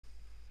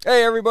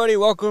Hey everybody,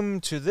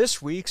 welcome to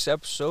this week's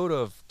episode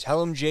of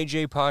Tell 'em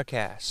JJ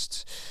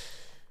Podcast.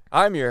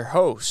 I'm your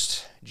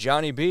host,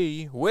 Johnny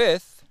B,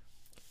 with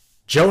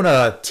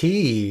Jonah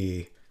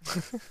T.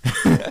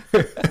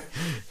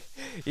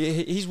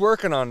 he's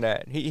working on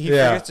that. He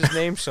Yeah. forgets his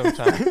name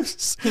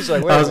sometimes. He's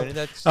like, wait I a was, minute,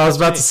 that's I was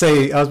about me. to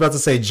say I was about to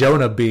say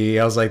Jonah B.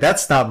 I was like,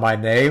 that's not my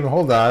name.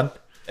 Hold on.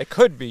 It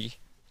could be.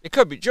 It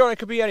could be. John, it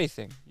could be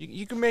anything.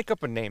 You can make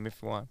up a name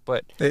if you want,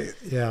 but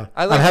Yeah.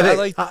 I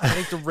like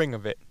the ring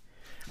of it.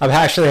 I'm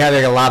actually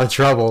having a lot of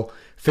trouble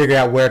figuring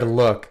out where to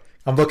look.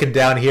 I'm looking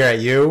down here at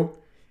you,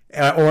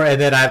 and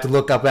then I have to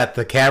look up at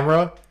the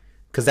camera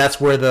because that's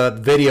where the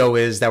video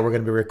is that we're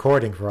going to be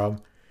recording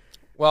from.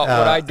 Well,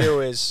 what I do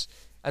is,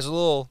 as a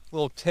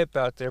little tip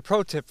out there,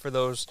 pro tip for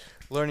those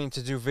learning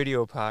to do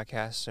video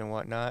podcasts and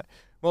whatnot,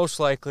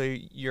 most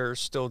likely you're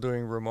still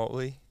doing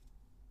remotely.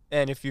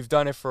 And if you've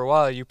done it for a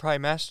while, you probably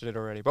mastered it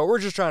already. But we're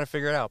just trying to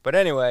figure it out. But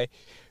anyway,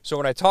 so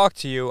when I talk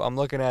to you, I'm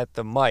looking at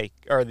the mic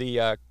or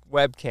the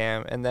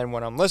webcam. And then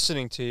when I'm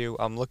listening to you,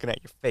 I'm looking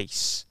at your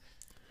face.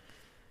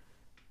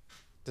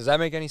 Does that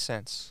make any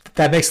sense?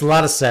 That makes a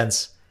lot of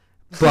sense,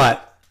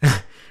 but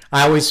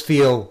I always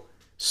feel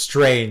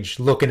strange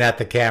looking at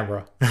the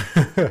camera.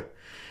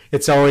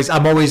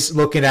 I'm always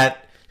looking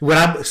at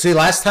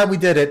last time we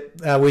did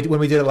it, when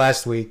we did it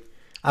last week,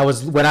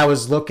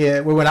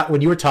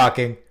 when you were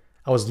talking,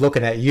 I was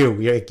looking at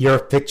your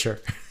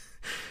picture.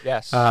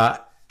 Yes.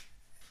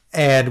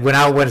 And when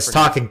I was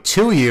talking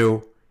to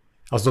you,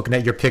 I was looking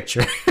at your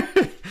picture.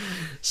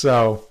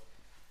 So,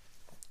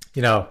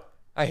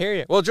 I hear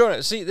you. Well,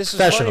 Jonah, see, this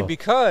is funny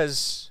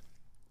because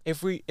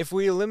if we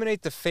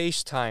eliminate the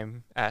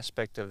FaceTime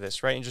aspect of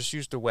this, right, and just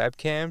use the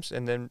webcams,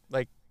 and then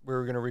like we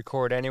were gonna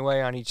record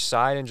anyway on each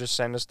side and just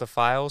send us the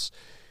files,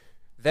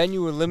 then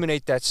you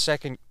eliminate that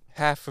second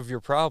half of your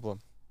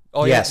problem.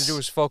 All you have to do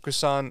is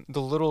focus on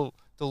the little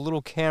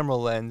camera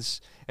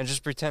lens and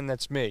just pretend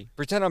that's me.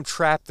 Pretend I'm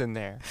trapped in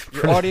there.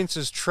 Your audience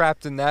is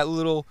trapped in that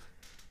little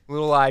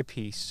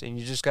eyepiece, and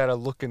you just gotta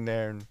look in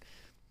there and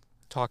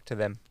talk to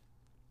them.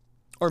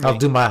 Or me.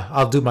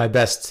 I'll do my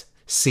best,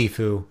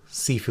 Sifu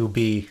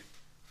B.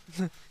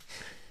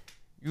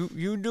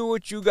 You do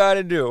what you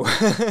gotta do.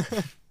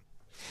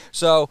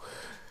 So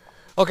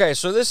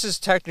this is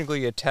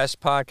technically a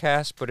test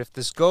podcast, but if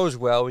this goes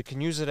well, we can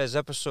use it as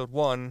episode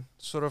 1,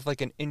 sort of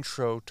like an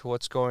intro to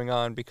what's going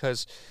on,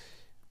 because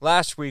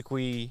last week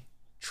we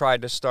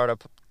tried to start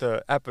up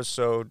the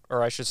episode,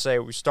 or I should say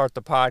we start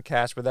the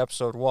podcast with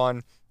episode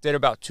 1, did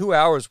about 2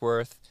 hours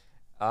worth.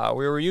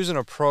 We were using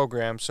a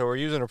program, so we're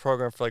using a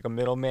program for like a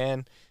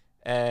middleman,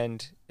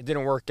 and it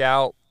didn't work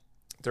out.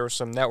 There were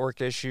some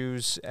network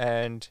issues,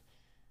 and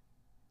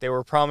they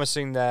were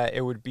promising that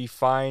it would be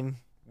fine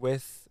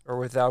with or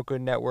without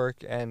good network,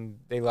 and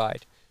they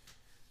lied.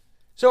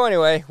 So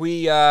anyway,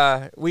 we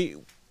have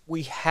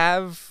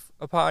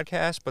a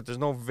podcast, but there's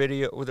no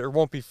video. There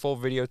won't be full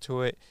video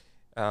to it.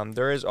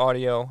 There is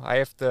audio. I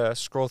have to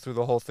scroll through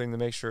the whole thing to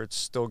make sure it's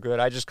still good.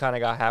 I just kind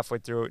of got halfway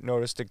through it,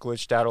 noticed it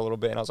glitched out a little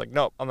bit, and I was like,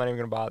 nope, I'm not even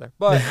going to bother.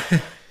 But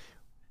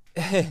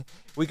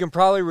we can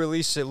probably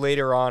release it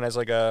later on as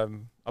like a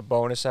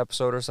bonus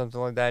episode or something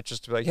like that,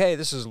 just to be like, hey,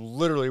 this is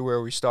literally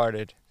where we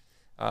started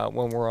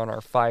when we're on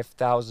our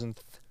 5,000th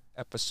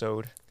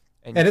episode.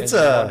 And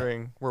you're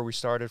wondering where we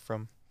started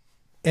from.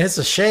 And it's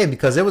a shame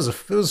because it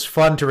was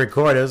fun to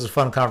record. It was a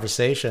fun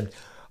conversation.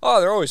 Oh,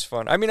 they're always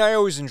fun. I mean, I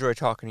always enjoy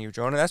talking to you,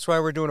 Jonah. That's why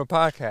we're doing a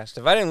podcast.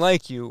 If I didn't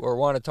like you or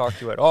want to talk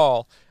to you at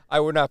all, I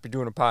would not be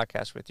doing a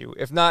podcast with you.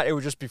 If not, it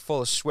would just be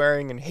full of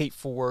swearing and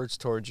hateful words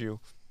towards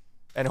you.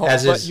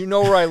 But you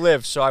know where I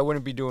live, so I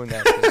wouldn't be doing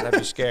that because I'd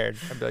be scared.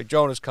 I'd be like,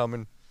 Jonah's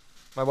coming.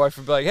 My wife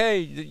would be like, hey,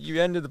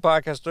 you ended the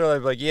podcast early. I'd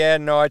be like, yeah,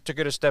 no, I took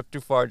it a step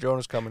too far.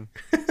 Jonah's coming.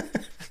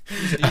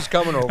 He's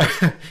coming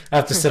over. I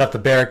have to set up the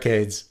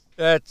barricades.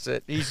 That's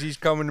it. He's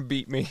coming to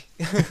beat me.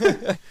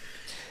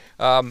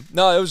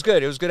 No, it was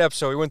good. It was a good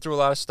episode. We went through a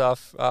lot of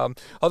stuff.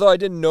 Although I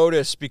didn't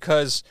notice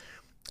because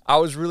I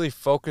was really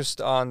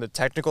focused on the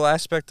technical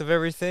aspect of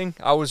everything.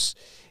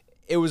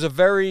 It was a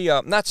very,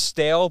 not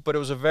stale, but it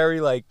was a very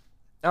it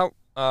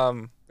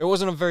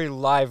wasn't a very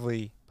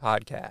lively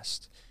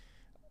podcast.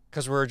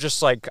 Because we're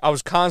just like, I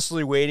was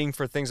constantly waiting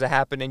for things to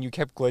happen, and you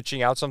kept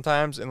glitching out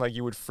sometimes, and like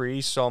you would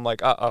freeze. So I'm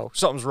like,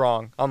 something's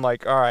wrong. I'm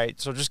like, all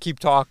right, so just keep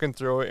talking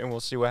through it, and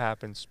we'll see what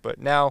happens. But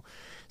now,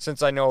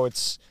 since I know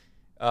it's,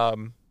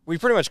 we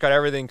pretty much got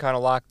everything kind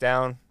of locked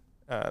down.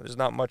 There's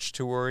not much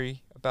to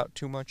worry about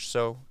too much.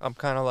 So I'm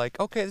kind of like,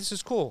 okay, this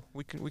is cool.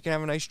 We can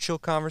have a nice chill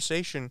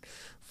conversation,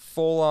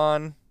 full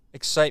on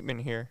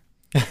excitement here.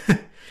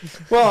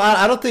 Well,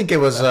 I don't think it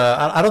was.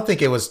 I don't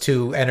think it was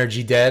too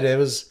energy dead. It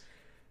was.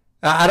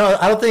 I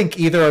don't think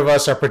either of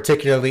us are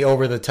particularly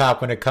over the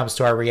top when it comes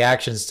to our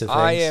reactions to things.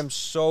 I am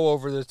so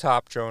over the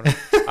top, Jonah.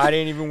 I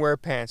didn't even wear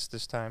pants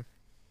this time.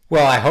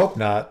 Well, I hope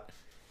not.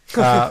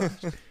 You're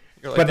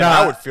like, but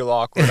I would feel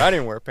awkward. I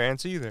didn't wear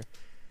pants either.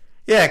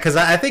 Yeah, because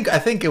I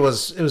think it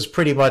was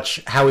pretty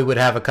much how we would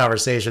have a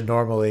conversation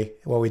normally.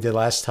 What we did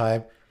last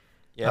time.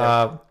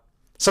 Yeah.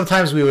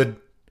 Sometimes we would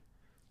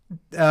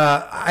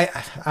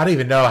I don't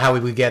even know how we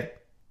would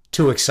get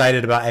too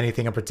excited about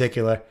anything in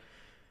particular.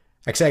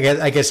 I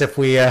guess if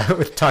we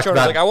talked Sure,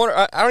 about like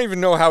I don't even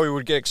know how we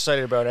would get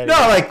excited about anything.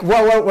 no, like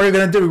what are we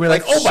gonna do? We're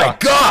like, Life oh my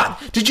sucks. god,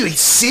 did you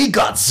see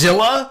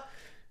Godzilla?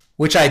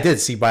 Which I did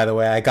see, by the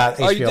way. I got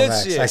HBO you did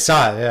Max. see it? I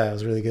saw it. Yeah, it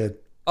was really good.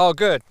 Oh,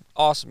 good,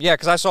 awesome. Yeah,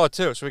 because I saw it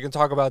too, so we can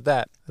talk about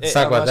that. Let's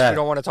talk about unless that. we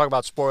don't want to talk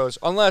about spoilers,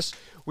 unless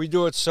we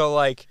do it so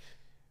like,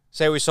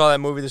 say we saw that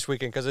movie this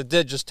weekend because it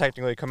did just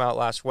technically come out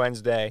last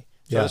Wednesday.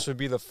 So Yeah. this would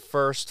be the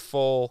first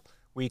full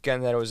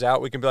weekend that it was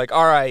out. We can be like,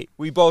 all right,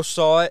 we both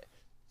saw it.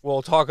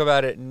 We'll talk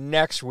about it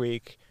next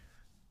week.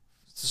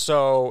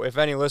 So if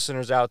any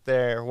listeners out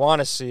there want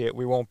to see it,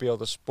 we won't be able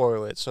to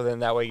spoil it. So then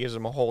that way it gives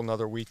them a whole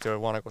nother week to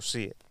want to go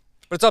see it.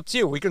 But it's up to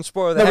you. We can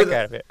spoil the No, heck but-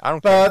 out of it. I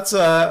don't care. But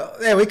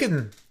yeah,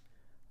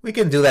 we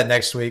can do that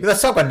next week.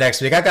 Let's talk about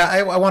next week.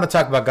 I want to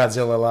talk about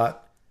Godzilla a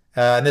lot,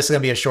 and this is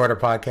gonna be a shorter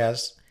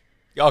podcast.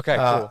 Okay,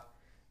 cool.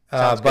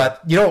 Sounds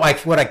But you know,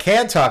 what I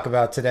can talk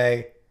about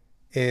today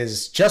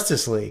is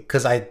Justice League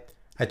because I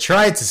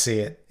tried to see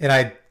it and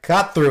I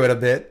got through it a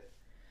bit.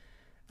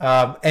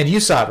 And you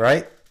saw it,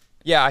 right?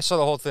 Yeah, I saw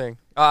the whole thing.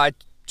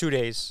 2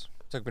 days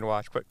took me to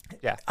watch, but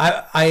yeah.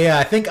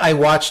 I think I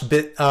watched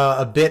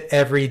a bit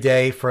every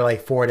day for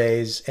like 4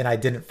 days, and I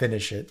didn't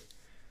finish it.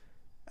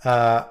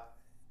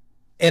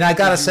 And I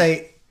gotta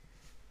say,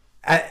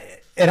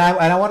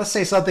 I want to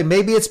say something.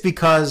 Maybe it's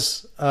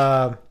because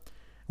while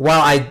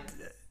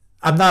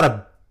I'm not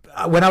a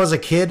when I was a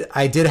kid,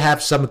 I did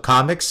have some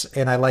comics,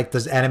 and I liked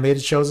those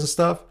animated shows and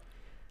stuff.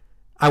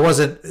 I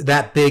wasn't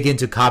that big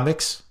into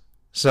comics,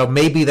 so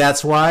maybe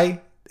that's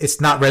why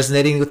it's not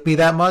resonating with me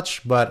that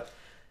much. But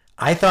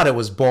I thought it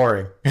was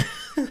boring.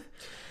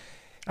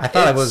 I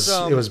thought it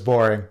was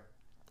boring.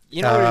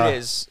 You know what it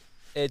is?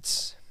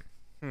 It's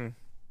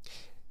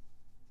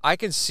I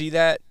can see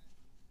that.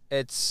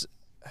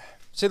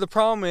 See, the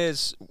problem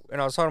is,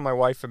 and I was talking to my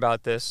wife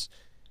about this,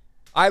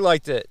 I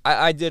liked it.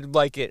 I did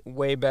like it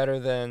way better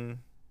than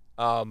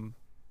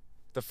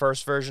the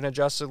first version of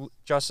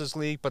Justice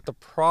League, but the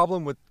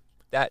problem with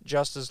that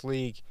Justice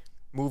League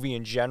movie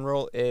in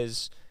general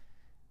is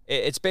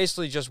it's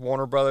basically just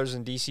Warner Brothers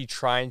and DC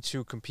trying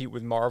to compete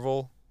with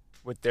Marvel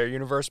with their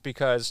universe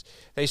because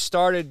they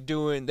wanted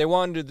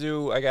to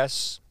do, I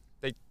guess,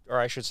 they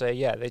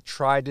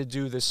tried to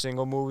do the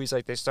single movies.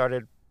 Like they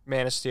started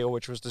Man of Steel,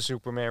 which was the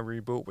Superman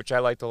reboot, which I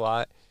liked a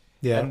lot.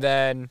 Yeah. And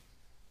then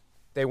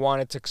they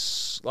wanted to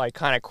like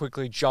kind of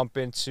quickly jump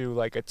into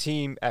like a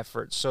team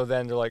effort. So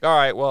then they're like, all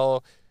right,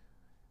 well,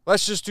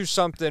 let's just do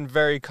something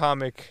very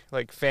comic,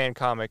 like fan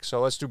comic.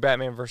 So let's do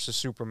Batman versus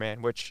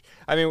Superman, which,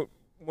 I mean,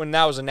 when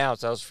that was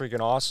announced, that was freaking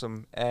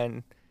awesome.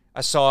 And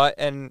I saw it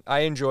and I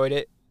enjoyed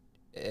it.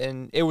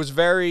 And it was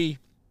very,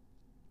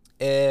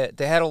 they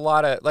had a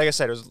lot of, like I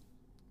said, it was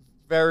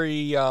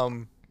very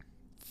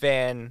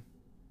fan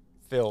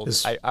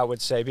filled, I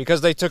would say,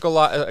 because they took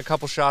a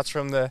couple shots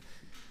from the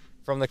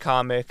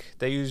comic.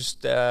 They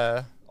used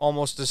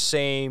almost the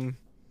same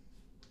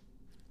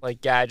like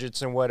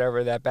gadgets and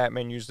whatever that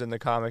Batman used in the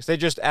comics. They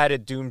just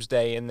added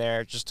Doomsday in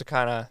there just to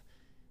kind of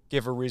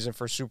give a reason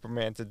for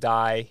Superman to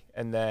die,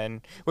 and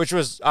then, which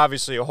was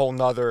obviously a whole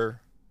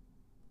nother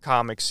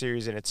comic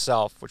series in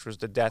itself, which was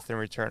the death and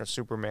return of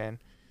Superman,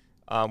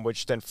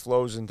 which then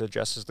flows into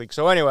Justice League.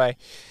 So anyway,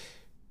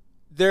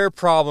 their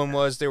problem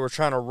was they were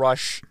trying to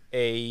rush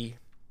a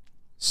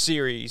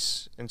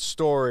series and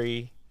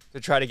story to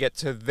try to get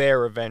to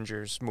their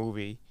Avengers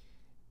movie.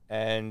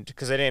 And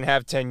because they didn't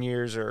have 10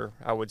 years, or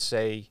I would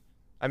say,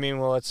 I mean,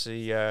 well, let's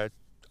see, Iron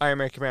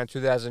Man came out in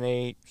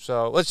 2008,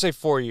 so let's say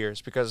 4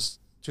 years, because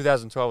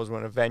 2012 was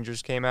when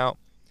Avengers came out.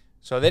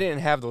 So they didn't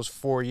have those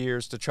 4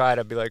 years to try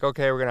to be like,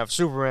 okay, we're going to have a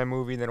Superman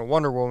movie, then a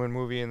Wonder Woman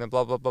movie, and then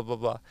blah, blah, blah, blah,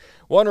 blah.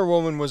 Wonder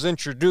Woman was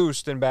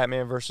introduced in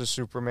Batman vs.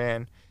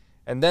 Superman,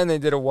 and then they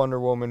did a Wonder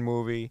Woman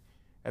movie,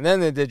 and then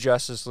they did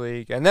Justice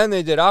League, and then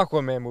they did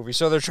Aquaman movie.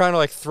 So they're trying to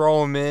like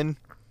throw them in,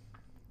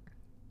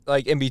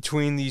 like in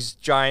between these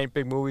giant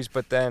big movies,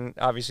 but then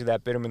obviously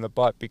that bit them in the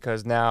butt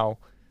because now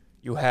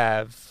you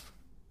have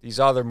these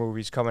other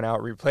movies coming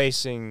out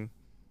replacing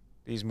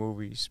these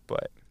movies.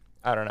 But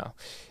I don't know.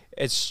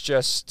 It's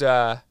just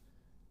it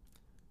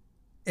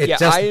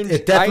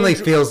definitely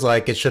feels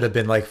like it should have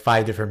been like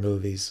 5 different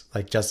movies,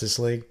 like Justice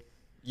League.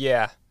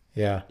 Yeah.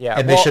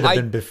 And they should have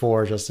been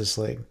before Justice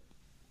League.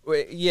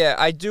 Yeah,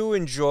 I do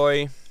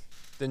enjoy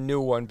the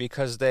new one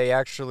because they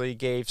actually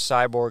gave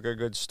Cyborg a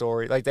good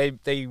story. Like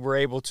they were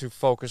able to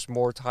focus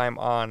more time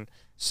on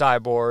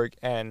Cyborg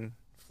and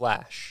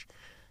Flash,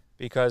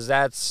 because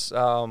that's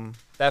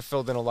that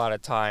filled in a lot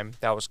of time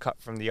that was cut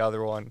from the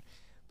other one.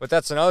 But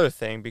that's another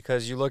thing,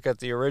 because you look at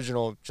the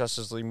original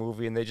Justice League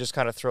movie and they just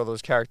kind of throw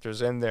those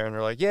characters in there and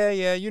they're like,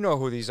 yeah, you know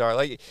who these are.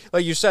 Like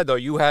you said though,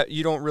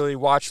 you don't really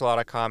watch a lot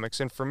of comics,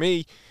 and for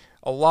me,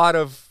 a lot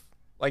of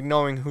like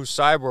knowing who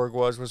Cyborg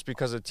was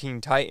because of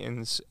Teen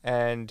Titans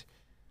and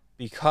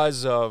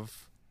because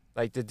of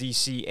like the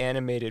DC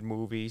animated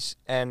movies,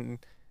 and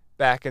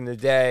back in the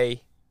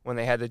day when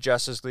they had the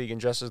Justice League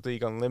and Justice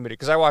League Unlimited,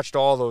 because I watched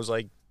all those,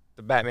 like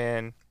the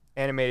Batman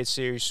animated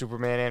series,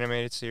 Superman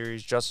animated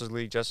series, Justice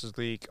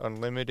League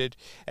Unlimited,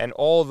 and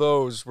all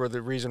those were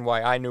the reason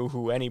why I knew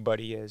who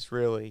anybody is,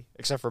 really,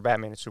 except for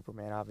Batman and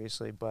Superman,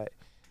 obviously. But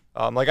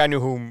like I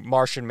knew who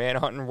Martian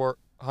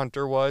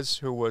Manhunter was,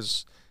 who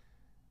was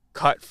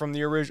cut from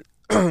the original.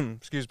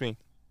 Excuse me,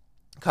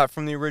 cut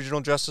from the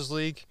original Justice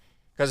League,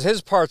 because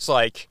his part's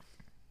like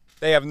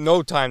they have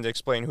no time to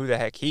explain who the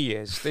heck he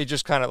is. They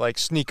just kind of like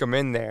sneak him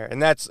in there,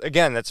 and that's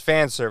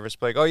fan service.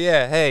 But like, oh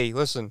yeah, hey,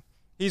 listen.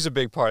 He's a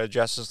big part of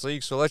Justice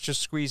League, so let's just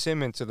squeeze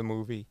him into the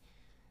movie.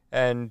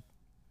 And,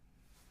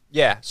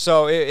 yeah,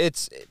 so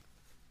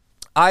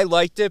I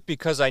liked it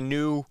because I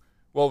knew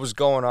what was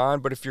going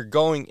on, but if you're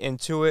going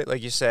into it,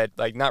 like you said,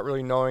 like not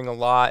really knowing a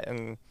lot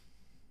and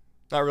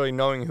not really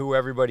knowing who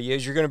everybody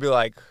is, you're going to be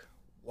like,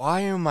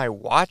 why am I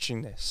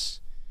watching this?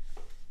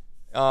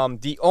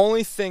 The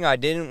only thing I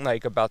didn't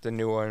like about the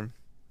new one,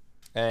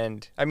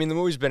 and, I mean, the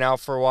movie's been out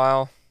for a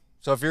while,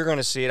 so if you're going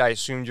to see it, I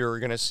assumed you were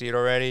going to see it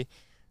already.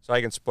 So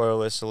I can spoil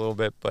this a little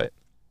bit, but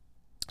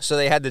so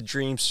they had the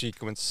dream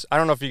sequence. I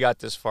don't know if you got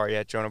this far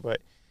yet, Jonah, but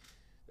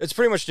it's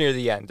pretty much near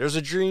the end. There's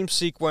a dream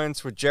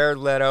sequence with Jared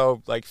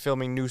Leto like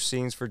filming new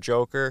scenes for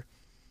Joker,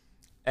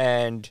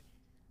 and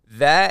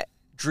that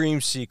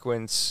dream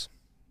sequence,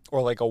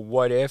 or like a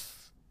what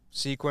if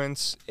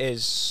sequence,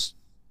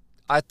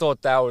 I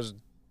thought that was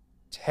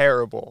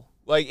terrible.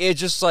 Like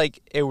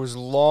it was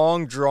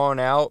long, drawn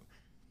out.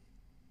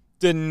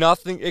 Did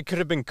nothing. It could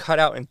have been cut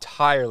out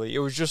entirely. It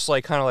was just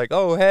like kind of like,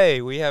 oh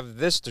hey, we have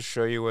this to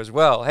show you as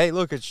well. Hey,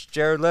 look, it's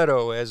Jared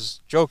Leto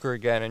as Joker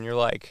again, and you're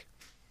like,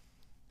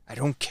 I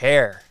don't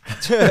care.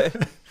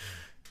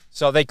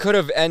 So they could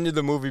have ended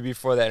the movie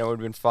before that, and it would have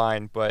been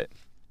fine. But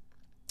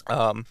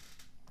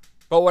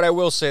what I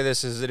will say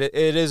this is that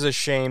it is a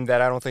shame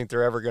that I don't think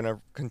they're ever gonna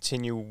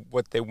continue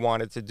what they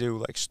wanted to do,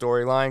 like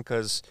storyline,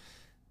 because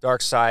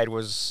Darkseid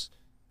was.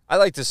 I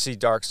like to see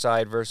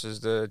Darkseid versus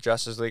the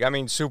Justice League. I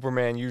mean,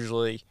 Superman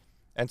usually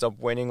ends up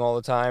winning all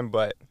the time,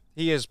 but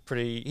he's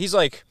basically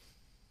like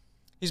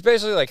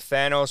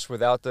Thanos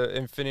without the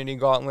Infinity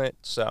Gauntlet,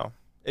 so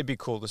it'd be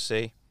cool to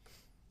see.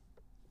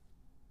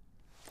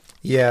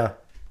 Yeah.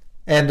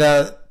 And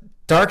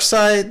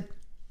Darkseid,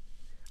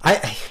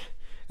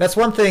 that's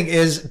one thing,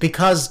 is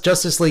because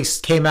Justice League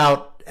came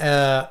out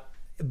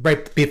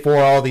right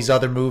before all these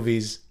other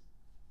movies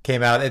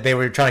came out, they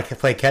were trying to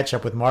play catch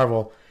up with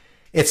Marvel.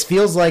 It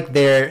feels like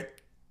they're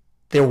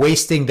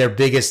wasting their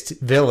biggest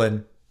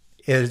villain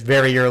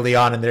very early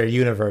on in their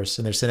universe,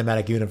 in their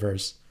cinematic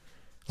universe.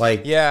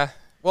 Like, yeah,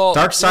 well,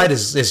 Darkseid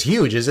is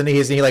huge, isn't he?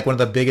 Isn't he like one of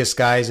the biggest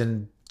guys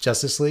in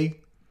Justice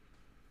League?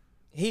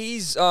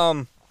 He's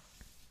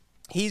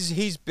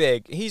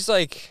big. He's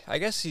like, I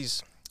guess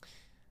he's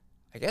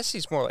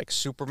more like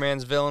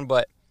Superman's villain.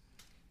 But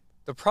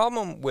the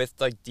problem with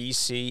like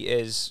DC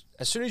is,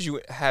 as soon as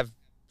you have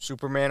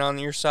Superman on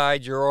your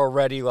side, you're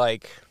already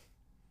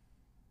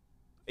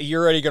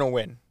gonna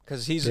win,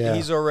 because he's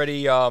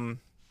already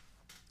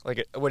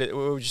like what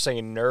would you say,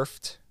 a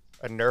nerfed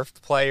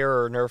player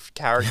or a nerfed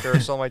character or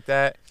something like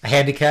that. A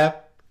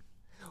handicap.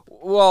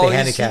 Well, they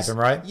handicap him,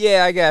 right?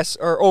 Yeah, I guess,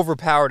 or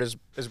overpowered is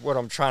what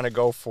I'm trying to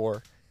go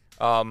for,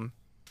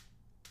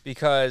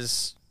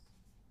 because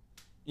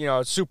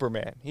it's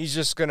Superman.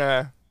 He's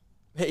gonna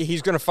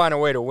find a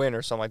way to win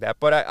or something like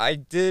that. But I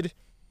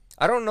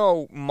don't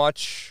know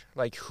much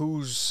like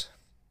who's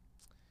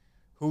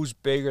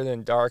bigger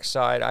than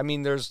Darkseid. I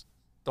mean, there's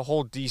the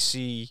whole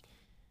DC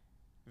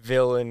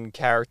villain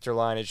character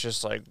line is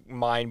just like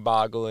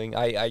mind-boggling.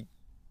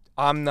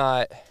 I'm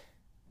not,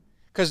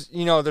 because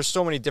there's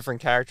so many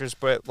different characters,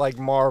 but like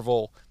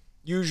Marvel,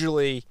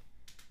 usually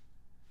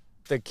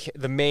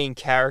the main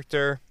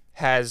character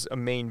has a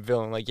main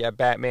villain. Like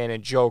Batman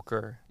and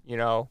Joker,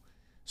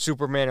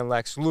 Superman and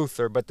Lex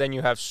Luthor, but then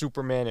you have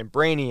Superman and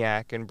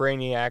Brainiac, and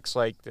Brainiac's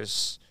like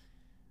this,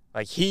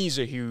 like he's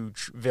a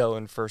huge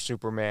villain for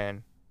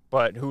Superman,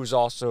 but who's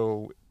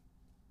also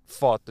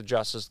fought the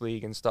Justice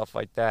League and stuff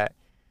like that.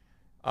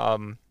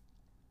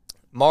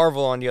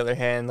 Marvel, on the other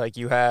hand, like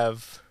you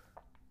have,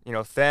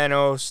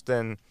 Thanos,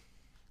 then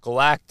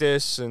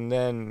Galactus, and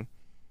then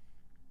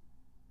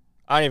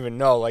I don't even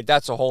know. Like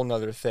that's a whole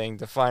nother thing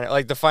to find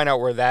out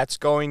where that's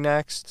going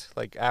next.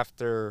 Like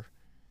after,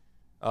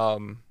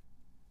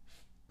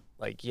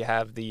 like you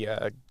have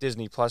the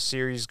Disney Plus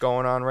series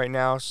going on right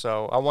now,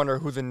 so I wonder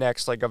who the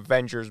next like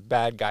Avengers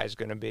bad guy is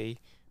gonna be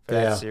for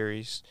that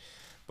series.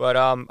 But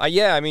I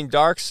mean,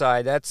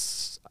 Darkseid.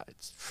 It's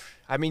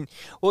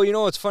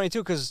funny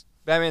too, because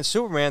Batman,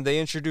 Superman, they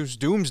introduced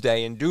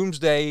Doomsday, and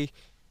Doomsday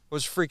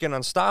was freaking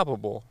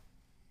unstoppable.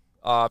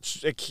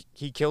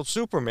 He killed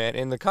Superman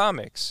in the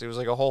comics. It was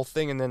like a whole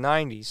thing in the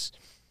 90s,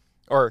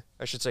 or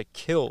I should say,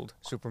 killed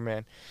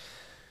Superman.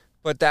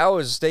 But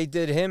they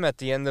did him at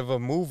the end of a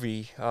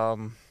movie,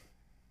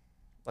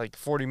 like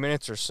 40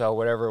 minutes or so,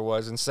 whatever it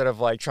was, instead of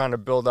like trying to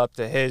build up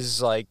to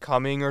his like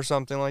coming or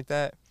something like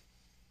that.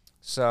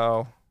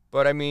 So,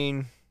 but I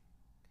mean,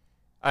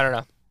 I don't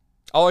know.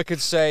 All I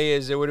could say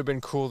is it would have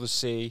been cool to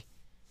see,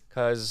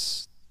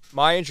 because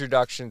my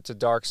introduction to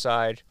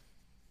Darkseid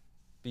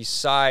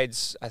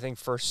besides, I think,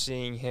 first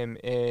seeing him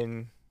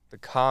in the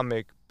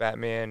comic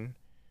Batman,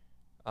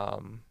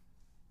 what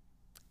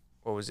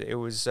was it? It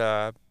was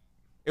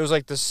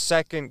like the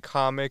second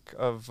comic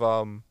of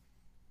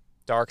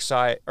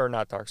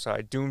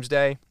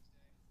Doomsday,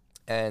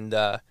 and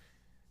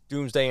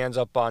Doomsday ends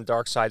up on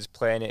Darkseid's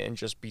planet and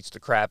just beats the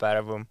crap out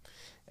of him.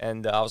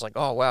 And I was like,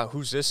 oh wow,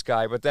 who's this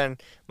guy? But then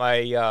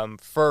my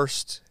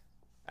first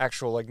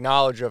actual like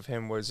knowledge of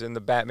him was in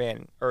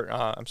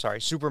the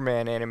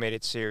Superman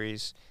animated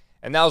series,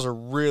 and that was a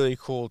really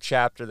cool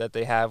chapter that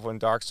they have when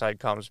Darkseid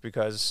comes,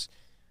 because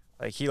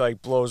like he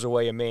like blows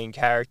away a main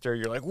character.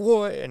 You're like,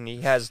 what? And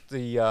he has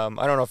the I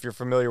don't know if you're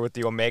familiar with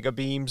the Omega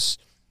beams.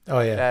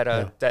 Oh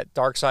yeah, that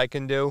Darkseid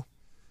can do.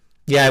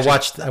 Yeah, I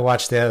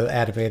watched the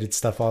animated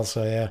stuff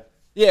also. Yeah.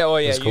 Yeah,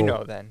 well, yeah, cool.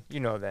 You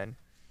know then.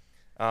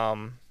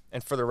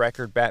 And for the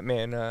record,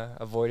 Batman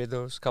avoided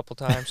those a couple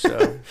times,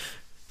 so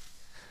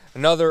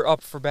another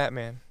up for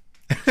Batman.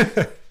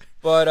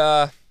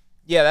 But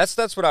yeah,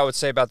 that's what I would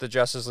say about the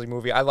Justice League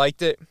movie. I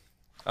liked it.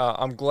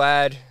 I'm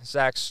glad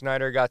Zack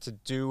Snyder got to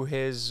do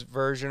his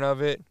version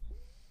of it,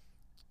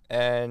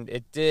 and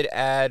it did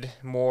add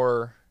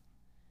more.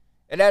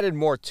 It added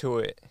more to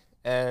it,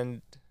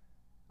 and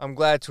I'm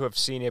glad to have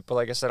seen it. But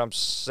like I said, I'm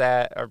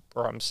sad,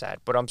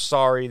 but I'm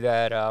sorry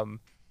that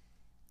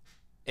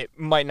it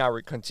might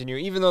not continue.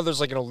 Even though there's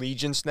like an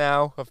allegiance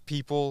now of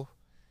people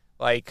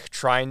like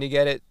trying to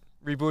get it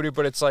rebooted,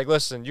 but it's like,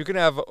 listen, you can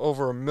have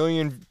over 1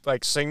 million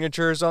like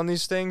signatures on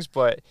these things,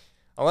 but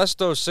unless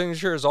those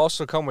signatures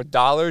also come with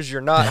dollars,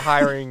 you're not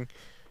hiring.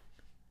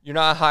 You're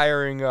not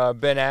hiring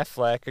Ben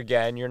Affleck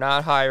again. You're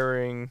not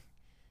hiring.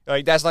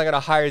 Like, that's not going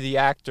to hire the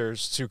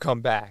actors to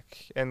come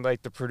back and,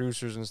 like, the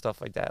producers and stuff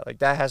like that. Like,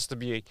 that has to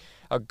be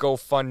a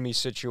GoFundMe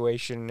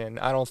situation, and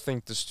I don't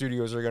think the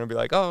studios are going to be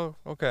like, oh,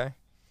 okay.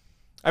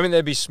 I mean,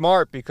 they'd be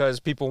smart because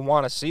people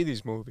want to see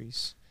these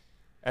movies,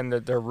 and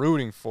they're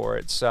rooting for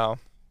it, so.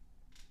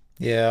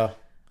 Yeah.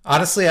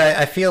 Honestly,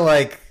 I feel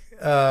like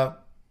I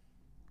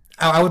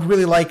would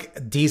really like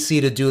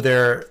DC to do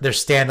their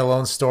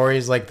standalone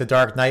stories, like The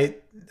Dark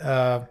Knight,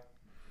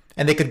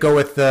 and they could go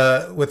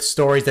with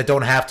stories that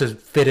don't have to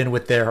fit in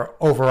with their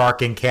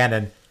overarching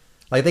canon.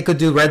 Like they could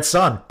do Red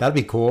Sun. That'd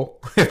be cool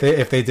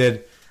if they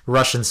did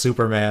Russian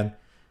Superman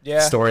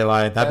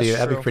storyline.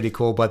 That'd be pretty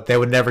cool. But they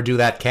would never do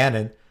that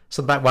canon.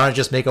 So why not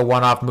just make a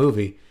one-off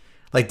movie?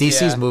 Like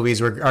DC's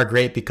movies are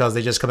great because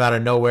they just come out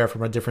of nowhere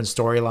from a different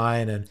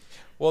storyline. And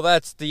well,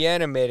 that's the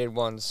animated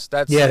ones.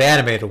 The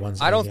animated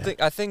ones.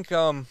 I think.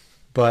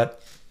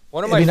 But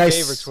one of my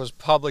favorites was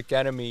Public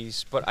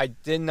Enemies, but I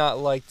did not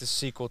like the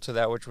sequel to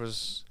that, which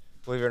was,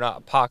 believe it or not,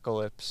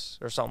 Apocalypse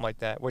or something like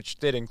that, which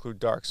did include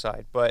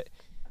Darkseid. But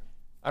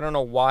I don't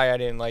know why I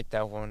didn't like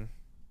that one.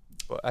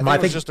 But I think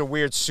it was just a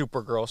weird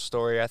Supergirl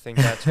story. I think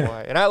that's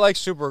why. And I like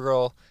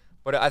Supergirl,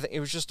 but I think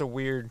it was just a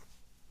weird.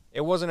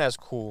 It wasn't as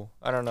cool.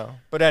 I don't know.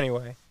 But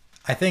anyway.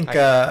 I think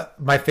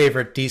my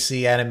favorite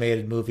DC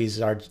animated movies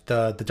are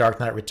the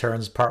Dark Knight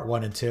Returns Part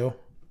 1 and 2.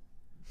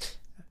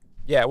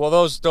 Yeah, well,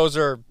 those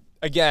are,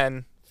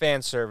 again,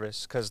 fan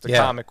service because the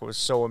comic was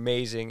so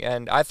amazing,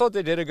 and I thought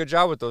they did a good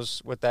job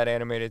with that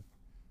animated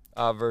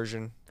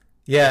version.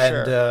 Yeah,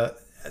 sure.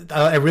 And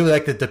I really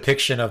like the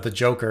depiction of the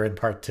Joker in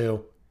Part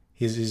 2.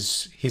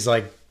 He's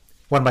like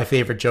one of my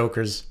favorite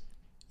Jokers.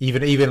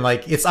 Even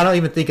like I don't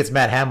even think it's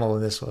Matt Hamill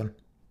in this one,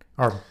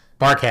 or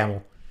Mark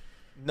Hamill.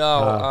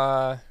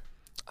 No,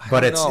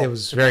 but it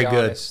was very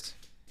good.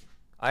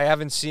 I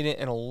haven't seen it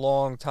in a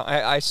long time.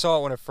 I saw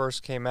it when it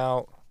first came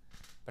out.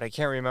 But I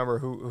can't remember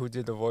who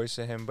did the voice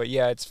of him. But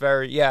yeah, it's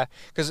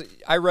because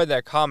I read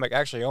that comic, I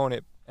actually own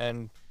it,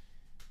 and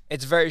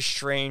it's very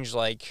strange,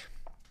 like,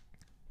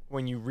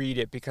 when you read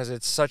it, because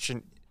it's such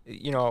an,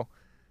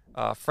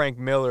 Frank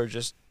Miller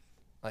just,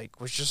 like,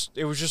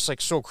 it was just, like,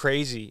 so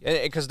crazy.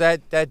 Because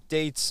that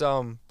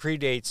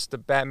predates the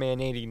Batman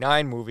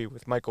 89 movie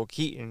with Michael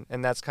Keaton,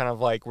 and that's kind of,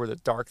 like, where the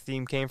dark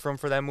theme came from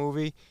for that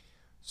movie.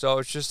 So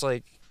it's just,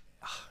 like,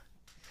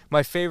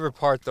 my favorite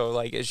part, though,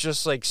 like, it's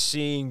just, like,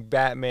 seeing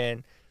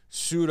Batman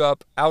suit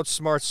up,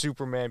 outsmart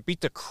Superman, beat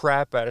the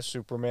crap out of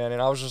Superman,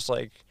 and I was just,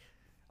 like,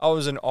 I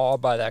was in awe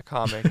by that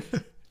comic.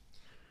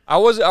 I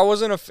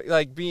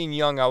wasn't being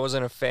young, I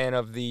wasn't a fan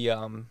of the,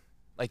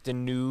 like, the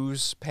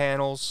news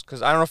panels,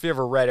 because I don't know if you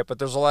ever read it, but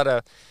there's a lot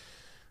of,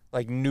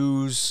 like,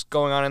 news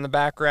going on in the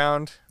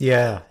background.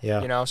 Yeah.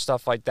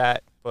 Stuff like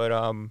that. But,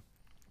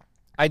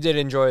 I did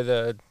enjoy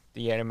the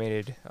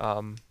animated,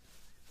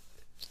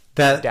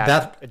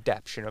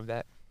 adaptation of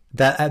that.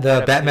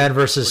 The Batman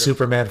versus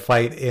Superman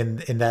fight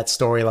in that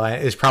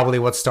storyline is probably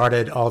what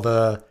started all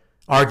the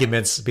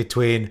arguments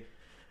between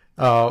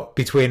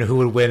who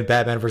would win,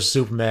 Batman versus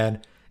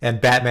Superman, and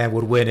Batman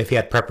would win if he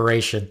had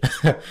preparation.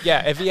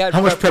 Yeah, if he had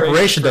how much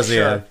preparation does he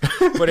have?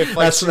 But if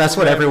like that's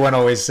what everyone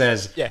always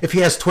says. Yeah. If he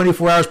has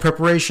 24 hours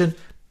preparation,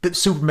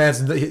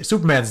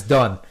 Superman's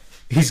done.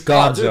 He's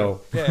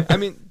gonzo. Yeah, I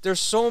mean, there's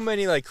so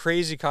many like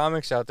crazy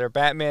comics out there.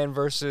 Batman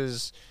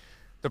versus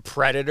the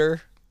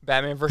Predator.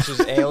 Batman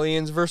versus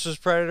Aliens versus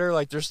Predator.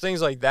 Like, there's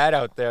things like that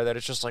out there that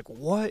it's just like,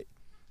 what?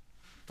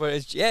 But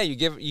it's, yeah, you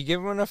give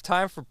him enough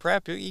time for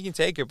prep, you can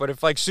take it. But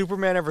if like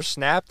Superman ever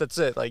snapped, that's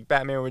it. Like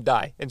Batman would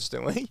die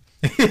instantly.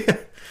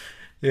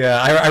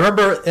 Yeah, I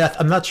remember.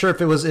 I'm not sure if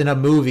it was in a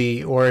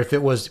movie or if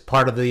it was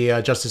part of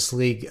the Justice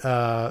League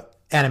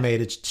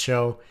animated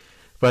show,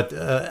 but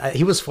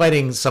he was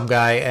fighting some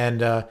guy,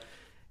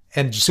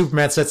 and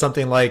Superman said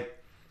something like,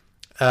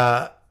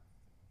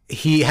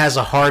 he has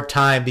a hard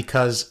time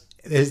because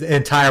his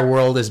entire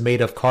world is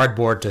made of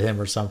cardboard to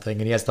him or something,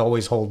 and he has to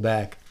always hold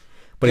back.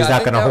 But he's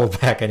not going to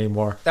hold back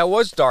anymore. That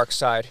was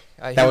Darkseid.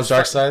 That was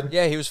Darkseid?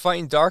 Yeah, he was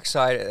fighting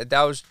Darkseid.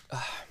 That was,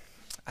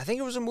 I think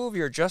it was a movie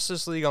or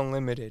Justice League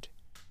Unlimited.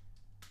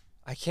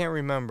 I can't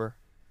remember.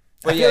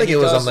 But I feel like it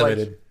was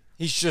Unlimited. Like,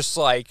 he's just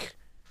like,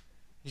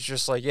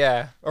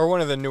 yeah. Or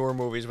one of the newer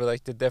movies with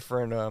like the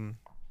different,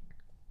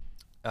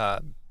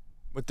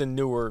 with the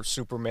newer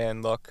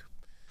Superman look.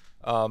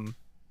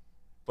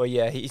 But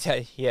yeah,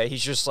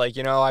 he's just like,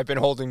 I've been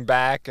holding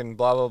back and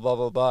blah, blah, blah,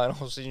 blah, blah. And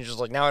all of a sudden you're just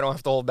like, now I don't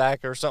have to hold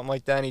back or something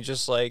like that. And he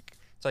just like,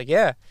 it's like,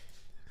 yeah,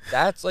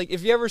 that's like,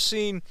 if you ever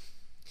seen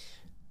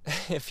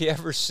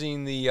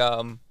the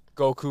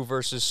Goku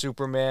versus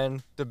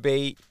Superman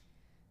debate.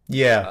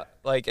 Yeah.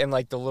 And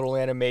the little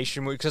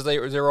animation movie, because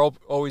they're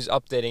always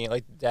updating it,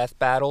 like death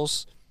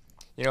battles.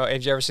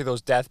 If you ever see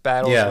those death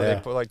battles where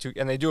they put like two,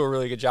 and they do a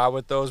really good job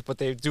with those, but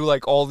they do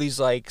like all these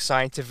like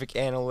scientific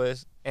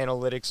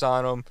analytics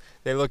on them.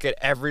 They look at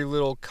every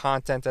little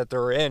content that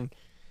they're in,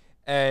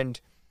 and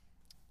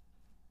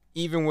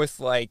even with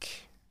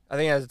like, I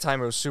think at the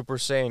time it was Super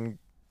Saiyan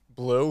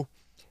Blue,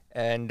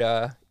 and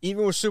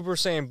even with Super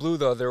Saiyan Blue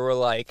though, they were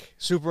like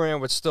Superman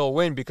would still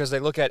win because they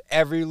look at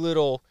every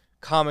little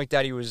comic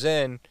that he was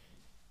in,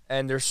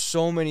 and there's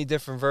so many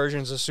different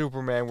versions of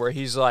Superman where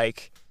he's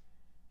like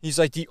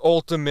the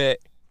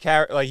ultimate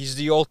character, like he's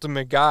the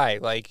ultimate guy.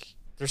 Like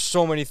there's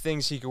so many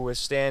things he could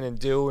withstand and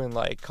do, and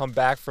like come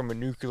back from a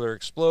nuclear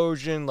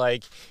explosion,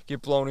 like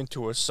get blown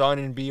into a sun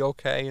and be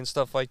okay and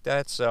stuff like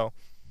that. So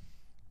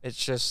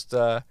it's just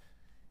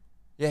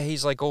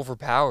he's like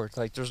overpowered.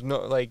 Like there's no,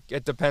 like,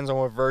 it depends on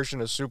what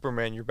version of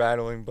Superman you're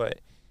battling, but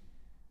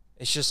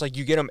it's just like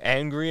you get him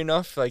angry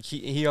enough, like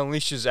he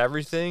unleashes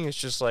everything. It's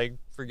just like,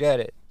 forget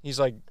it. He's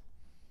like,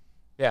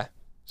 yeah.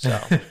 So,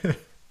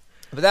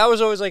 but that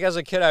was always like, as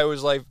a kid, I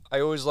always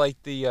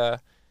liked the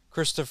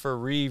Christopher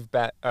Reeve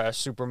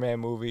Superman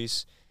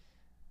movies,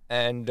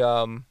 and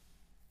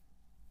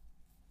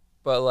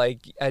but like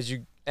as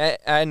you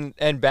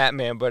and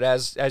Batman, but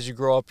as you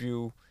grow up,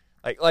 you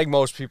like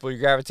most people, you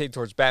gravitate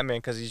towards Batman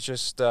because he's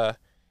just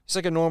he's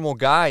like a normal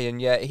guy,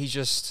 and yet he's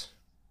just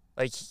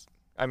like.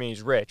 I mean,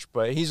 he's rich,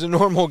 but he's a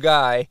normal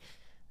guy,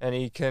 and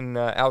he can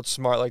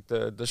outsmart like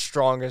the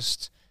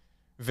strongest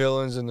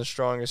villains and the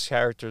strongest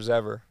characters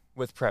ever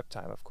with prep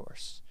time, of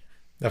course.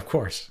 Of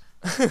course.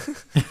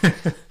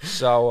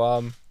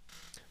 So,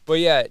 but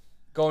yeah,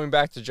 going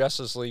back to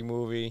Justice League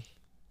movie,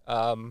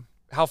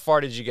 how far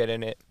did you get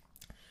in it?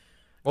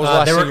 What was the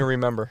last thing you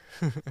remember?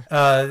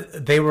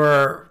 They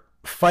were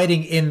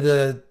fighting in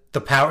the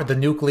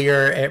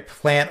nuclear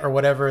plant or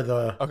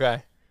whatever.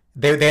 Okay.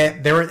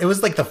 They were. It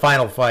was like the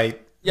final fight.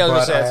 Yeah, I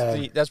was gonna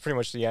say that's pretty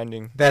much the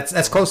ending.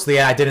 That's close to the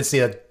end. I didn't see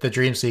the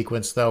dream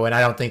sequence though, and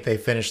I don't think they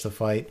finished the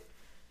fight.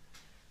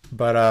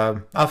 But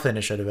I'll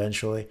finish it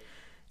eventually.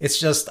 It's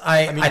just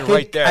I mean, think,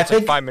 right there. It's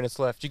like 5 minutes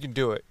left. You can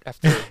do it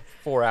after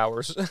 4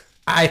 hours.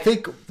 I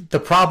think the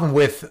problem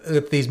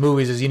with these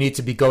movies is you need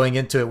to be going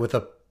into it with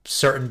a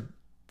certain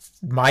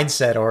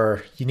mindset,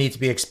 or you need to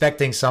be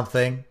expecting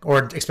something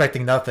or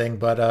expecting nothing.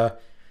 But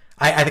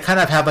I kind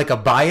of have like a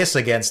bias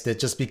against it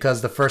just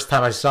because the first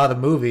time I saw the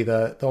movie,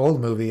 the old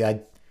movie,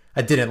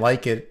 I didn't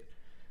like it.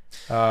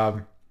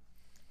 And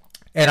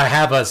I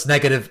have a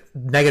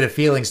negative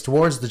feelings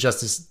towards the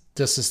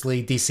Justice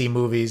League DC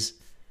movies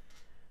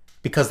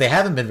because they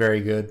haven't been very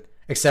good,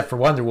 except for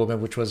Wonder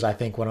Woman, which was, I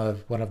think, one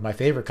of my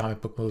favorite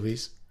comic book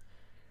movies.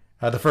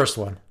 The first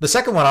one, the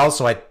second one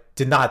also I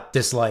did not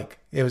dislike.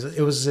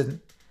 It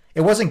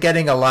wasn't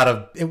getting a lot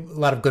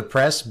of good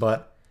press,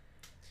 but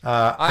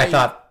I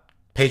thought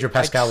Pedro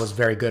Pascal was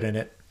very good in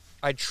it.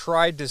 I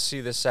tried to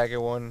see the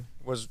second one.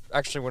 Was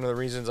actually one of the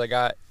reasons I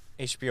got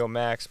HBO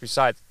Max.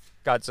 Besides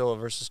Godzilla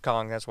vs.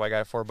 Kong, that's why I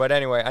got it for. But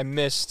anyway, I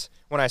missed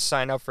when I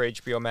signed up for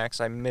HBO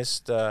Max. I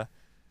missed the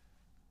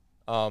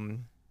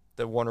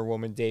Wonder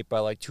Woman date by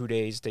like 2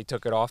 days. They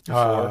took it off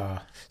before. So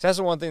that's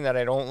the one thing that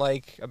I don't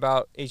like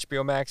about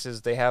HBO Max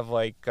is they have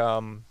like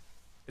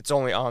it's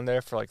only on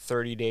there for like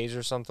 30 days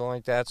or something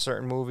like that.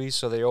 Certain movies,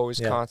 so they always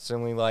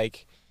constantly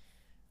like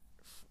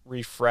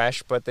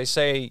refresh. But they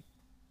say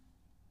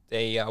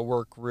they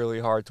work really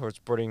hard towards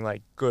putting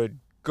like good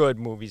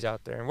movies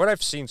out there. And what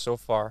I've seen so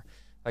far,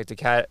 like the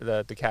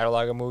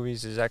catalog of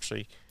movies is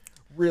actually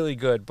really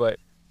good. But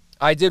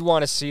I did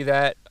want to see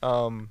that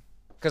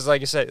because,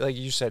 like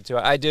you said too,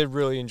 I did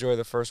really enjoy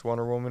the first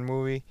Wonder Woman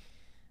movie,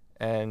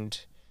 and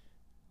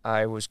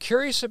I was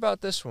curious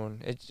about this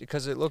one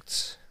because it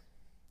looked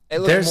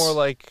more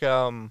like.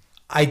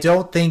 I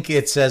don't think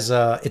it's as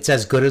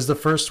good as the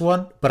first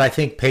one, but I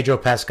think Pedro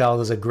Pascal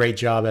does a great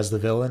job as the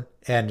villain,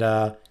 and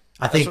I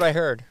think that's what I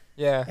heard.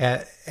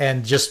 Yeah.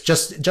 And just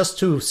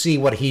to see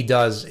what he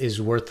does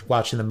is worth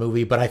watching the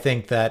movie. But I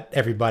think that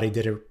everybody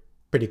did a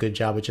pretty good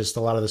job with just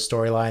a lot of the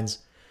storylines.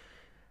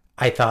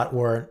 I thought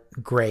weren't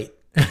great.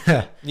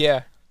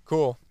 Yeah.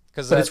 Cool.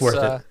 Because But it's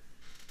worth it.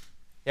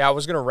 Yeah, I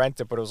was gonna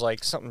rent it, but it was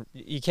like something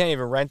you can't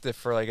even rent it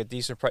for like a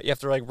decent price. You have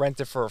to like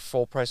rent it for a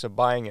full price of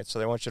buying it, so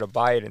they want you to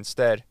buy it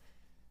instead.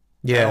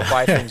 I don't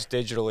buy Yeah, things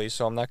digitally,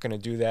 so I'm not gonna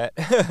do that.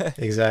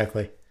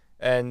 exactly.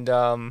 And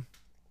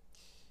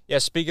yeah,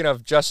 speaking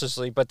of Justice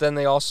League, but then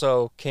they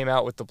also came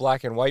out with the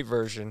black and white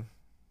version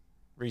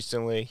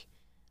recently,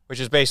 which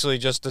is basically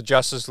just the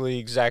Justice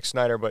League Zack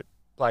Snyder but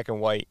black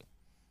and white.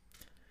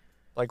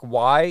 Like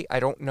why? I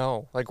don't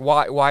know. Like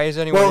why is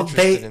anyone Well,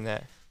 interested in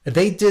that?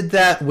 They did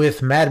that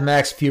with Mad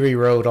Max Fury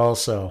Road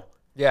also.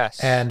 Yes.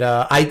 And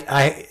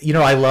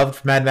I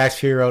loved Mad Max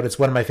Fury Road. It's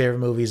one of my favorite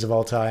movies of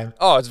all time.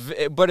 Oh,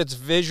 but it's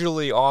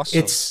visually awesome.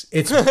 It's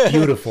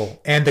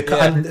beautiful, and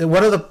and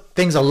one of the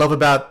things I love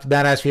about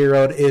Mad Max Fury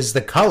Road is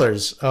the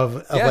colors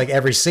of like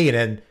every scene,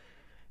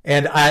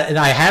 and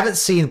I haven't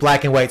seen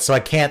black and white, so I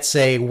can't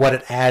say what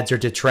it adds or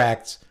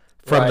detracts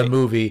from the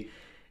movie,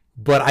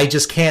 but I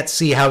just can't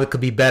see how it could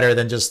be better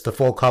than just the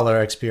full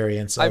color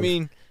experience. I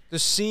mean, the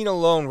scene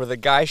alone where the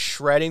guy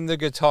shredding the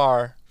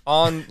guitar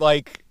on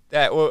like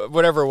that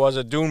whatever it was,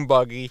 a dune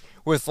buggy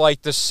with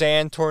like the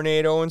sand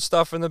tornado and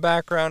stuff in the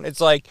background.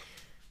 It's like,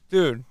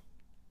 dude,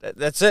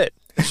 that's it.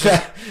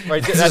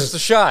 Right, that's the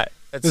shot.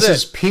 This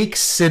is peak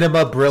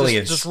cinema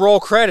brilliance. Just roll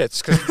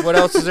credits, because what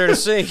else is there to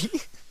see?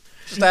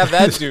 Just have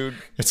that dude.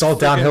 It's all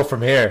downhill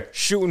from here.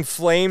 Shooting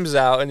flames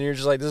out, and you're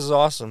just like, this is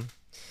awesome.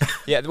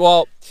 Yeah,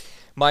 well,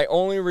 my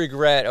only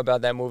regret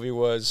about that movie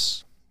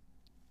was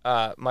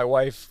my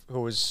wife,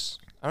 who was,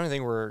 I don't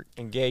think we're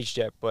engaged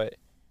yet, but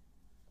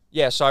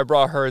yeah, so I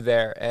brought her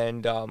there,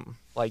 and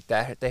like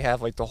that, they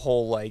have like the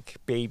whole like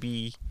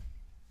baby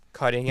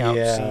cutting out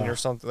scene or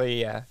something.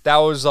 Yeah, that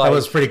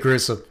was pretty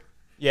gruesome.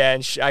 Yeah,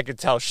 and I could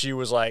tell she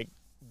was like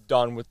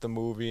done with the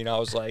movie, and I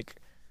was like,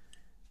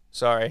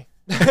 sorry.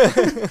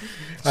 I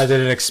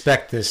didn't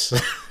expect this.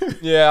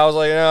 Yeah, I was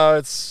like, no,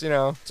 it's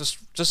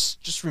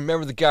just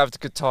remember the guy with the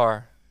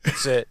guitar.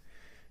 That's it.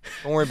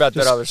 Don't worry about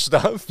that other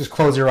stuff. Just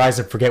close your eyes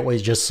and forget what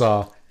you just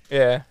saw.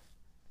 Yeah.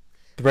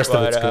 The rest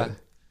of it's good.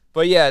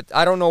 But yeah,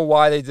 I don't know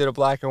why they did a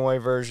black and white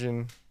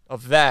version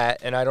of that,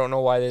 and I don't know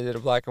why they did a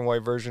black and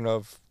white version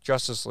of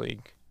Justice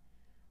League.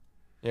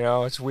 You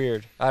know, it's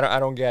weird. I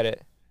don't get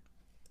it.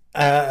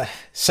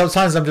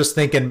 Sometimes I'm just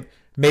thinking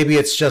maybe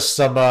it's just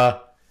some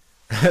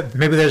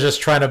maybe they're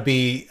just trying to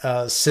be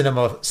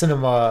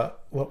cinema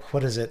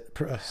what is it?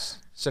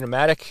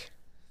 Cinematic?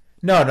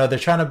 No, they're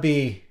trying to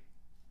be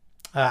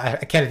I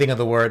can't think of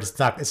the word.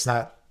 It's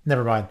not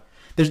never mind.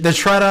 They're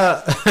trying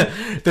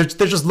to they're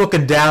just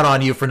looking down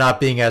on you for not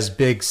being as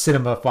big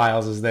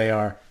cinemaphiles as they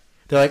are.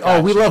 They're like,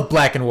 "Oh, we love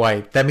black and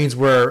white. That means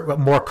we're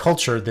more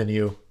cultured than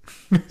you."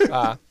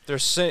 They're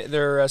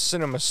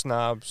cinema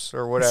snobs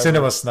or whatever.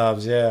 Cinema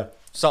snobs, yeah.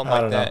 Something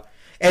like that.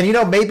 And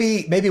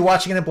maybe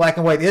watching it in black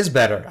and white is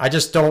better. I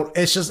just don't.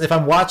 It's just if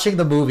I'm watching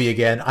the movie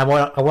again, I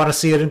want to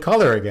see it in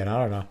color again. I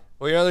don't know.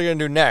 Well, you know what they're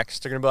gonna do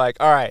next? They're gonna be like,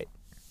 all right,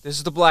 this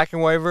is the black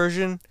and white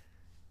version,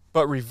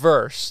 but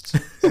reversed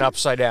and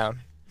upside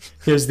down.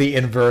 Here's the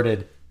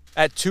inverted.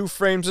 At 2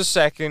 frames a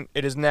second,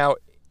 it is now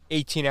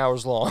 18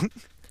 hours long.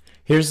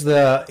 Here's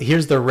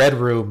the red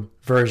room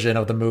version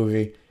of the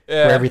movie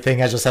where everything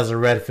just has a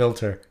red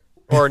filter.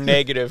 Or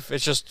negative.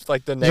 It's just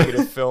like the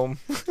negative film.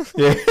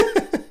 Yeah.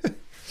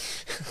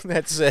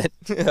 That's it.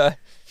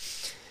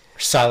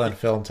 Silent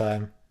film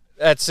time.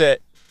 That's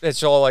it.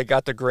 It's all like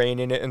got the grain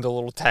in it and the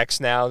little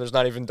text now. There's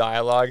not even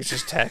dialogue. It's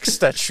just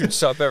text that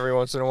shoots up every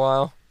once in a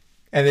while.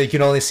 And then you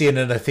can only see it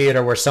in a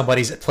theater where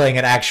somebody's playing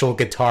an actual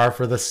guitar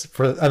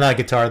not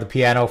guitar, the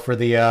piano for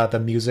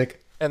the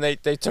music. And they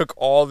took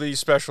all these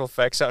special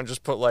effects out and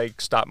just put like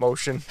stop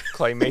motion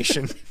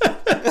claymation.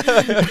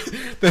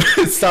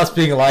 It stops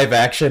being live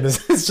action.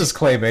 It's just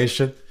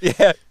claymation.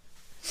 Yeah.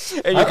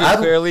 And you can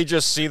clearly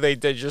just see they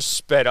just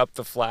sped up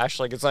the flash.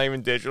 Like it's not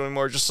even digital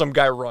anymore. Just some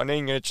guy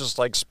running and it just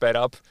like sped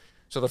up.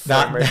 So the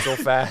frame rate's so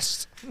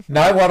fast.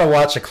 Now I want to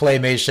watch a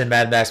claymation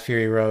Mad Max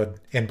Fury Road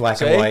in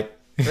black and white.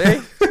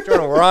 See?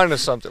 Jordan, we're on to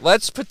something.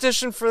 Let's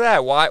petition for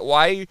that.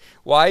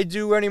 Why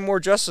do any more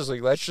Justice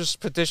League? Let's just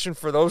petition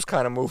for those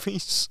kind of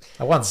movies.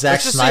 I want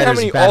Zack Let's Snyder's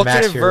just see how many Mad Max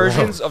alternate Fury Road.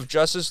 versions of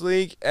Justice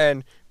League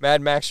and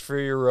Mad Max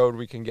Fury Road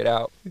we can get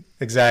out.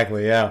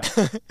 Exactly, yeah.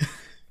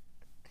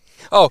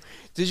 Oh,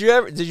 did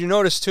you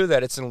notice too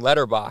that it's in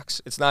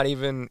letterbox? It's not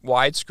even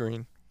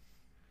widescreen.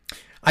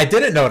 I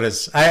didn't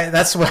notice.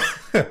 That's what.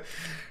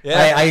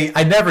 Yeah.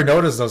 I never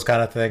notice those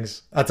kind of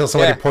things until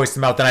somebody points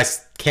them out. Then I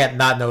can't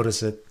not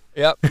notice it.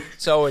 Yep.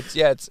 So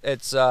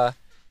it's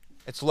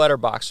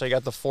letterbox. So you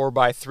got the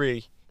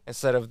 4:3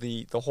 instead of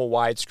the whole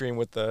widescreen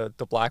with the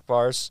black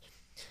bars.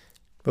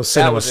 Those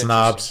cinema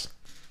snobs.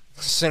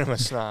 Cinema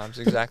snobs,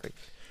 exactly.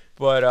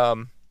 But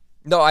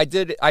no, I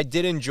did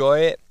enjoy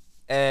it,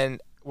 and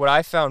what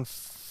I found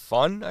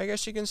fun, I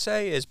guess you can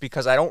say, is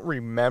because I don't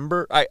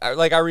remember.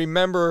 I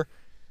remember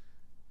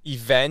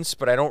events,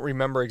 but I don't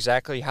remember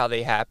exactly how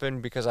they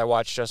happened because I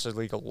watched Justice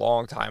League a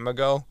long time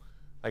ago,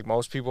 like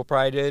most people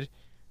probably did.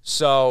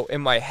 So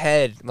in my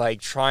head,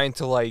 like trying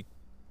to like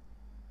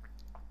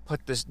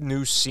put this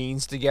new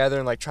scenes together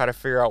and like try to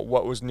figure out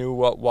what was new,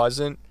 what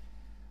wasn't,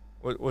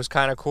 was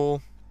kind of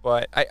cool.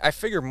 But I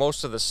figured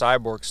most of the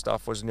Cyborg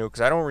stuff was new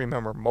because I don't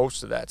remember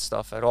most of that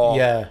stuff at all.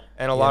 Yeah.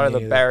 And a lot of the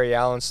Barry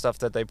Allen stuff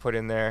that they put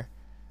in there,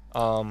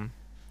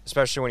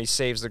 especially when he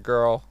saves the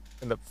girl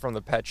from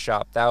the pet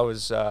shop, that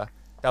was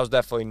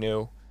definitely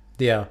new.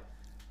 Yeah.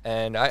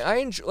 And I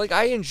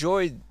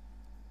enjoyed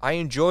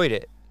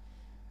it.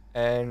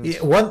 And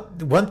yeah,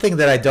 one thing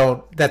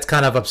that's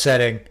kind of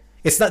upsetting.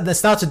 It's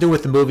not to do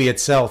with the movie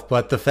itself,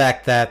 but the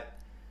fact that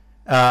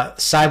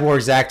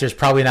Cyborg's actor is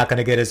probably not going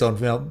to get his own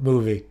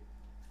movie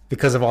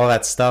because of all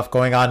that stuff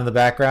going on in the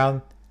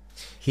background.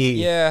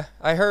 Yeah,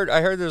 I heard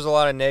there's a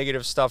lot of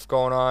negative stuff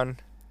going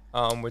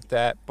on with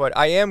that, but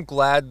I am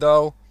glad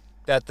though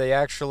that they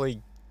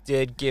actually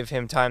did give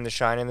him time to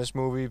shine in this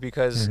movie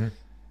because,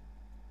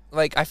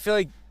 like, I feel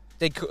like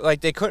they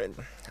couldn't.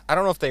 I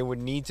don't know if they would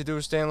need to do a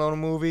standalone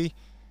movie,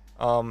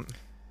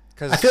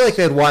 because I feel like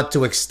they'd want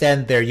to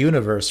extend their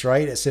universe,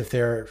 right? As if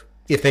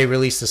they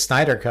release the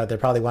Snyder cut, they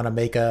probably want to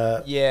make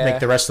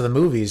the rest of the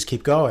movies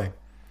keep going.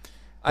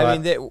 I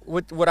mean,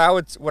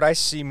 what I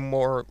see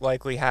more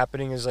likely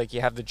happening is like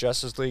you have the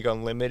Justice League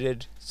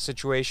Unlimited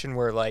situation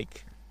where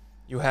like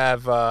you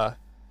have I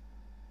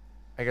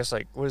guess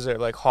like what is it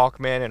like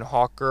Hawkman and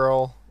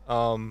Hawkgirl,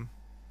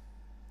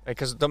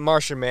 because the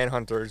Martian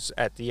Manhunter's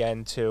at the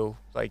end too,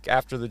 like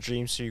after the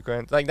dream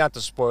sequence. Like not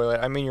to spoil it,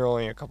 I mean you're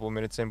only a couple of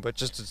minutes in, but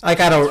just to, like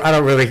I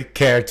don't really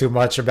care too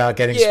much about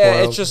getting spoiled.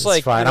 Yeah, it's just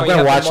like fine. I'm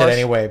gonna watch it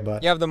anyway.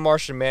 But you have the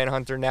Martian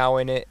Manhunter now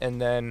in it,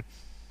 and then.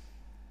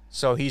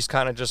 So he's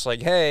kind of just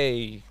like,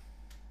 hey,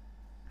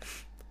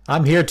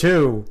 I'm here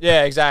too.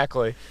 Yeah,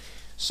 exactly.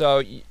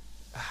 So,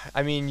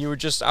 I mean, I would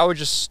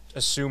just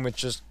assume would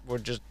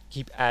just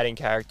keep adding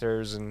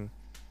characters, and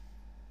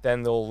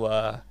then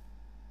they'll,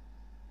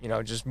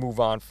 just move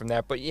on from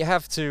that. But you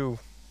have to.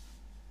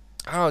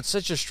 I don't know. It's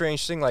such a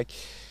strange thing. Like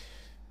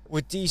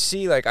with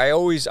DC, like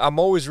I'm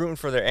always rooting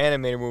for their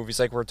animated movies,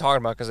 like we're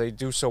talking about, because they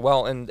do so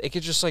well, and it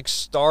could just like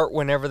start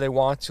whenever they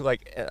want to.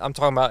 Like I'm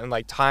talking about in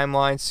like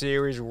timeline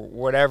series,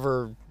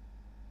 whatever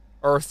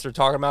Earth they're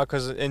talking about.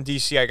 Because in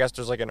DC, I guess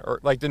there's like an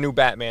Earth, like the new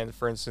Batman,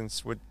 for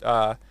instance, with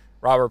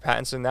Robert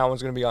Pattinson. That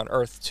one's gonna be on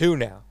Earth 2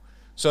 now,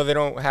 so they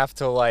don't have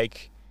to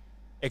like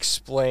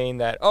explain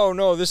that. Oh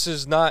no, this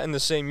is not in the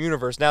same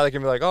universe. Now they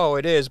can be like, oh,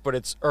 it is, but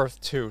it's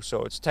Earth 2,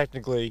 so it's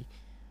technically,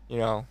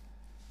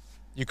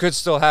 You could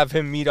still have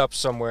him meet up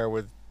somewhere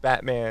with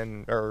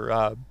Batman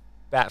or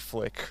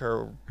Batflick,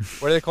 or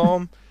what do they call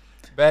him?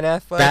 Ben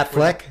Affleck?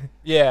 Batfleck?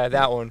 Yeah,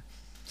 that one.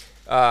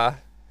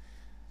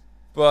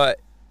 But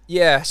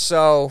yeah,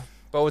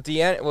 but with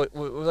the end, with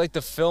like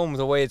the film,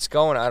 the way it's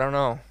going, I don't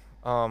know.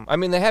 I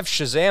mean, they have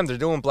Shazam. They're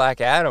doing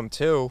Black Adam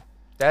too.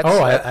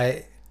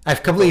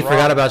 I've completely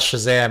forgot about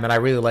Shazam, and I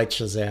really liked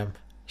Shazam.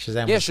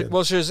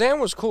 Shazam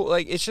was cool.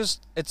 Like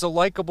it's a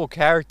likable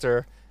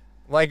character.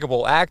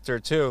 Likeable actor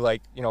too,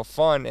 like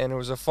fun, and it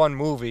was a fun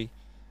movie,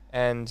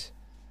 and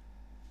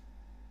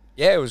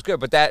yeah, it was good.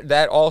 But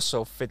that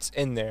also fits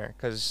in there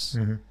because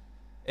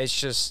it's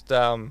just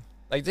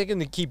like they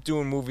can keep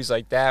doing movies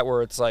like that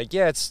where it's like,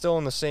 yeah, it's still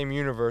in the same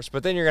universe,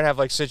 but then you're gonna have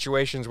like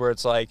situations where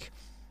it's like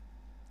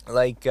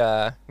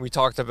we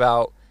talked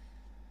about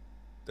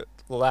the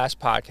last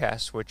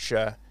podcast, which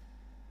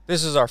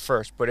this is our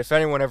first, but if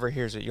anyone ever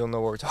hears it, you'll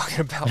know what we're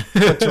talking about.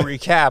 But to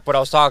recap, what I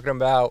was talking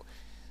about.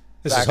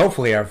 This is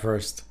hopefully our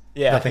first.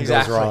 Yeah, nothing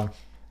goes wrong.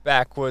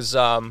 Back was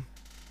how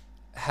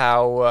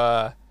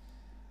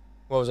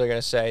what was I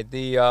gonna say?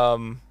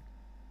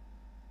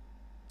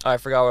 I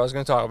forgot what I was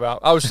gonna talk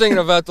about. I was thinking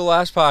about the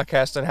last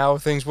podcast and how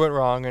things went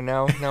wrong, and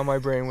now my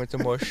brain went to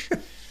mush.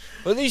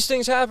 But these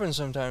things happen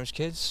sometimes,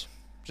 kids.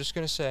 Just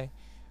gonna say.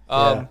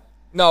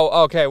 No,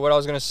 okay. What I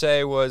was gonna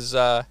say was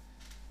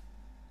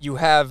you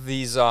have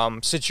these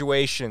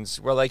situations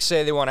where, like,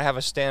 say they want to have a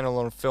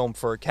standalone film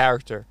for a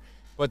character.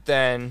 But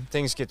then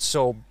things get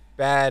so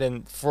bad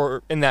in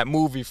that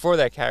movie for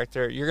that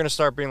character, you're gonna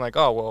start being like,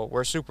 oh well,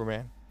 where's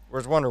Superman?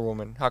 Where's Wonder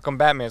Woman? How come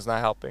Batman's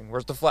not helping?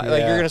 Where's the Flash? Yeah.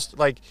 Like you're gonna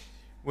like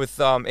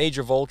with Age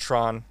of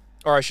Ultron,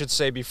 or I should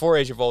say before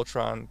Age of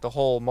Ultron, the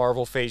whole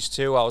Marvel Phase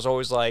 2. I was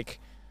always like,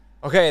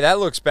 okay, that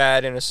looks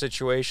bad in a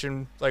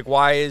situation. Like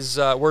why is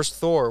where's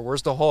Thor?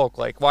 Where's the Hulk?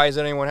 Like why is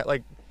anyone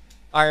like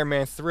Iron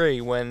Man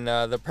 3 when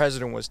the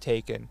president was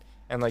taken,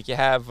 and like you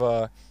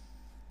have.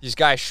 These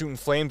guys shooting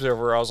flames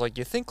over. I was like,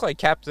 you think like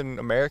Captain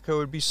America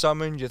would be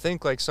summoned? You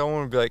think like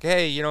someone would be like,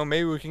 hey,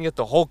 maybe we can get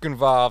the Hulk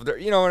involved, or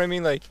you know what I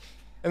mean? Like,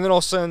 and then all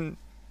of a sudden,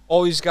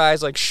 all these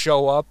guys like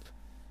show up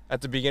at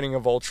the beginning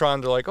of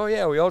Ultron. They're like, oh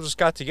yeah, we all just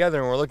got together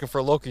and we're looking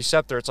for Loki's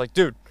scepter. It's like,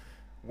 dude,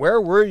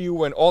 where were you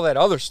when all that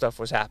other stuff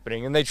was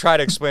happening? And they try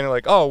to explain it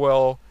like, oh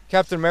well,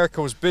 Captain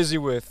America was busy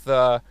with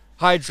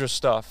Hydra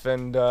stuff,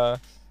 and the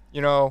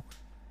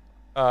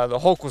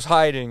Hulk was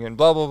hiding, and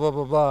blah blah blah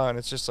blah blah. And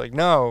it's just like,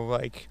 no,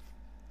 like.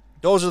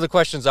 Those are the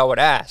questions I would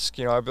ask.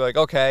 I'd be like,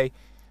 okay,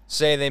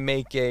 say they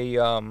make a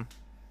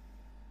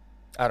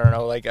I don't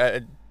know, like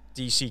a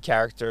DC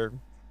character,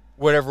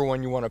 whatever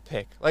one you want to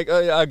pick, like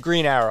a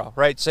Green Arrow,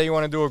 right? Say you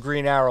want to do a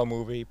Green Arrow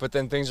movie, but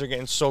then things are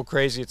getting so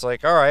crazy. It's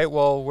like, all right,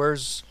 well,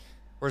 where's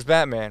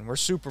Batman? Where's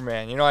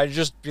Superman? You know, I'd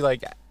just be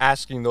like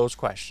asking those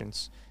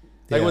questions.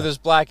 Like with this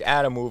Black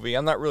Adam movie,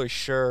 I'm not really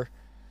sure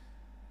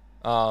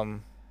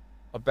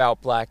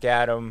about Black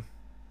Adam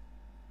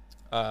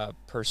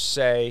per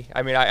se.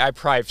 I mean, I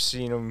probably have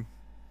seen him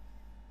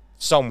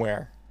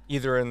somewhere,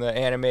 either in the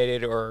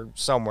animated or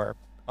somewhere.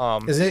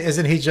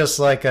 Isn't he just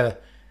like an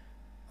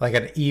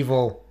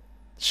evil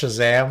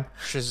Shazam?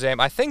 Shazam,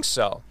 I think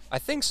so.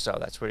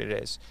 That's what it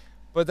is.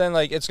 But then,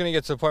 like, it's gonna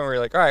get to the point where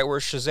you're like, all right,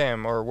 where's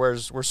Shazam, or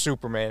where's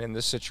Superman in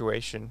this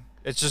situation?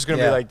 It's just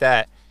gonna be like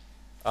that.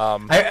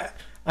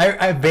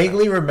 I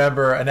vaguely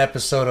remember an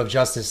episode of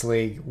Justice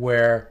League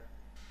where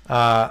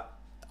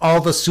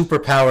all the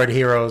superpowered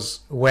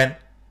heroes went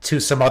to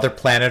some other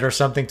planet or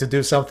something to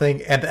do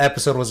something, and the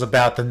episode was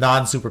about the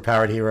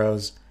non-superpowered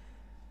heroes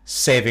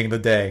saving the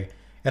day.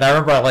 And I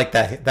remember I liked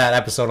that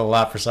episode a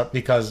lot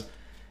because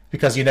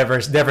you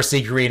never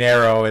see Green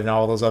Arrow and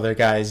all those other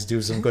guys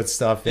do some good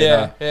stuff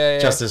in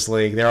Justice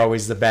League. They're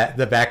always the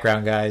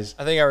background guys.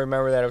 I think I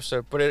remember that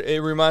episode, but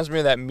it reminds me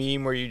of that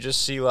meme where you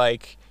just see,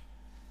 like,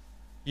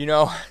 you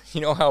know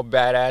how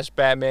badass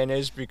Batman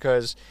is,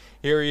 because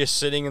here he is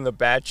sitting in the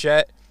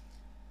Batjet,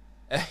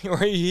 where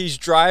he's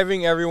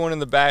driving everyone in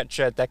the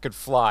Batjet that could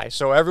fly.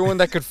 So everyone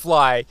that could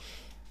fly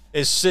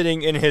is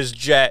sitting in his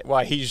jet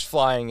while he's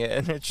flying it,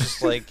 and it's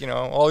just like,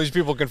 all these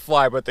people can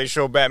fly, but they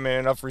show Batman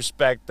enough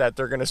respect that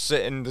they're gonna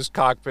sit in this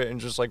cockpit and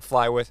just like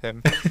fly with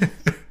him.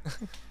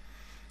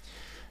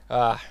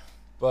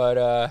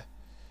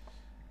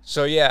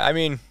 So yeah, I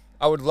mean,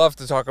 I would love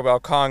to talk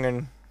about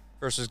Kong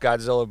versus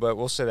Godzilla, but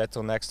we'll say that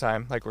till next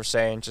time, like we're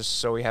saying, just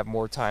so we have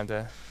more time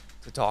to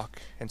talk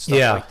and stuff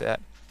like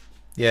that.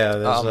 Yeah,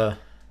 there's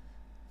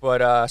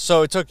But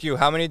so it took you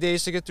how many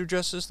days to get through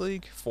Justice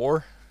League?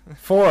 4?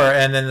 4,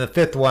 and then the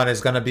 5th one is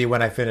gonna be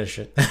when I finish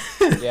it.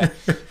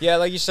 yeah,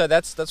 like you said,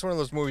 that's one of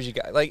those movies you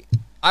got. Like,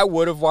 I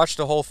would have watched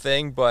the whole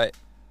thing, but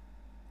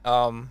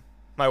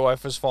my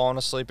wife was falling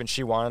asleep and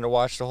she wanted to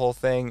watch the whole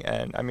thing,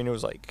 and I mean, it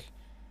was like,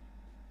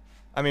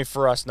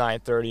 for us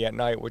 9:30 at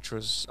night, which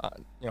was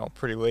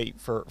pretty late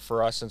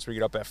for us since we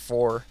get up at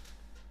 4.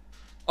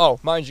 Oh,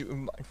 mind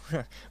you,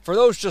 for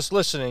those just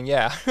listening,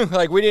 yeah,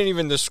 like we didn't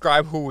even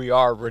describe who we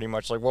are pretty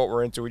much, like what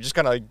we're into. We just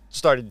kind of like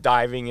started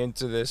diving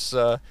into this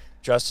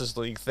Justice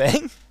League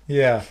thing.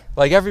 Yeah.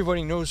 Like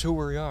everybody knows who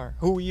we are.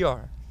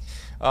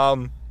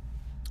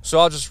 So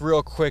I'll just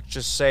real quick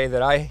just say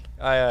that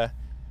I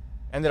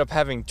ended up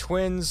having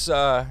twins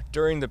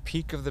during the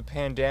peak of the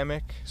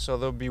pandemic. So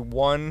there'll be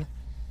one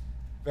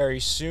very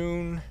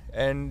soon.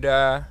 And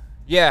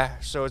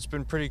so it's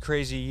been a pretty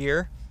crazy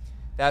year.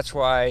 That's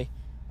why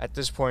at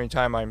this point in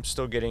time I'm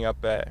still getting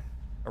up at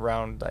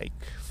around like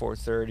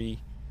 4:30,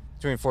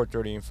 between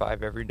 4:30 and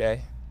 5 every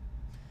day,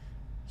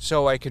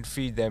 so I could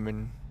feed them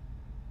and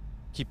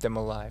keep them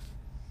alive.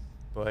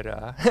 But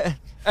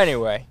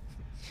anyway,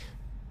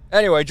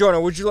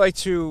 Jonah, would you like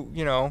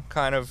to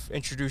kind of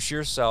introduce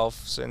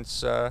yourself,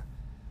 since to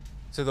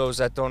those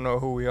that don't know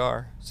who we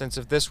are, since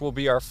if this will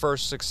be our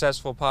first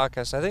successful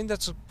podcast, I think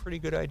that's a pretty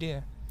good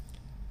idea.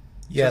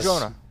 Yes. So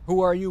Jonah,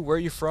 who are you? Where are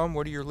you from?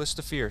 What are your list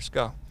of fears?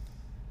 Go.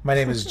 My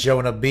name is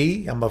Jonah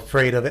B. I'm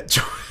afraid of it.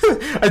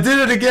 I did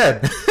it again.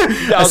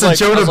 I was like,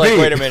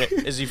 wait a minute.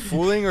 Is he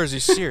fooling or is he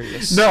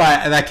serious? No,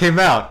 that came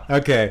out.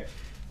 Okay.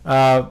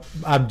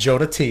 I'm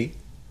Jonah T.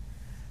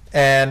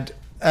 And,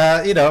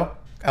 I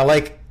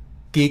like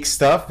geek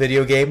stuff,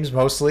 video games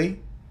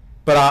mostly.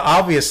 But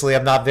obviously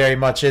I'm not very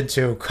much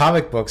into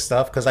comic book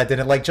stuff because I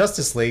didn't like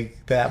Justice League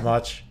that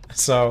much.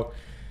 So,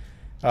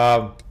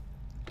 one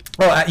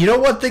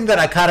thing that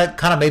I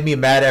kind of made me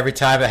mad every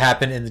time it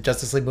happened in the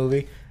Justice League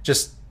movie,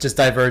 just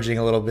diverging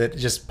a little bit, it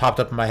just popped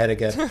up in my head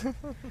again.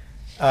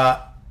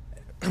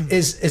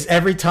 Is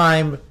every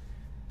time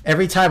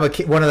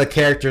one of the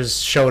characters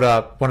showed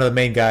up, one of the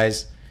main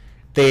guys,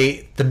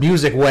 the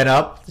music went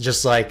up,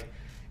 just like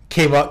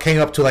came up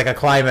to like a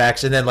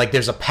climax, and then like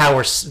there's a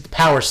power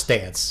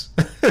stance.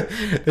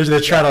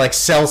 They're trying to like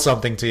sell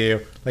something to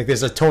you, like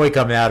there's a toy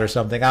coming out or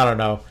something. I don't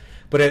know.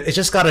 But it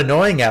just got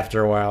annoying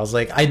after a while. I was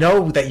like, I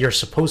know that you're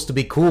supposed to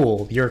be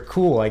cool. You're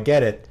cool. I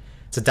get it.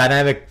 It's a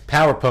dynamic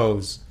power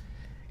pose.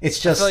 It's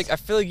just. I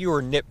feel like you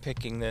were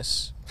nitpicking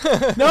this.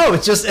 No,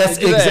 it's just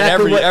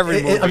exactly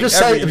every movie. I'm just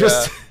saying.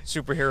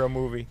 Superhero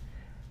movie.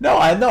 No,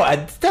 I know.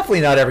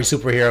 Definitely not every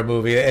superhero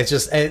movie. It's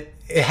just it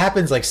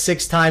happens like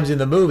 6 times in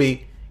the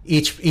movie.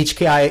 Each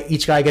guy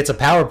gets a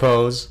power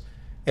pose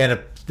and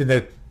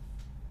the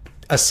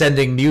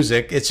ascending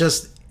music. It's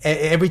just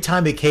every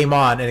time it came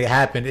on and it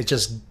happened, it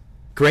just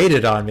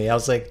grated on me. I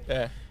was like,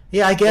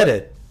 yeah, I get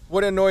it.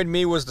 What annoyed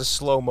me was the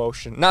slow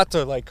motion. Not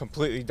to like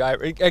completely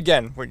dive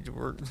again.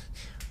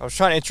 I was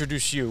trying to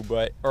introduce you,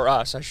 or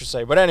us, I should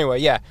say. But anyway,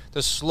 yeah,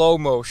 the slow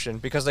motion,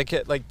 because I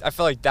felt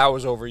like that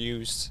was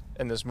overused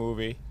in this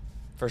movie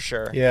for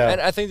sure. Yeah.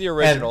 And I think the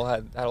original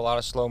had a lot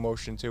of slow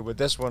motion too, but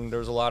this one there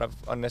was a lot of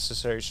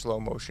unnecessary slow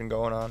motion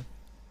going on.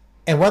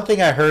 And one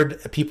thing I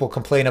heard people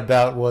complain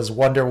about was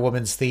Wonder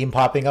Woman's theme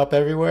popping up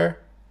everywhere.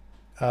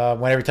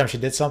 Every time she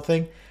did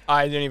something.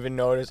 I didn't even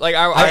notice. Like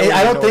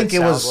I don't think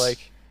it was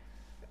like.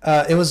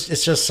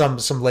 It's just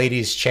some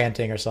ladies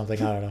chanting or something.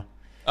 I don't know.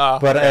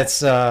 But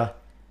yeah.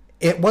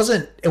 it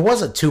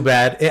wasn't too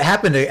bad. It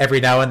happened every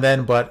now and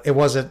then, but it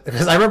wasn't,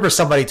 because I remember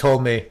somebody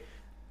told me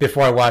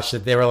before I watched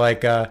it, they were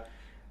like,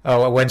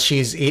 oh, when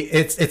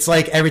it's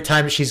like every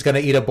time she's gonna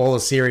eat a bowl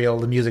of cereal,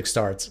 the music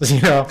starts.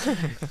 Where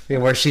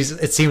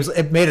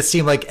it made it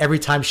seem like every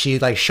time she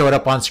like showed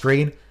up on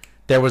screen,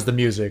 there was the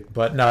music.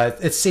 But no,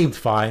 it seemed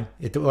fine.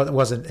 It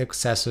wasn't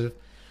excessive.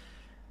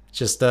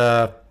 Just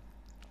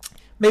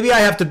maybe I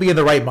have to be in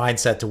the right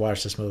mindset to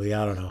watch this movie.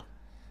 I don't know.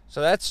 So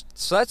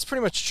that's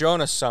pretty much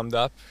Jonah summed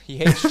up. He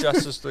hates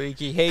Justice League.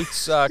 He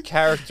hates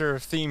character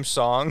theme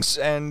songs,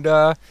 and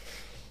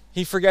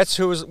he forgets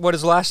what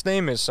his last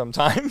name is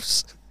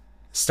sometimes.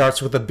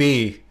 Starts with a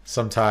B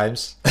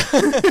sometimes.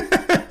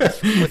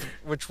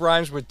 which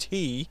rhymes with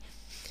T.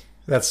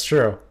 That's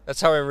true. That's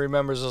how he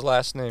remembers his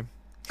last name.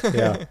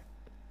 Yeah.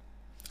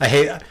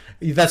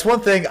 That's one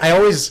thing I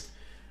always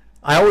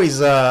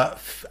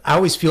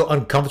feel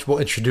uncomfortable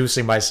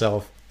introducing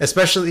myself,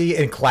 especially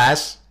in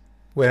class.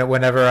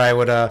 Whenever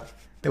we're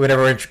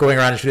going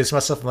around introducing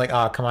myself, I'm like,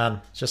 oh, come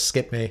on, just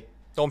skip me.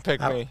 Don't pick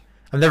me.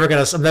 I'm never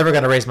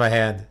gonna raise my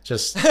hand.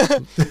 Just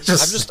I'm leave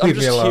just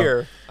me alone.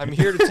 here. I'm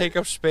here to take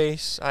up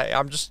space.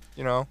 I'm just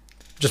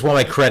just want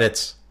my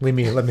credits. Let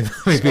me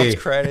be.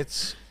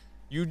 Credits.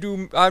 You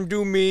do. I'm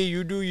do me.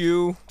 You do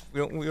you. We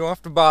don't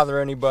have to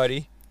bother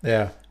anybody.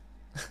 Yeah.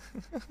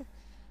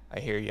 I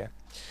hear you.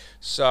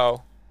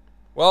 So,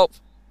 well,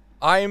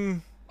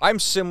 I'm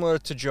similar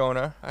to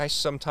Jonah. I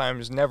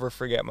sometimes never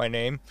forget my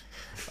name.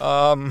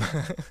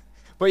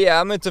 But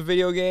yeah, I'm into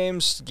video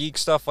games, geek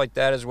stuff like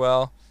that as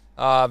well.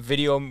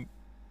 Video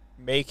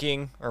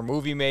making or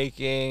movie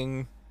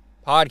making,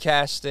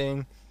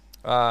 podcasting,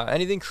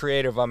 anything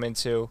creative I'm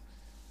into.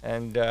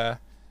 And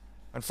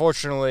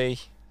unfortunately,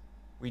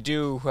 we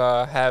do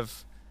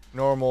have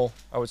normal,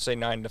 I would say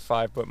 9 to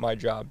 5, but my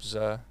job's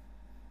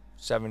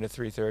 7 to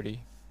 3:30.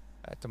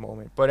 At the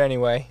moment, but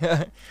anyway.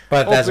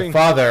 But as a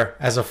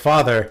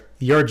father,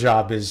 your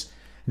job is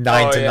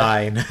 9 to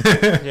 9.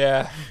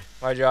 Yeah,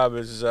 my job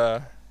is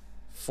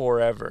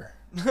forever.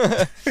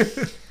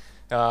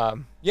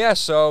 Yeah,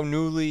 so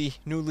newly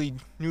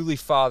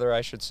father,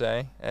 I should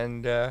say,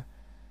 and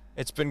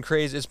it's been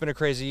crazy. It's been a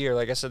crazy year.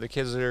 Like I said, the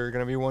kids are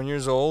gonna be 1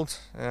 year old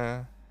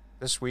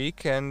this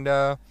week, and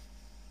a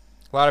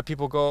lot of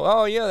people go,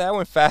 "Oh yeah, that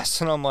went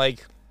fast," and I'm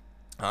like,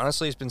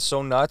 honestly, it's been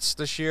so nuts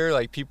this year.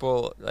 Like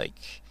people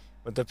like.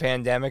 With the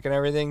pandemic and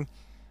everything,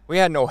 we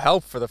had no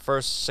help for the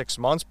first 6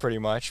 months pretty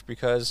much,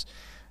 because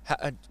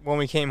when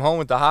we came home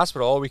with the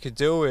hospital, all we could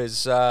do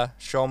is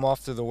show them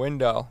off through the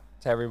window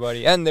to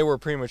everybody. And they were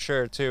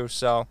premature too,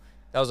 so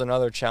that was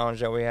another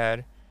challenge that we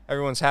had.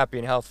 Everyone's happy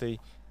and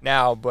healthy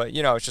now, but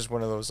it's just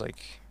one of those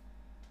like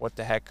what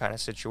the heck kind of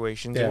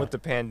situations. Yeah. And with the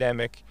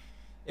pandemic,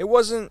 it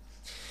wasn't.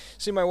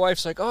 See, my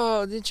wife's like,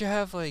 oh, didn't you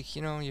have like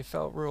you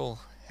felt real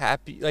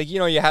happy, like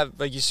you have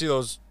like you see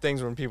those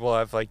things when people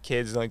have like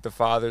kids and like the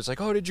father's like,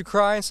 oh, did you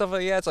cry and stuff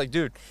like that. It's like,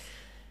 dude,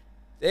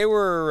 they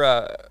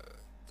were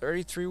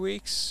 33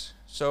 weeks,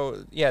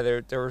 so yeah,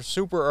 they were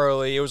super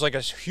early. It was like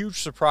a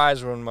huge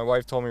surprise when my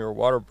wife told me her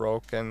water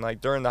broke, and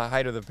like during the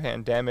height of the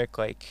pandemic,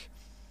 like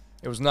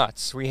it was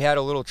nuts. We had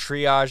a little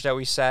triage that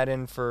we sat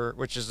in for,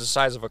 which is the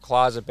size of a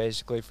closet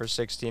basically, for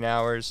 16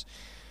 hours.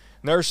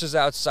 Nurses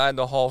outside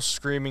the hall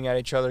screaming at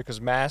each other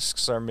because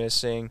masks are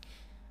missing.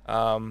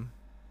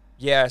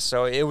 Yeah,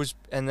 so it was,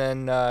 and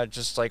then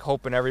just like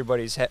hoping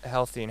everybody's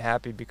healthy and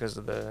happy because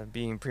of the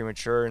being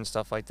premature and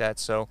stuff like that.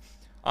 So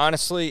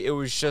honestly, it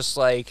was just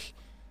like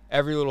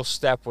every little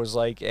step was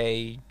like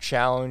a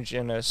challenge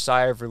and a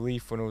sigh of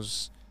relief when it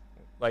was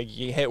like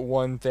you hit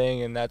one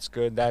thing and that's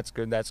good, that's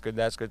good, that's good,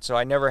 that's good. So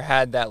I never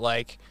had that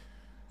like,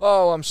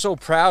 oh, I'm so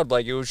proud.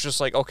 Like it was just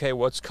like, okay,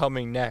 what's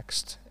coming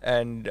next?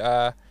 And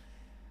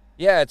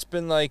yeah, it's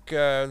been like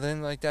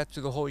then like that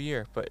through the whole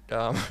year. But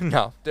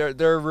no,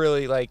 they're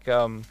really like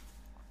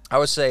I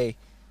would say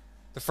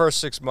the first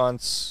 6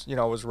 months,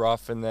 was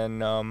rough, and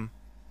then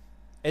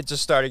it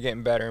just started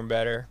getting better and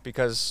better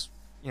because,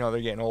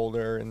 they're getting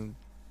older and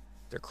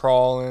they're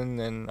crawling,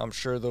 and I'm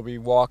sure they'll be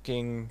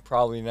walking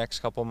probably the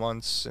next couple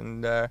months.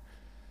 And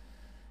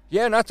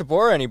yeah, not to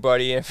bore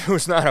anybody if it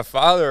was not a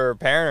father or a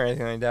parent or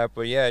anything like that,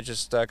 but yeah,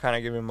 just kind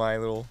of giving my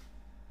little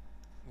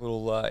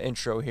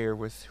intro here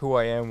with who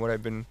I am, what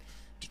I've been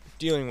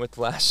dealing with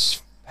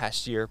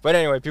past year. But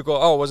anyway, people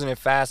go, oh, wasn't it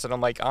fast? And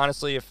I'm like,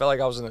 honestly, it felt like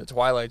I was in the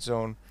Twilight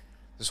Zone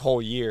this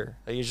whole year.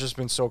 Like it's just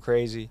been so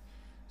crazy.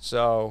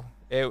 So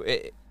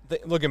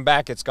looking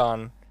back, it's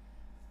gone.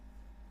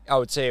 I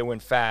would say it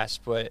went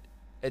fast, but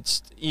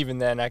it's even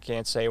then I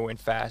can't say it went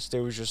fast. It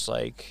was just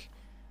like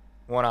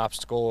one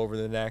obstacle over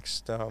the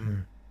next.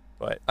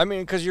 But I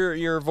mean, because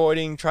you're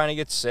avoiding trying to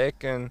get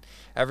sick, and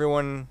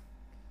everyone,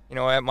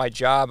 at my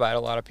job, I had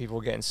a lot of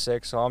people getting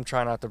sick, so I'm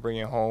trying not to bring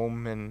it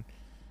home. And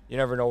you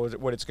never know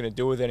what it's going to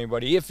do with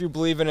anybody. If you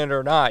believe in it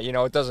or not,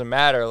 it doesn't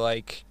matter.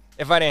 Like,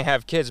 if I didn't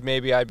have kids,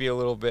 maybe I'd be a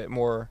little bit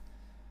more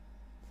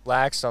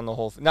lax on the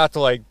whole thing. Not to,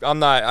 like,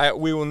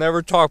 we will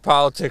never talk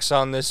politics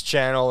on this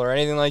channel or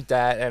anything like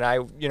that.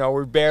 And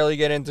we barely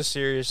get into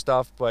serious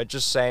stuff, but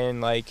just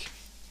saying, like,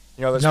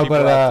 there's No,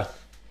 people but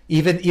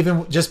even you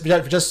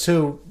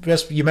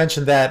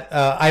mentioned that.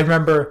 I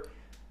remember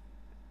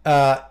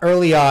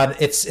early on,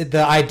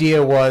 the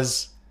idea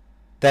was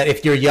that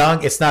if you're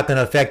young, it's not going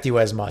to affect you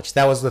as much.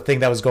 That was the thing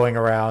that was going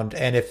around,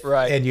 and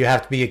and you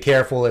have to be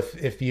careful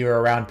if you're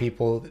around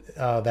people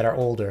that are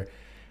older.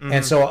 Mm-hmm.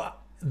 And so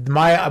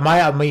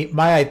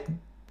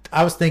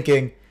I was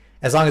thinking,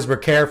 as long as we're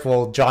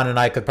careful, John and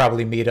I could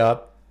probably meet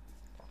up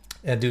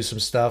and do some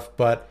stuff.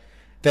 But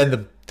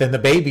then the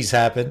babies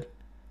happened.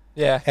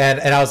 Yeah. And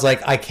I was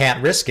like, I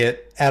can't risk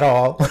it at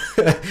all,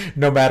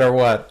 no matter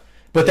what.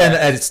 But then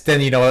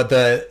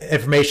the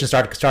information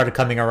started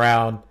coming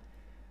around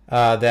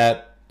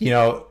that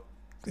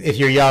if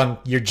you're young,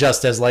 you're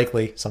just as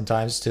likely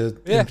sometimes to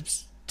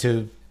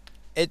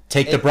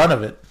take the brunt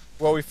of it.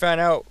 Well, we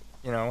found out,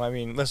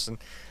 listen,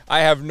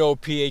 I have no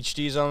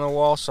PhDs on the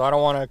wall, so I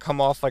don't want to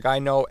come off like I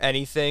know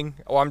anything.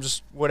 Or I'm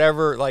just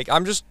whatever. Like,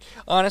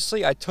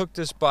 honestly, I took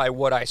this by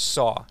what I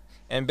saw.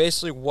 And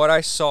basically what I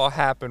saw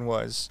happen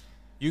was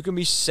you can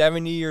be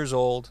 70 years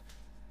old,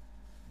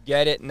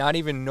 get it, not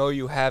even know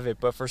you have it,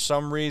 but for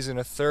some reason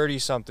a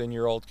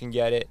 30-something-year-old can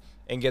get it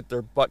and get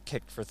their butt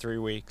kicked for 3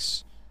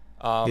 weeks.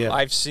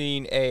 I've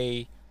seen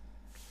a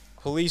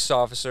police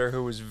officer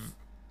who was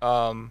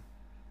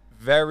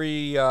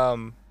very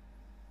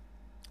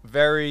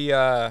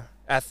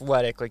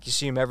athletic. Like, you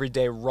see him every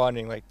day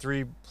running, like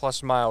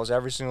 3+ miles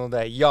every single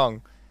day.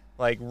 Young,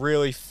 like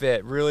really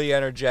fit, really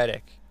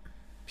energetic.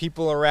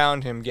 People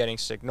around him getting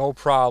sick, no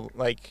problem.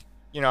 Like,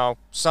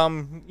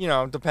 some,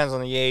 depends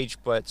on the age,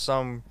 but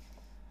some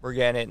were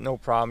getting it, no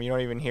problem. You don't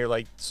even hear,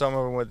 like, some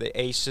of them with the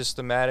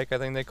asymptomatic, I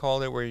think they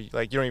called it, where you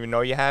don't even know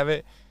you have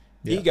it.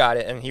 Yeah. He got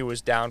it, and he was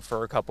down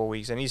for a couple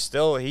weeks, and he's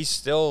still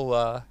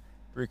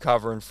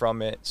recovering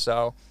from it.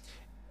 So,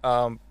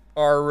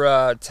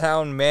 our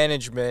town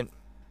management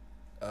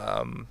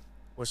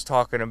was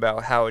talking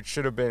about how it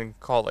should have been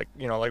called, like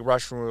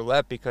Russian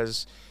roulette,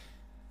 because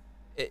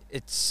it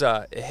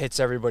hits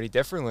everybody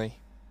differently,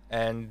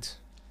 and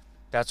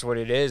that's what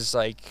it is.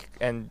 Like,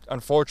 and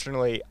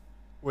unfortunately,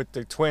 with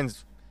the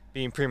twins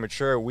being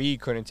premature, we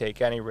couldn't take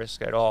any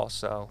risk at all.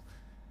 So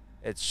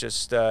it's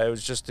just it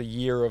was just a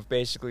year of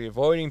basically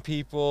avoiding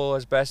people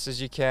as best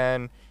as you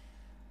can,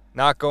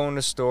 not going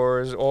to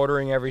stores,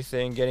 ordering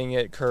everything, getting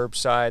it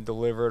curbside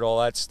delivered, all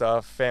that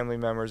stuff. Family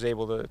members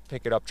able to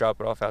pick it up, drop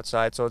it off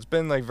outside. So it's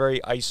been like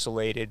very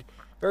isolated,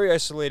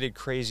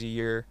 crazy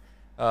year.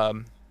 But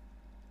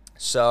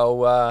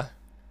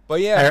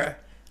yeah.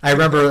 I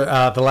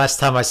remember the last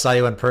time I saw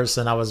you in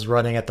person, I was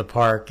running at the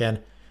park, and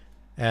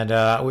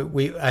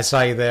I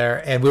saw you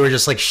there, and we were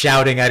just like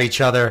shouting at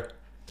each other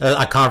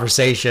a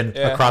conversation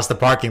across the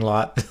parking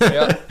lot.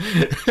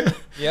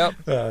 Yep.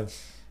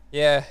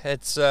 Yeah,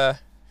 it's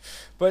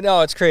but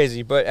no, it's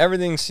crazy. But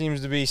everything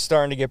seems to be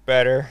starting to get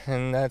better,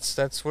 and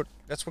that's what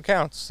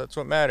counts. That's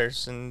what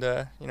matters.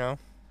 And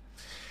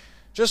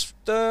just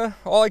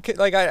all I could,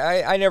 like,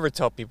 I never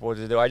tell people what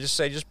to do. I just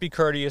say, just be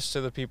courteous to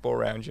the people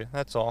around you.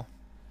 That's all.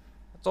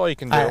 That's all you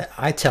can do.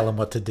 I tell them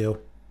what to do.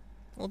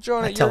 Well,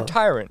 Jonah, you're a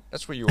tyrant.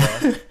 That's what you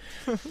are.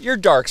 You're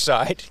dark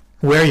side.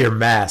 Wear your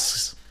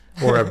masks,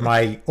 or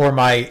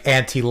my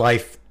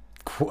anti-life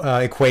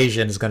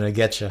equation is going to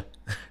get you.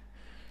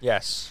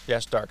 Yes,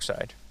 dark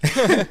side.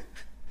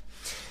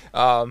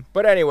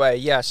 But anyway,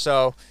 yeah.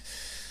 So,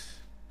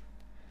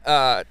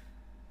 I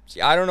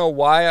don't know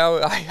why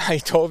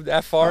I dove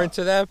that far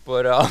into that,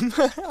 but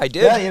I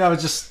did. Yeah,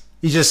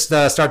 you just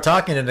start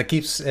talking, and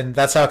and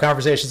that's how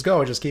conversations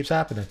go. It just keeps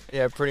happening.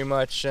 Yeah, pretty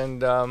much.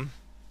 And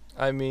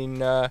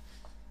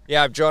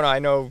yeah, Jonah, I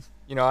know,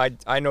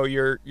 I know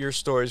your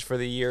stories for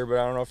the year, but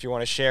I don't know if you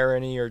want to share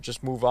any or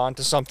just move on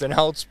to something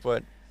else.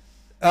 But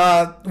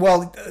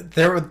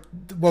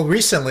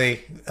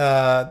recently,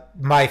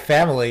 my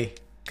family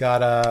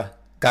got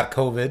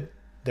COVID.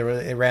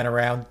 It ran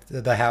around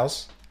the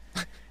house,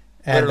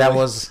 and that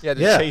was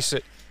chase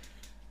it.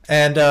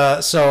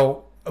 And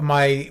so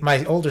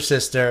my older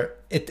sister,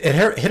 it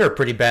hit her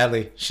pretty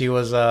badly. She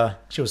was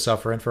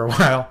suffering for a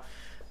while.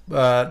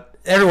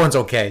 Everyone's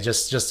okay.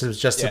 Just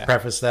to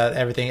preface that,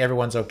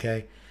 everyone's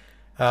okay.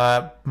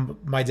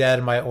 My dad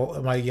and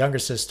my younger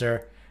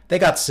sister, they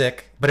got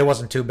sick, but it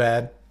wasn't too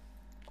bad.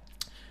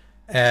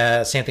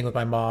 Same thing with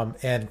my mom.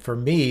 And for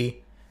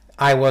me,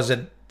 I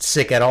wasn't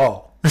sick at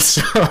all.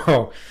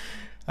 So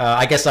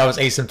I guess I was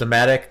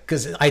asymptomatic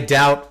because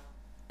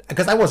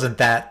I wasn't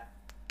that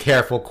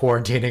careful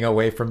quarantining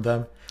away from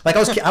them. Like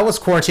I was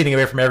quarantining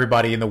away from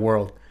everybody in the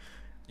world.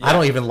 Yeah. I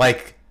don't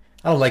like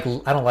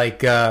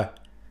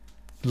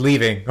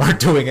leaving or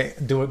doing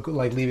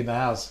like leaving the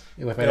house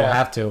if I don't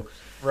have to.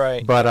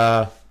 Right.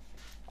 But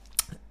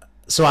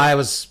so I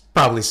was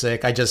probably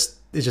sick. It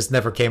just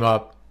never came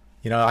up.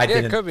 I Yeah,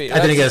 it could be.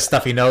 didn't get a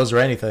stuffy nose or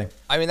anything.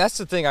 I mean, that's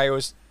the thing. I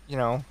always,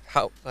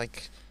 how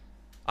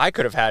I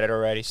could have had it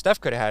already. Steph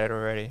could have had it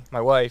already.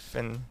 My wife,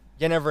 and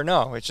you never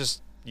know. It's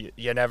just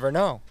you never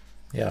know.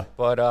 Yeah.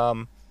 But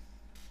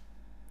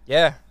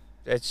yeah,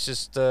 it's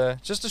just a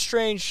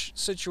strange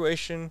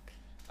situation.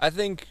 I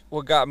think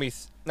what got me,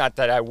 not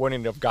that I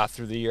wouldn't have got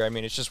through the year. I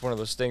mean, it's just one of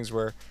those things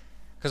where,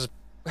 because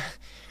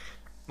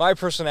my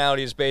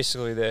personality is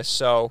basically this.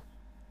 So,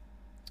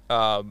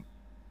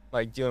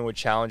 like dealing with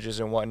challenges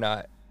and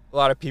whatnot. A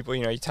lot of people,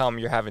 you tell them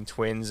you're having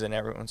twins, and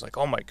everyone's like,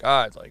 "Oh my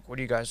God, like, what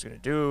are you guys gonna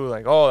do?"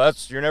 Like, "Oh,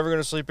 you're never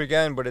gonna sleep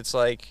again." But it's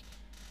like,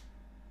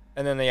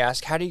 and then they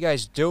ask, "How do you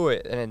guys do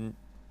it?" And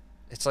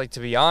it's like,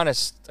 to be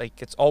honest,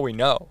 like, it's all we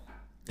know.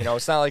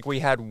 It's not like we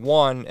had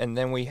one and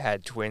then we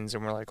had twins,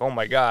 and we're like, "Oh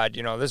my God,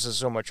 this is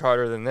so much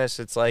harder than this."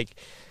 It's like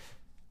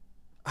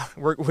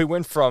we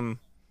went from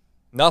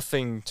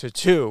nothing to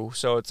two,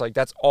 so it's like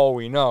that's all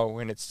we know,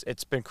 and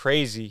it's been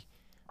crazy,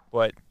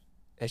 but.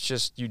 It's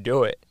just you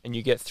do it and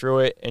you get through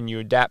it and you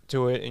adapt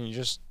to it and you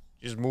just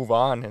move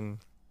on and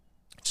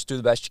just do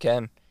the best you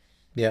can.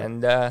 Yeah.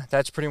 And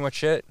that's pretty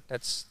much it.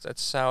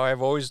 That's how I've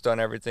always done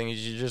everything.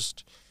 Is you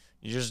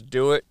just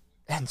do it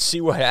and see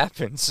what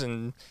happens.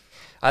 And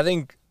I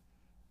think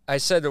I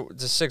said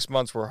the 6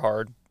 months were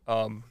hard,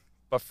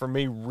 but for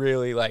me,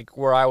 really, like,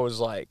 where I was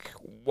like,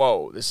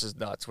 "Whoa, this is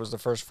nuts," was the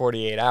first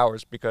 48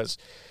 hours, because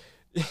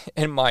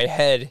in my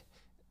head.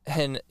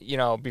 And,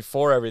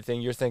 before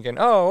everything, you're thinking,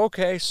 "Oh,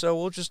 okay, so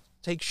we'll just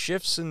take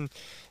shifts and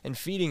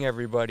feeding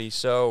everybody.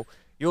 So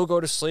you'll go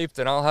to sleep,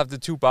 then I'll have the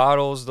 2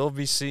 bottles, they'll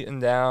be sitting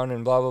down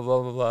and blah, blah,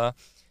 blah, blah, blah.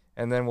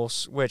 And then we'll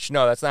switch."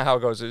 No, that's not how it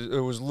goes. It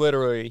was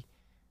literally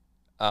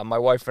my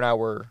wife and I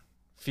were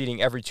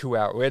feeding every 2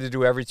 hours. We had to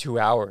do every 2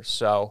 hours.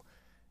 So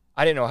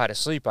I didn't know how to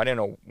sleep. I didn't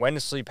know when to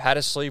sleep, how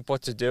to sleep,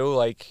 what to do.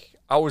 Like,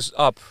 I was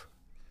up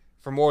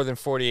for more than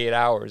 48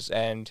 hours.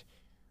 And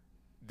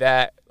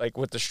that, like,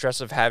 with the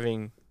stress of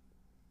having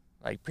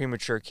like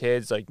premature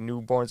kids, like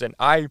newborns, and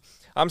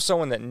I'm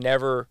someone that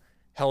never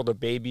held a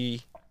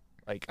baby.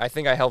 Like, I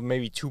think I held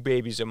maybe 2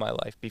 babies in my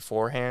life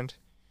beforehand,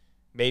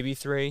 maybe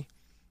 3,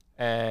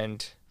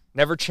 and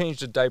never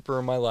changed a diaper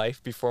in my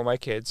life before my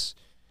kids.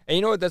 And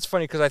you know what? That's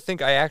funny, because I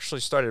think I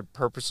actually started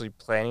purposely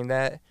planning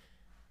that.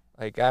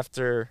 Like,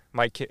 after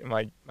my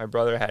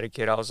brother had a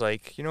kid, I was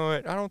like, you know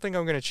what? I don't think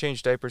I'm gonna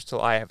change diapers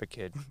till I have a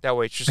kid. That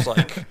way, it's just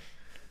like,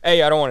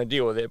 A, I don't want to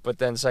deal with it, but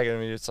then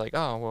secondly, it's like,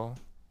 oh well.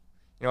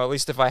 At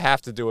least if I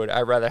have to do it,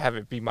 I'd rather have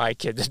it be my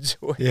kid to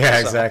do it. Yeah,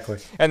 so, exactly.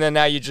 And then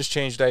now you just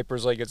change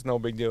diapers like it's no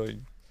big deal.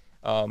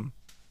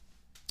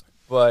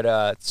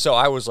 But so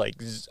I was what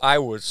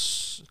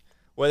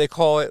do they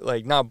call it?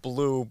 Like, not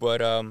blue, but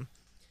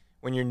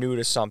when you're new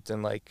to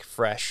something, like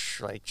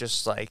fresh, like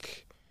just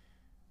like,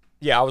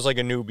 yeah, I was like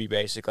a newbie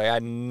basically. I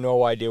had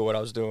no idea what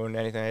I was doing,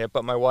 anything like that.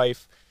 But my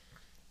wife,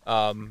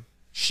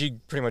 she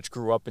pretty much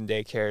grew up in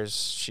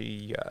daycares.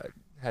 She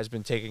has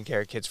been taking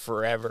care of kids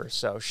forever,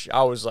 so she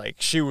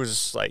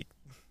was like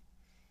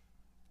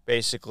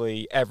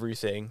basically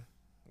everything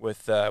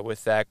with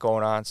that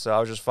going on. So I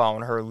was just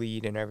following her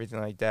lead and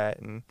everything like that,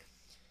 and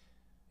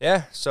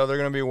yeah, so they're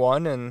gonna be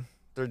 1, and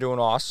they're doing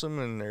awesome,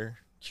 and they're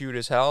cute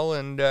as hell,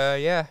 and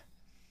yeah,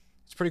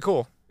 it's pretty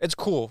cool. It's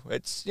cool.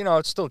 It's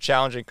it's still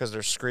challenging because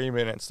they're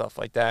screaming and stuff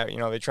like that.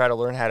 They try to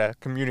learn how to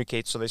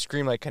communicate, so they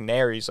scream like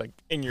canaries, like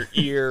in your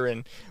ear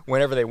and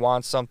whenever they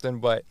want something.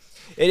 But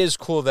it is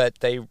cool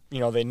that they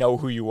know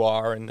who you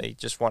are, and they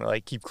just want to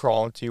like keep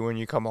crawling to you when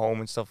you come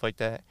home and stuff like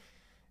that.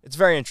 It's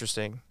very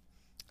interesting.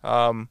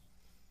 Would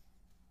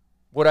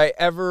I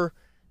ever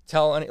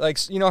tell any, like,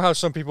 how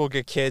some people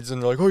get kids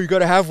and they're like, "Oh, you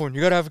gotta have one. You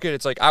gotta have a kid."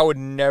 It's like, I would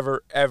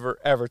never, ever,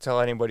 ever tell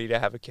anybody to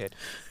have a kid.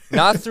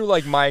 Not through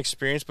like my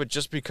experience, but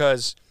just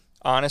because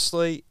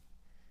honestly,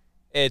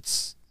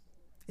 it's.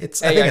 I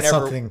think it's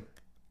something.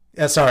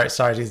 Sorry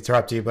to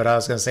interrupt you, but I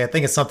was gonna say I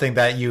think it's something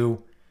that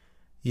you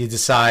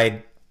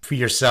decide for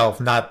yourself,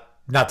 not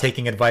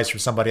taking advice from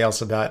somebody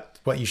else about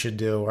what you should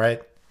do,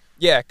 right?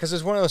 Yeah, because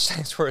it's one of those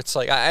things where it's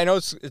like, I know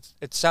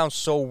it sounds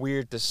so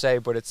weird to say,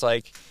 but it's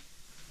like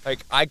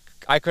I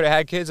could have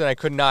had kids and I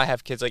could not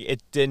have kids. Like,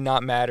 it did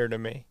not matter to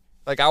me.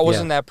 Like, I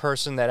wasn't that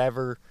person that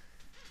ever.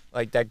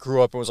 Like, that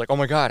grew up and was like, "Oh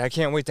my God, I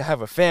can't wait to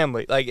have a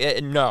family." Like,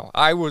 no,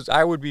 I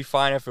would be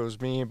fine if it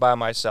was me by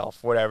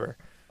myself, whatever.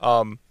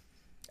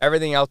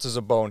 Everything else is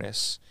a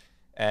bonus,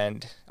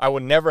 and I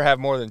would never have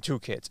more than 2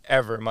 kids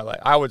ever in my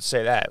life. I would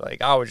say that.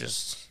 Like, I would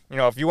just,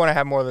 if you want to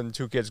have more than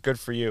 2 kids, good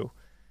for you.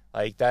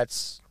 Like,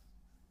 that's,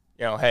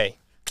 hey,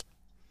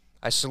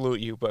 I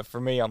salute you. But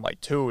for me, I'm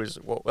like, 2 is,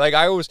 well, like,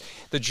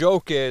 the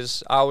joke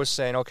is, I was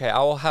saying, okay, I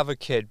will have a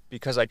kid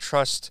because I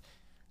trust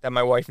that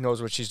my wife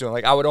knows what she's doing.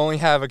 Like, I would only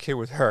have a kid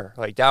with her.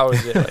 Like, that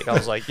was it. Like, I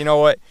was like, you know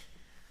what?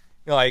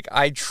 Like,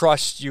 I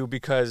trust you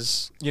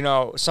because,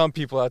 some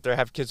people out there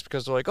have kids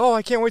because they're like, "Oh,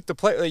 I can't wait to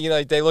play."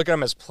 Like, they look at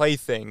them as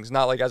playthings,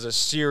 not like as a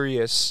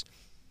serious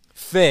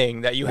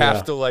thing that you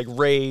have to like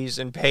raise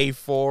and pay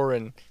for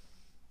and,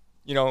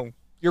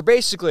 you're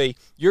basically,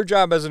 your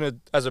job as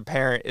a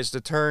parent is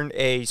to turn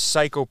a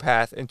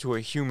psychopath into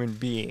a human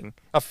being,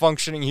 a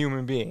functioning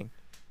human being.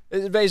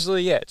 It's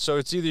basically it. So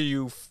it's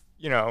either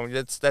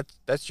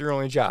that's your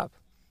only job.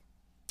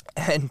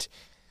 And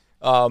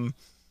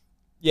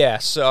yeah,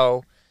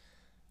 so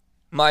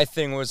my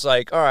thing was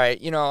like, all right,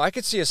 I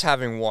could see us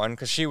having one,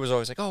 because she was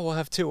always like, oh, we'll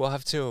have two.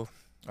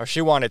 Or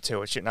she wanted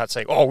two. She not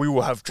saying, oh, we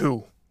will have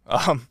two.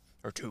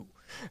 Or two.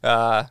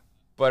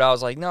 But I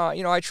was like, no,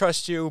 I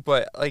trust you.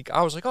 But like,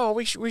 I was like, oh,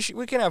 we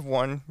can have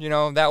one.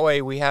 That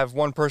way we have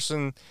one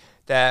person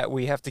that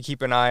we have to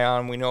keep an eye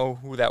on. We know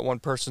who that one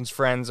person's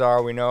friends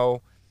are. We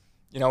know,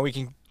 we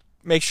can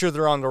make sure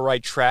they're on the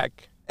right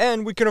track,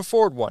 and we can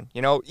afford one.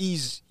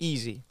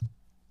 Easy.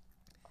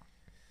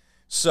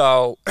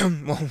 So,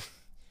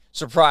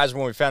 surprised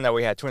when we found out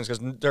we had twins,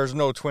 because there's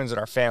no twins in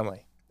our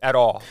family at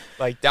all.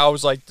 Like, that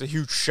was like the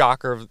huge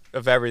shocker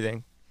of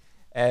everything.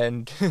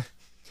 And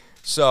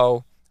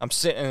so I'm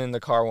sitting in the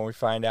car when we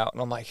find out,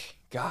 and I'm like,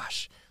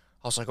 gosh.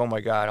 I was like, oh my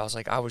God. I was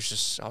like, I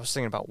was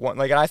thinking about one.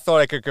 Like, and I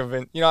thought I could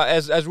convince,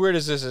 as weird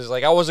as this is,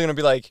 like, I wasn't going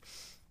to be like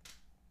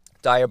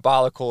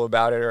diabolical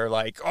about it, or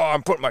like, oh,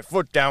 I'm putting my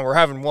foot down, we're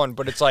having one.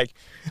 But it's like,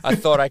 I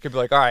thought I could be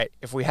like, all right,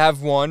 if we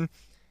have one,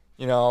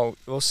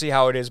 we'll see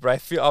how it is.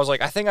 But I was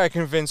like, I think I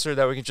convinced her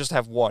that we can just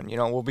have one.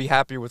 We'll be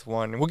happy with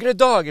one. And we'll get a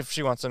dog if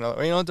she wants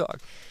another, a dog.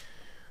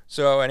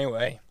 So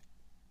anyway,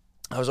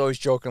 I was always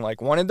joking,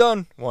 like, one and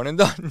done.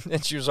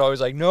 And she was always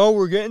like, no,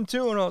 we're getting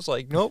two. And I was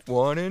like, nope,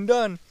 one and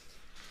done.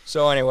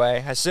 So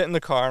anyway, I sit in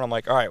the car, and I'm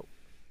like, all right,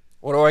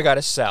 what do I got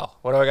to sell?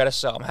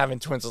 I'm having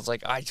twins. It's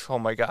like, oh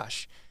my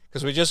gosh.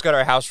 Because we just got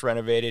our house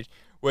renovated,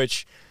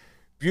 which,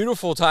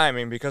 beautiful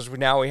timing, because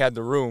now we had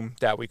the room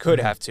that we could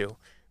have two.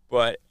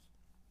 But,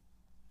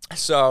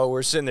 so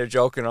we're sitting there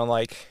joking. I'm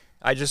like,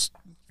 I just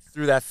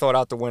threw that thought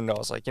out the window. I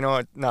was like, you know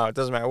what? No, it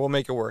doesn't matter. We'll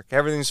make it work.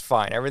 Everything's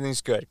fine.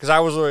 Everything's good. Because I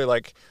was really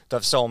like, to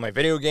have to sell my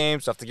video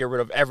games, to have to get rid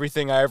of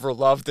everything I ever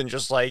loved, and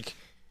just like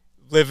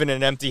live in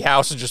an empty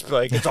house and just be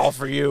like, it's all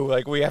for you.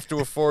 Like, we have to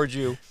afford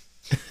you.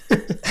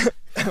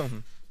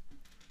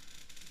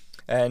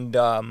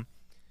 And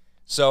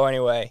so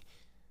anyway,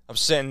 I'm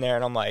sitting there,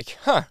 and I'm like,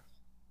 huh,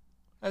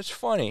 that's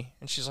funny.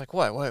 And she's like,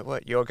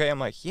 what? You okay? I'm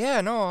like,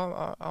 yeah,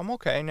 no, I'm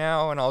okay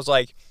now. And I was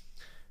like,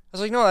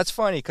 no, that's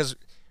funny, because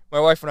my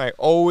wife and I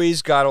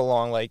always got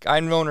along. Like,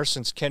 I've known her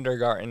since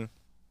kindergarten,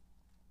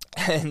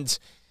 and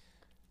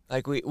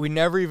like we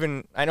never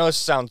even, I know this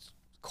sounds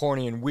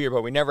corny and weird,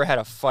 but we never had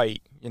a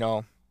fight,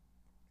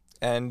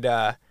 And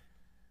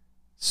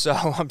so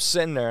I'm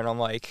sitting there, and I'm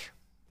like,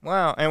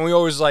 wow. And we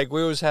always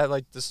had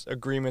like this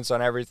agreements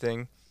on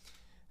everything.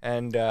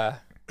 And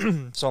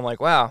so I'm like,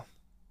 wow.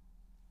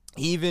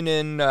 Even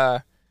in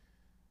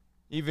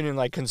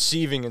like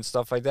conceiving and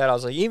stuff like that, I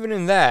was like, even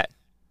in that,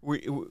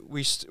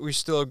 we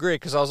still agree,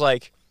 because I was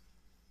like,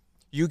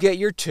 you get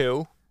your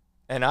two,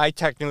 and I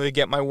technically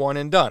get my one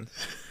and done.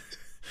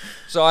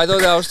 So I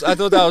thought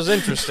that was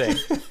interesting,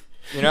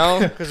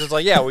 because it's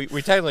like, yeah, we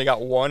technically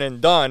got one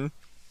and done,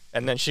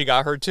 and then she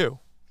got her two.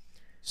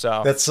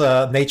 So that's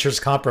nature's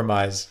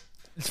compromise.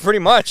 It's pretty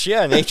much,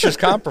 yeah, nature's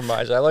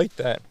compromise. I like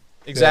that.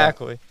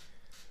 Exactly.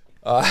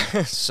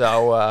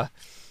 Yeah.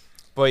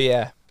 But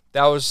yeah,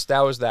 that was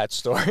that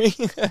story.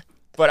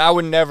 But I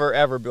would never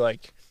ever be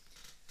like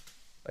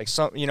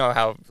some,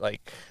 how,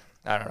 like,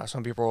 I don't know,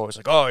 some people are always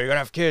like, oh, you're gonna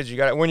have kids,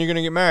 when you're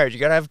gonna get married, you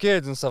gotta have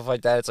kids and stuff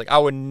like that. It's like, I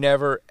would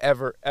never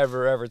ever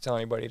ever ever tell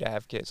anybody to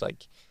have kids.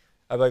 Like,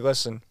 I'd be like,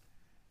 listen,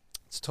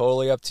 it's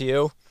totally up to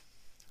you.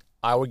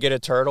 I would get a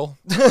turtle.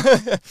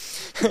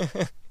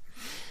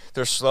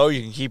 They're slow.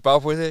 You can keep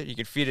up with it. You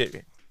can feed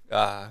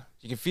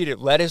it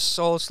lettuce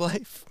all its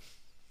life.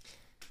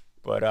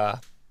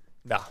 But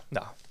no.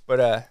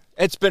 But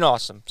it's been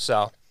awesome.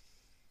 So,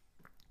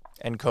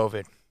 and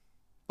COVID.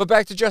 But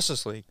back to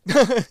Justice League.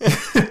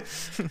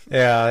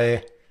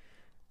 Yeah.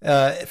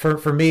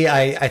 For me,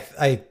 I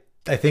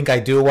think I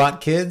do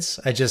want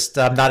kids.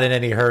 I'm not in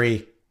any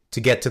hurry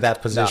to get to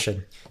that position.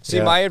 No.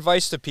 See, my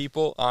advice to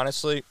people,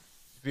 honestly,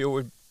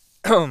 would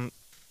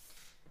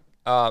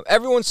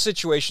everyone's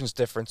situation's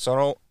different,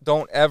 so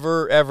don't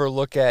ever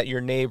look at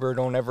your neighbor,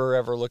 don't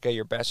ever look at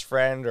your best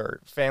friend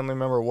or family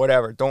member,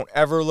 whatever. Don't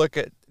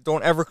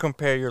ever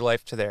compare your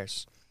life to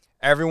theirs.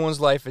 Everyone's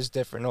life is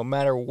different, no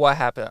matter what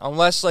happened,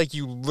 unless like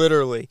you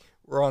literally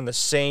were on the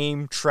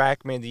same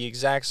track, made the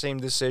exact same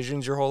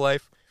decisions your whole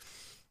life.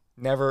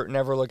 Never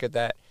look at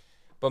that.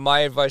 But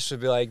my advice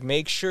would be like,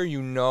 make sure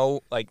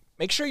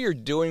you're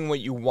doing what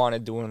you want to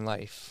do in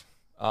life.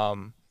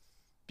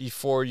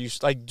 Before you,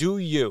 like, do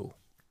you.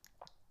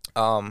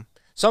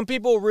 Some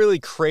people really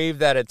crave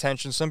that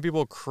attention. Some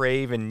people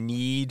crave and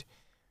need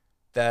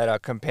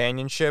that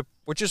companionship,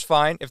 which is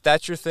fine. If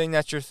that's your thing,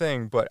 that's your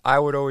thing. But I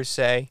would always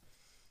say,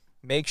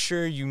 make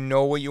sure you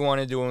know what you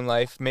want to do in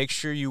life. Make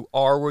sure you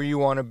are where you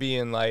want to be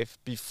in life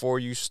before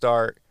you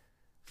start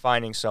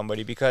finding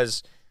somebody.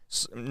 Because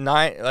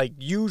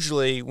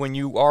usually when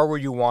you are where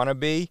you want to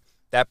be,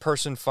 that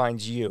person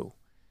finds you.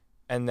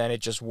 And then it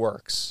just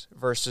works.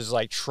 Versus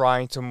like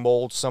trying to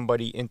mold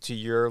somebody into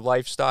your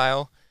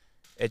lifestyle.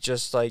 It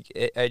just like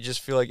I just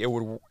feel like it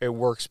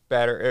works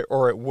better,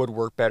 or it would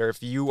work better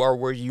if you are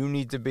where you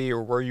need to be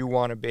or where you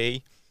want to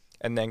be,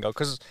 and then go.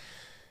 Because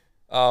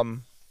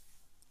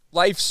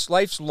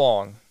life's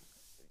long.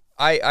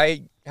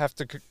 I have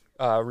to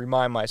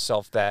remind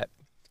myself that,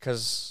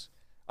 because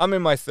I'm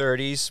in my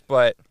 30s,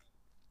 but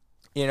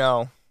you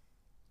know,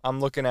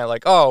 I'm looking at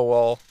like, oh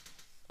well,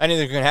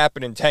 anything can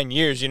happen in 10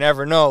 years. You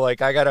never know.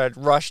 Like, I gotta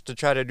rush to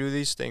try to do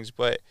these things,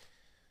 but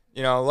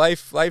you know,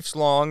 life's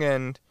long,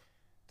 and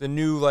the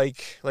new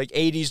like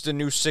 80's the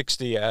new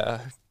 60,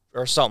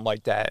 or something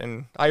like that.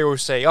 And I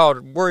always say,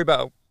 oh, worry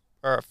about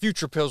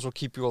future pills will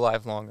keep you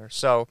alive longer.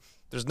 So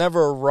there's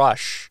never a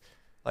rush,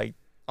 like,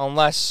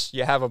 unless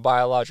you have a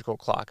biological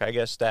clock. I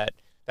guess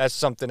that's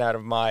something out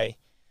of my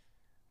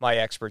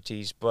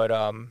expertise. But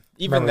even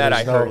Remember, that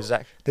I heard is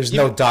that there's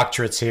no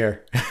doctorates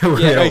here.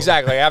 yeah,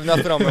 exactly. I have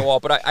nothing on my wall,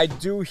 but I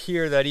do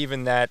hear that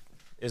even that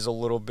is a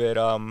little bit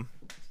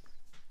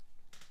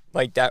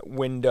like that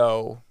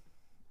window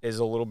is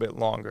a little bit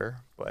longer,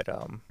 but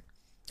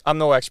I'm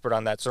no expert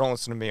on that, so don't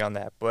listen to me on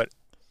that. But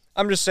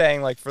I'm just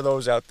saying, like, for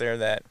those out there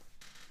that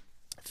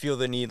feel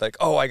the need, like,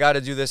 oh, I got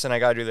to do this and I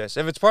got to do this.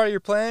 If it's part of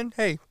your plan,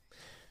 hey,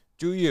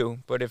 do you.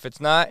 But if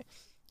it's not,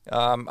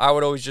 I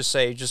would always just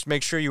say, just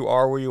make sure you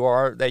are where you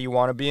are, that you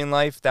want to be in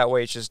life. That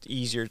way it's just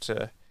easier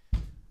to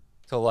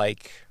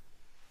like,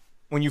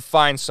 when you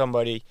find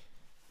somebody,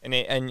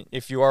 and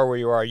if you are where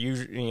you are,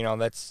 you know,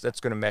 that's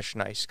going to mesh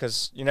nice,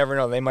 because you never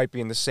know, they might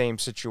be in the same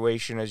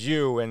situation as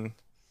you, and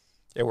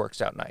it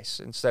works out nice,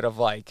 instead of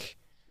like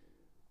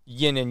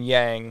yin and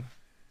yang,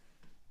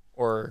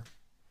 or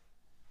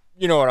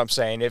you know what I'm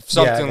saying. If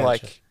something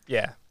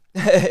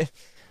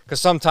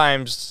because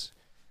sometimes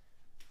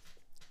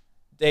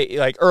they,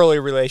 like, early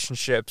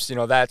relationships, you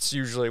know, that's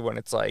usually when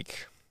it's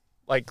like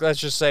let's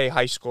just say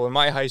high school. In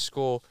my high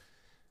school,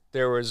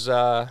 there was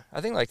I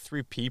think like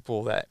 3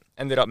 people that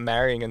ended up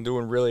marrying and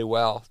doing really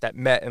well, that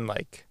met in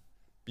like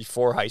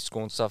before high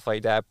school and stuff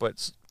like that.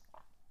 But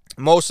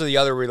most of the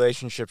other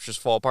relationships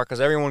just fall apart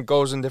because everyone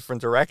goes in different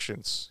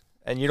directions,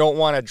 and you don't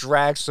want to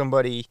drag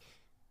somebody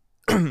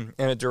in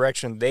a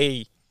direction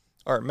they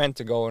aren't meant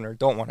to go in or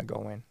don't want to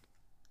go in.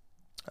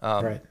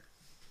 Right.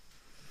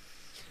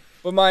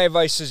 But my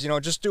advice is, you know,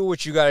 just do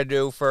what you got to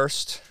do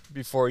first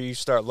before you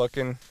start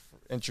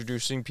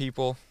introducing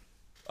people.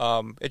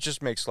 It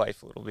just makes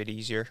life a little bit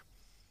easier,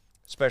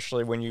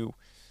 especially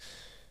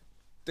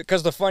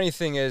because the funny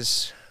thing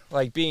is,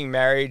 like, being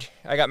married,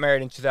 I got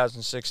married in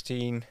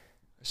 2016.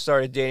 I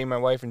started dating my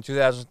wife in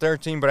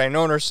 2013, but I've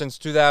known her since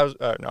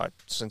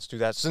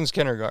since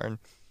kindergarten.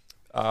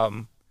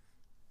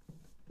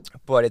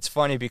 But it's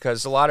funny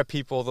because a lot of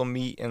people, they'll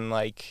meet in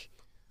like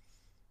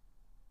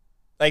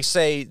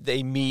say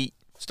they meet,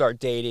 start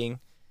dating.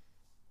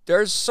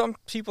 There's some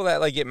people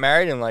that like get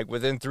married in like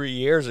within 3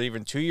 years or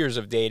even 2 years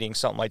of dating,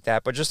 something like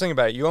that. But just think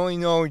about it. You only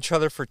know each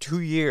other for 2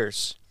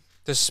 years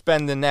to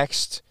spend the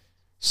next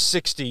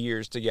 60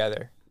 years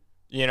together,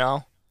 you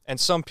know? And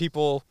some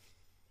people,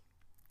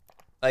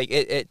 like,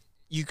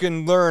 you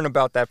can learn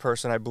about that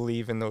person, I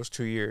believe, in those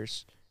 2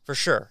 years, for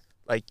sure.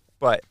 Like,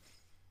 but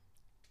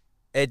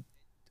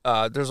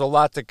there's a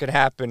lot that could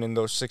happen in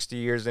those 60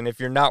 years. And if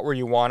you're not where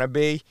you want to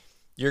be,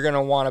 you're going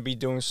to want to be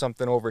doing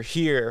something over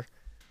here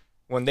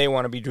when they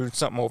want to be doing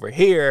something over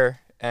here.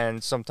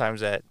 And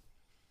sometimes that,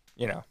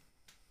 you know,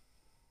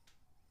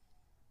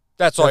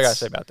 that's all I got to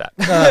say about that.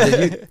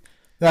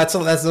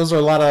 Those are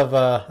a lot of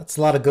that's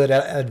a lot of good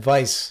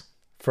advice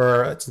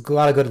it's a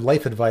lot of good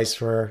life advice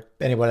for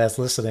anyone that's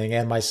listening,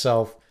 and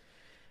myself.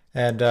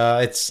 And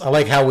I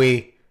like how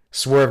we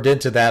swerved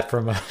into that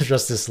from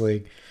Justice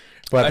League.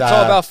 But it's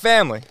all about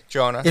family,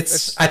 Jonah. I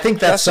think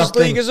that's Justice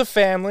something. League is a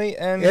family,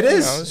 and it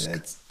is.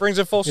 It brings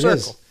it full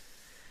circle.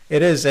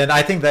 It is, and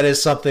I think that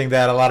is something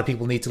that a lot of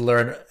people need to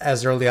learn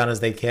as early on as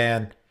they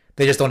can.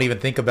 They just don't even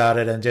think about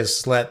it and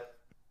just let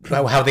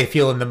how they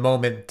feel in the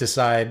moment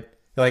decide.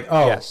 They're like,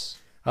 oh, yes,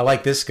 I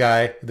like this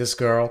guy, this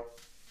girl.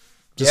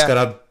 Just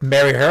gonna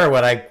marry her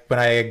when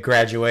I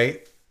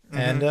graduate,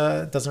 and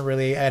it doesn't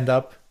really end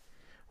up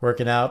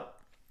working out.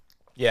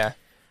 Yeah,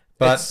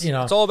 but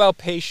it's all about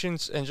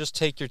patience and just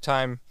take your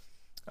time.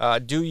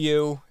 Do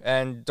you,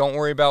 and don't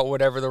worry about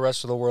whatever the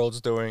rest of the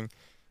world's doing,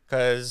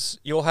 because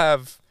you'll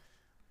have.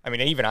 I mean,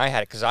 even I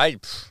had it, because I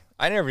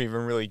never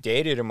even really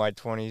dated in my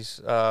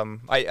 20s.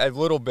 I a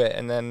little bit,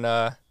 and then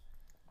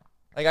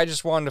like, I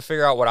just wanted to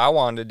figure out what I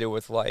wanted to do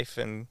with life,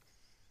 and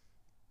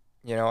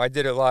you know, I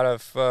did a lot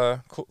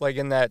of like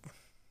in that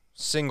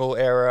single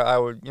era. I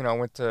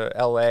went to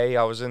L.A.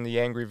 I was in the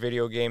Angry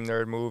Video Game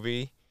Nerd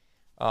movie,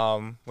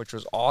 which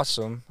was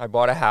awesome. I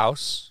bought a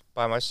house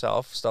by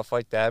myself, stuff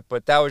like that.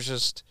 But that was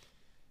just,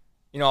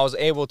 you know, I was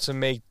able to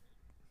make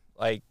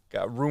like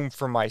room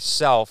for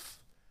myself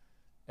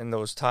in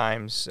those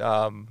times,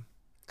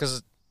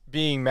 because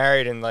being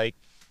married and like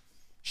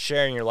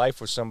sharing your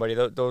life with somebody,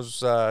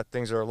 those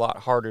things are a lot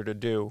harder to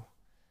do.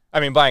 I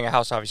mean, buying a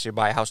house, obviously you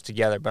buy a house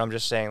together, but I'm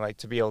just saying, like,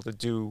 to be able to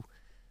do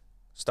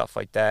stuff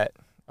like that.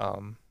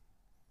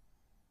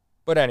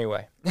 But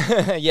anyway,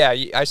 yeah,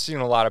 I've seen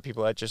a lot of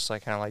people that just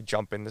like kind of like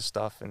jump into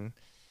stuff, and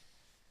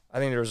I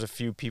think there was a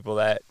few people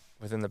that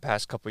within the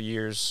past couple of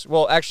years.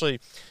 Well, actually,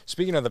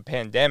 speaking of the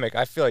pandemic,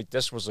 I feel like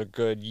this was a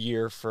good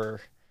year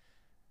for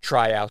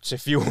tryouts,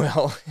 if you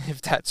will,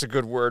 if that's a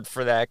good word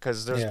for that,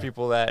 because there's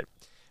people that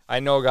I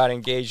know got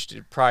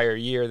engaged prior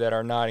year that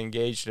are not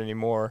engaged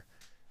anymore.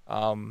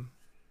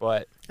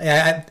 But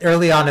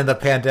early on in the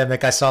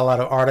pandemic, I saw a lot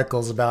of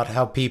articles about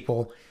how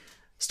people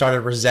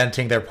started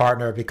resenting their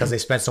partner because they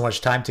spent so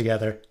much time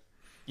together.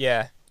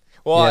 Yeah.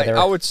 Well,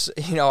 I would,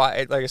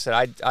 like I said,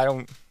 I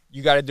don't,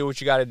 you got to do what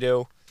you got to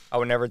do. I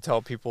would never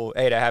tell people,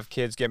 hey, to have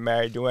kids, get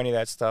married, do any of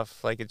that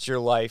stuff. Like, it's your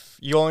life.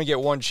 You only get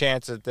one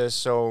chance at this,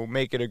 so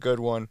make it a good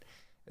one,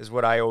 is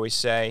what I always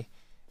say.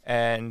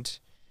 And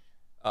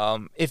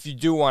if you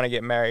do want to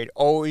get married,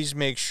 always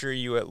make sure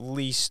you at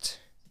least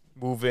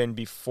move in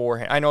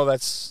beforehand. I know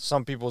that's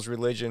some people's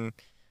religion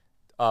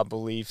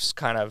beliefs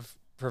kind of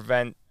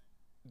prevent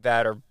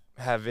that or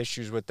have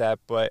issues with that,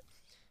 but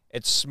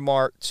it's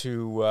smart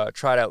to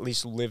try to at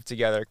least live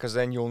together, because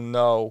then you'll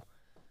know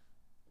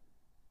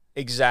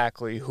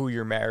exactly who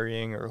you're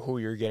marrying or who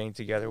you're getting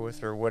together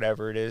with or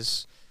whatever it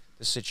is,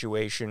 the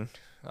situation,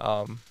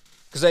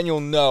 because then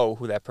you'll know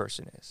who that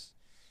person is.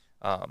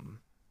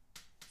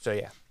 So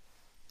yeah,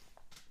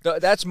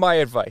 that's my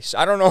advice.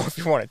 I don't know if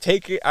you want to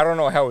take it. I don't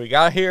know how we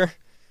got here.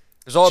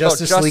 It's all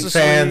Justice about League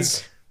Justice fans.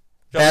 League.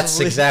 That's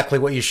exactly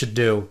what you should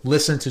do.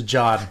 Listen to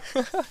John.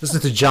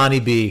 Listen to Johnny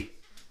B.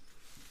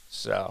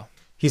 So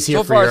he's here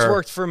so for far your... it's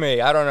worked for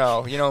me. I don't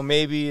know.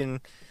 Maybe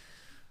in...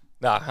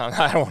 No,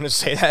 I don't want to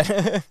say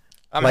that.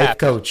 I'm Life happy.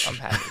 coach. I'm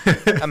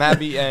happy. I'm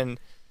happy, and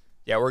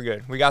yeah, we're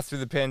good. We got through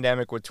the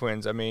pandemic with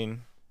twins. I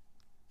mean,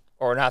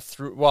 or not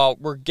through. Well,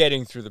 we're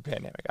getting through the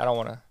pandemic. I don't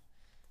want to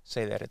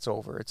say that it's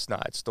over. It's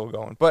not. It's still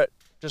going. But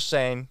just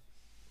saying,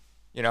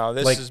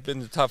 this has been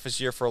the toughest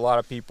year for a lot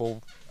of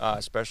people,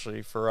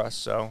 especially for us.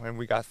 So, and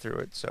we got through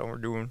it. So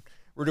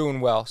we're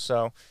doing well.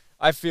 So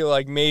I feel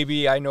like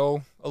maybe I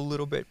know a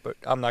little bit, but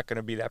I'm not going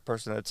to be that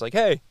person that's like,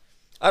 hey,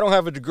 I don't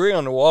have a degree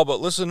on the wall, but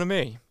listen to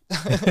me.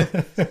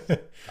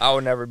 I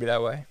would never be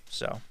that way.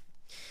 So,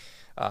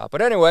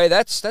 but anyway,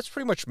 that's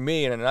pretty much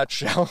me in a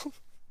nutshell.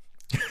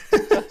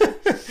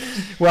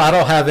 Well, I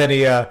don't have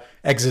any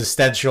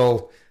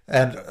existential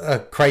and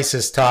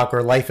crisis talk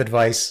or life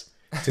advice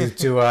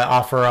to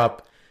offer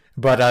up,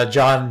 but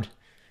John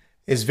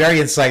is very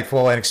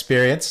insightful and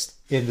experienced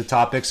in the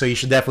topic, so you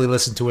should definitely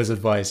listen to his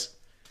advice.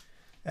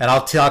 And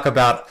I'll talk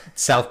about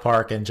South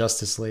Park and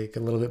Justice League a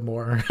little bit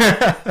more.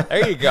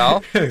 There you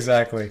go.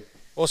 Exactly.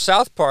 Well,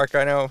 South Park,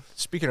 I know,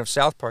 speaking of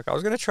South Park, I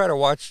was going to try to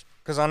watch,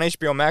 because on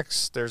HBO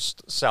Max, there's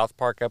South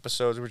Park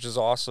episodes, which is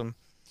awesome.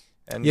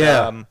 And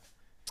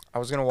I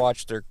was going to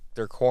watch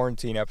their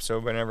quarantine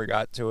episode, but I never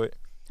got to it.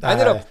 I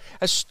ended up,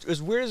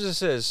 as weird as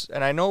this is,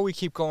 and I know we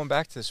keep going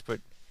back to this,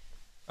 but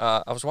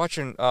I was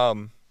watching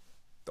the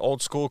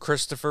old school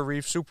Christopher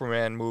Reeve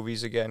Superman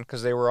movies again,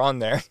 because they were on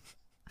there.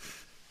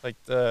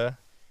 Because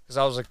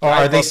I was like,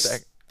 are they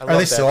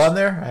still on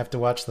there? I have to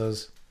watch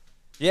those.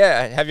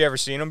 Yeah, have you ever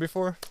seen them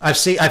before? I've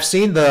seen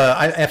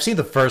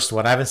the first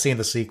one. I haven't seen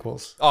the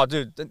sequels. Oh,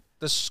 dude,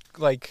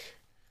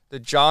 the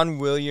John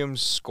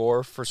Williams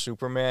score for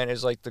Superman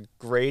is like the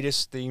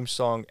greatest theme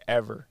song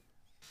ever.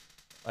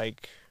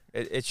 Like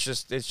it's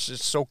just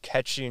so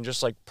catchy and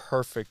just like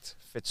perfectly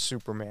fits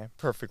Superman.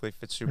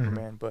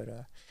 But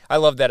I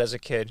loved that as a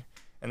kid,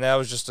 and that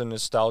was just a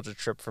nostalgia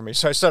trip for me.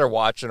 So I started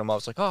watching them. I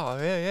was like, oh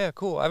yeah,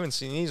 cool. I haven't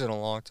seen these in a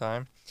long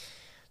time.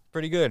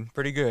 Pretty good.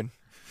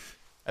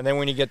 And then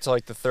when you get to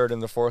like the third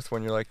and the fourth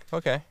one, you're like,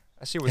 okay,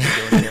 I see what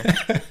you're doing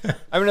here.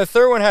 I mean, the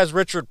third one has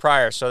Richard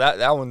Pryor, so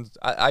that one,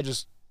 I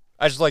just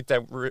like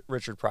that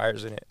Richard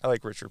Pryor's in it. I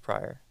like Richard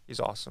Pryor. He's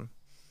awesome.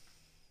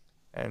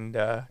 And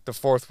the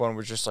fourth one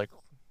was just like,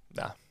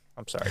 nah,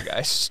 I'm sorry,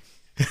 guys.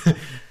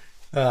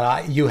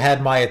 You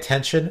had my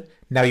attention.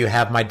 Now you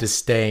have my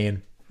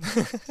disdain.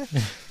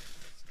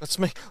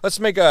 Let's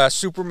make a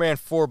Superman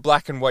 4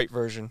 black and white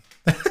version.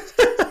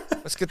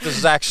 Let's get the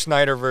Zack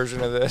Snyder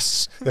version of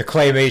this. The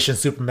claymation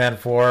Superman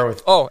 4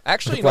 with... Oh,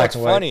 actually, you know what's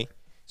funny? White.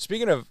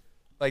 Speaking of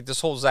like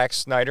this whole Zack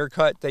Snyder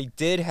cut, they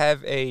did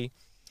have a...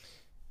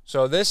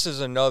 So this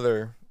is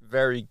another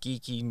very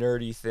geeky,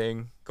 nerdy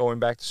thing going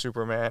back to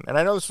Superman. And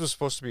I know this was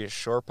supposed to be a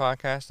short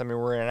podcast. I mean,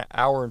 we're an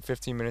hour and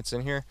 15 minutes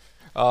in here.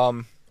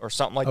 Or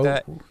something like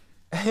that.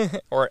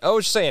 Or,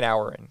 just say an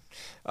hour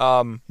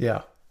in.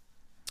 Yeah.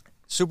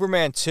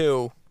 Superman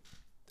 2...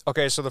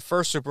 Okay, so the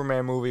first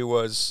Superman movie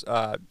was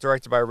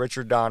directed by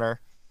Richard Donner,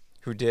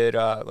 who did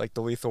like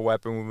the Lethal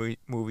Weapon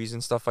movies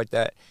and stuff like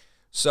that.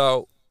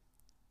 So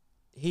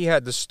he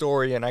had the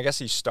story, and I guess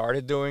he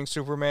started doing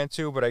Superman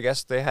 2, but I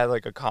guess they had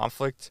like a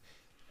conflict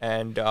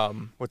and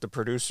with the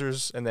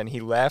producers, and then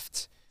he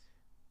left.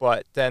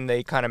 But then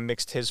they kind of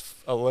mixed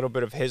a little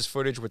bit of his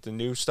footage with the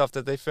new stuff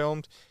that they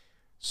filmed.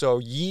 So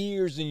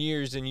years and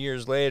years and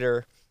years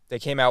later, they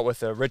came out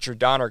with a Richard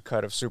Donner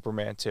cut of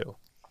Superman 2.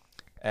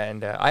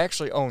 And I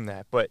actually own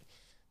that, but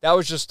that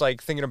was just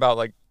like thinking about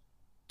like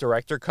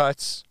director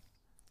cuts,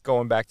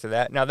 going back to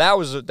that. Now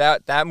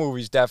that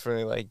movie's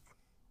definitely like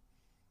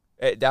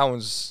that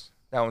one's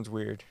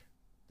weird.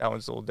 That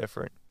one's a little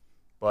different.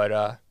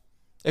 But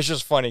it's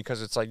just funny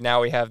because it's like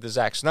now we have the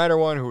Zack Snyder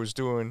one who was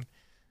doing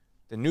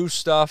the new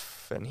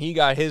stuff, and he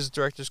got his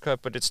director's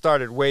cut, but it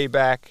started way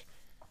back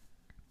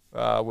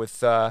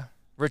with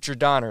Richard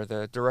Donner,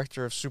 the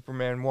director of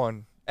Superman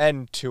 1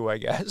 and 2, I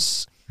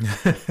guess.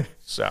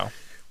 So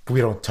We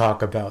don't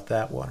talk about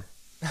that one.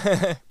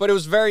 but it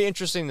was very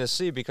interesting to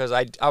see because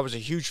I was a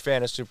huge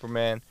fan of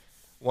Superman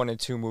 1 and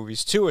 2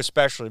 movies, 2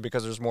 especially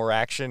because there's more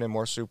action and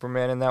more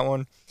Superman in that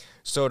one.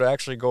 So to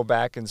actually go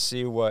back and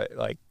see what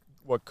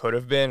could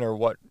have been or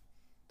what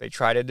they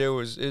try to do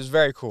is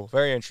very cool,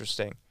 very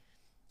interesting.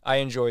 I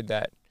enjoyed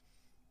that.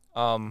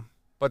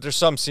 But there's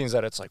some scenes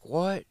that it's like,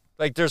 what?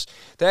 Like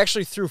they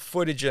actually threw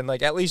footage in,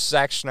 like at least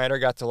Zack Snyder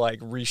got to like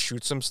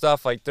reshoot some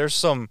stuff. Like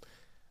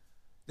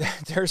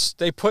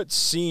they put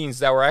scenes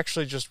that were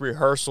actually just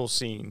rehearsal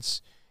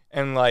scenes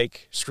and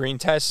like screen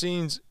test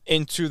scenes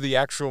into the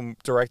actual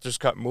director's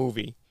cut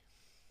movie.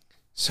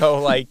 So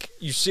like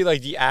you see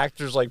like the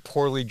actors like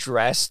poorly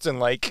dressed and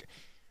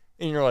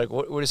you're like,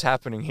 what is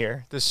happening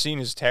here? This scene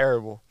is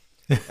terrible.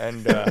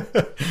 And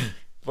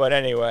but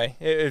anyway,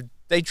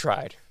 they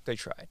tried.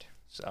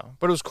 So,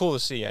 but it was cool to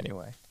see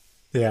anyway.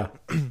 Yeah.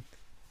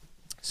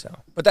 So,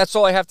 but that's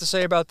all I have to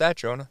say about that,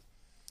 Jonah.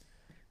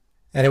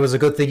 And it was a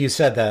good thing you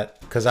said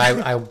that because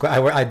I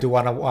do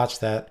want to watch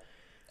that.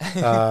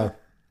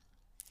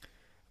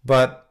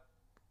 But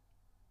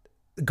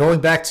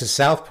going back to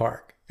South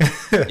Park,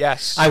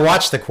 yes, I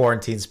watched the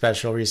quarantine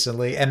special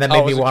recently, and that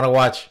made me want to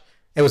watch.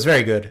 It was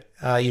very good.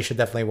 You should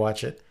definitely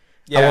watch it.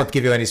 Yeah. I won't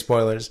give you any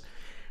spoilers.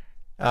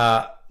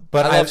 But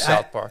I love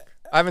South Park.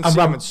 I haven't seen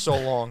them in so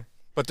long,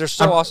 but they're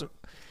so awesome.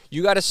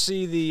 You got to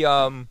see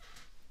the.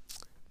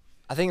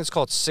 I think it's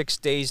called 6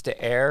 Days to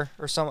Air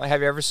or something.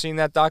 Have you ever seen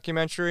that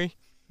documentary?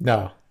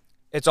 No.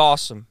 It's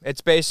awesome.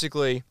 It's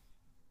basically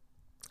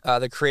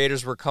the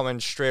creators were coming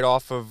straight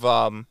off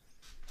of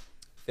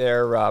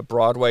their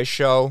Broadway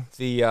show.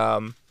 The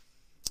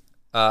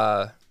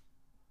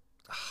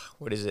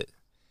what is it?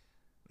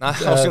 I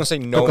was going to say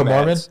Nomads. Book of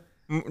Mormon?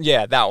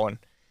 Yeah, that one.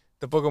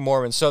 The Book of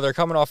Mormon. So they're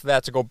coming off of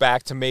that to go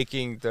back to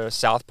making the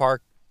South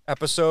Park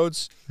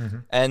episodes,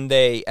 and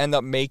they end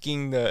up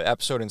making the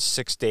episode in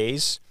 6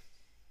 days.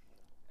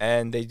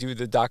 And they do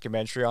the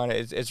documentary on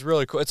it. It's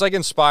really cool. It's like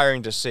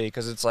inspiring to see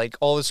because it's like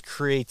all this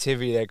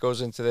creativity that goes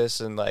into this,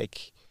 and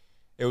like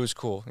it was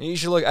cool. You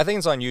should look. I think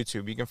it's on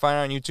YouTube. You can find it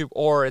on YouTube,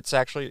 or it's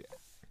actually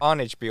on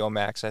HBO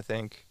Max, I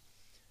think.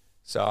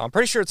 So I'm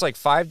pretty sure it's like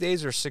 5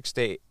 days or 6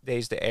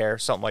 days to air,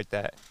 something like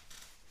that.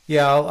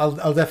 Yeah,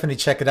 I'll definitely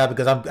check it out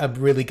because I'm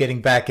really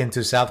getting back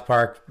into South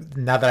Park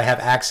now that I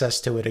have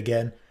access to it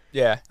again.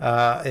 Yeah.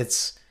 I've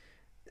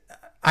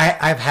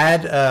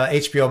had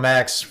HBO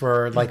Max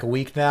for like a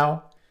week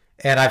now.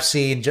 And I've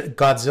seen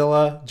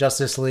Godzilla,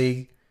 Justice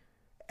League,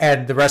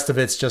 and the rest of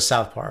it's just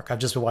South Park. I've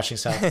just been watching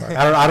South Park.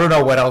 I don't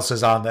know what else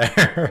is on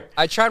there.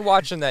 I tried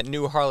watching that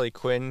new Harley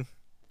Quinn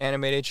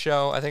animated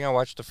show. I think I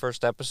watched the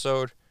first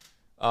episode.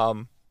 I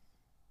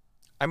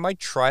might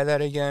try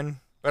that again,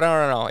 but I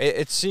don't know.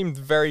 It seemed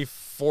very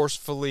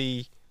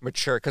forcefully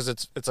mature because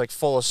it's like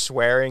full of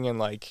swearing and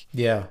like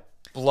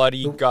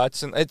bloody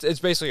guts, and it's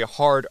basically a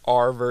hard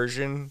R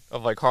version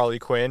of like Harley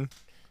Quinn.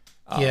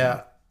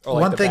 Yeah, or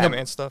like the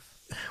Batman stuff.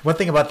 One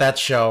thing about that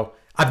show,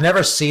 I've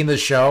never seen the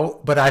show,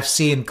 but I've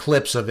seen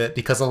clips of it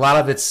because a lot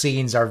of its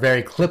scenes are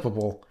very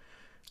clippable.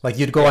 Like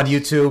you'd go on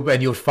YouTube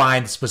and you'll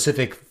find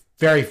specific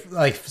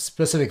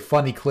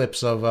funny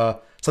clips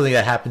of something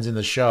that happens in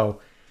the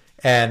show,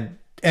 and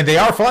they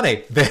are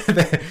funny.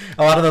 A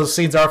lot of those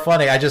scenes are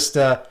funny. I just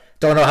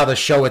don't know how the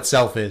show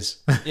itself is.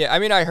 Yeah, I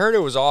mean, I heard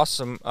it was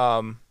awesome.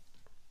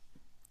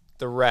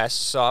 The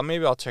rest, so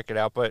maybe I'll check it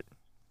out. But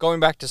going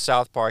back to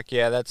South Park,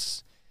 yeah,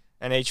 that's.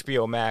 And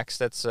HBO Max,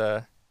 that's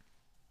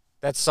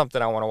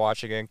something I want to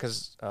watch again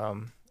because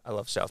I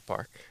love South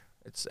Park.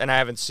 And I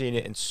haven't seen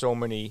it in so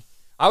many.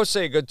 I would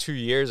say a good 2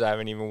 years. I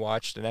haven't even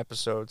watched an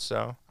episode.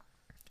 So,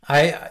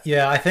 I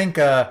think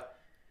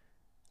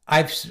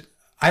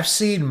I've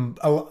seen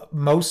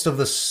most of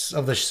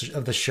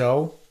the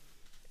show,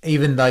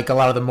 even like a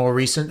lot of the more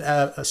recent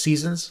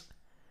seasons,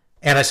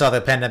 and I saw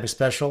the pandemic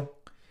special.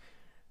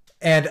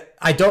 And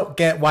I don't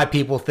get why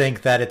people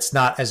think that it's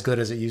not as good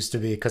as it used to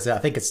be because I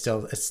think it's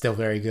still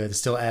very good. It's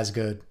still as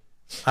good.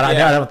 I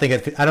don't think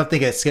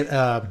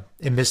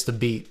it missed the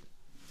beat.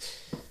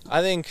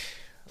 I think.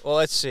 Well,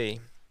 let's see.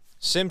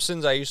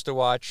 Simpsons I used to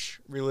watch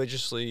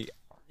religiously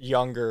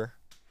younger,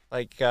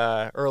 like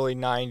early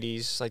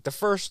 90s. Like the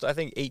first I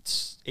think 8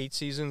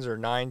 seasons or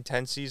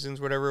 10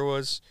 seasons, whatever it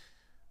was,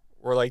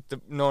 were like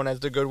known as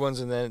the good ones,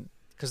 and then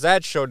because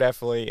that show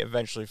definitely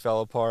eventually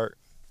fell apart.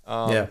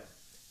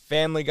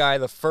 Family Guy,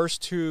 the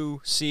first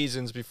 2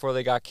 seasons before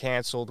they got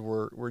canceled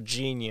were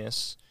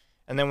genius.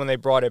 And then when they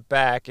brought it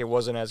back, it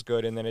wasn't as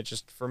good. And then it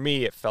just, for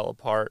me, it fell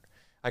apart.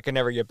 I could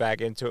never get back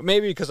into it.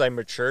 Maybe because I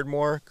matured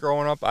more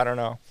growing up. I don't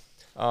know.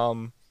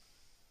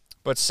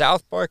 But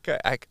South Park,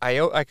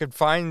 I could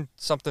find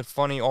something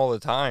funny all the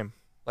time.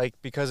 Like,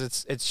 because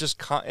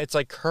it's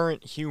like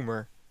current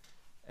humor.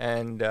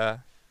 And, I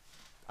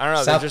don't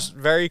know, they're just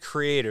very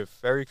creative.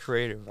 Very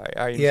creative.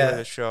 I enjoy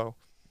the show.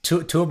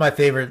 two of my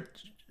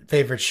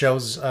favorite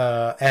shows,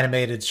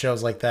 animated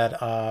shows like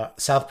that,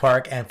 South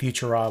Park and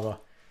Futurama.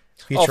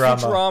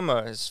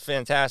 Futurama is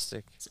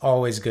fantastic. It's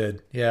always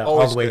good. Yeah,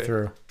 Always all the way good.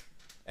 through.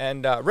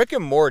 And Rick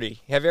and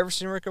Morty. Have you ever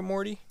seen Rick and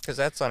Morty? Because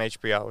that's on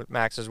HBO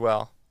Max as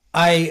well.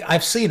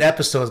 I've seen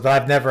episodes, but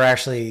I've never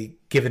actually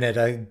given it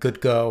a good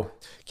go.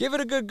 Give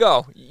it a good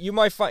go. You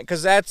might find,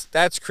 because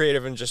that's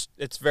creative and just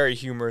it's very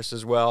humorous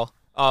as well.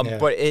 Yeah.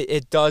 But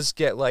it does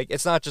get like,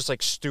 it's not just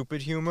like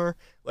stupid humor.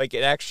 Like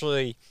it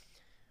actually,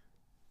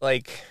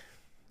 like,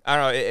 I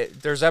don't know.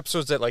 There's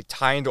episodes that like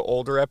tie into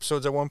older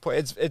episodes at one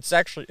point. It's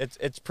actually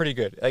it's pretty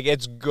good. Like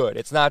it's good.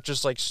 It's not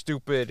just like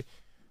stupid.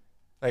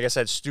 Like I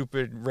said,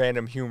 stupid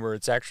random humor.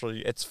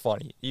 It's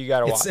funny. You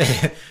gotta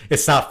watch.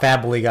 It's not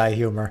Family Guy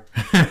humor.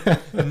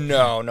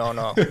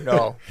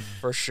 No,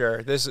 for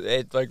sure.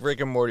 Like Rick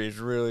and Morty is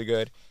really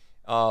good.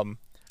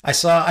 I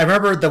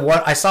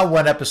saw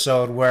one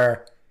episode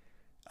where,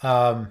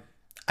 I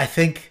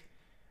think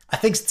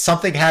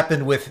something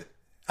happened with.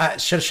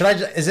 Should I?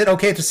 Is it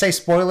okay to say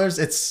spoilers?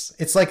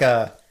 It's like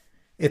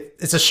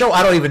it's a show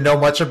I don't even know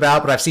much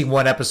about, but I've seen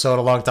one episode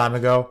a long time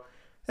ago.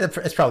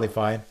 It's probably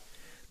fine.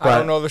 But, I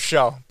don't know the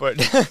show,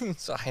 but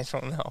so I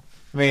don't know.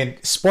 I mean,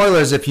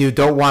 spoilers if you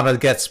don't want to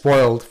get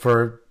spoiled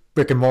for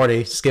Rick and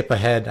Morty. Skip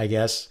ahead, I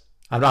guess.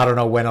 I don't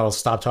know when I'll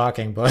stop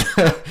talking, but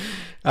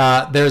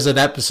there's an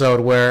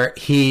episode where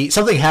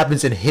something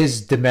happens in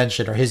his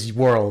dimension or his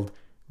world,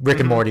 Rick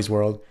and Morty's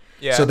world.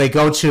 Yeah. So they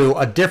go to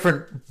a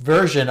different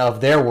version of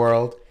their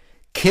world,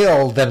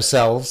 kill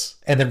themselves,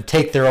 and then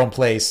take their own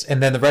place,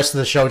 and then the rest of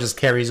the show just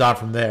carries on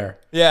from there.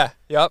 Yeah,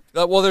 yep.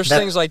 Well, there's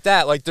things like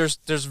that. Like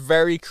there's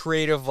very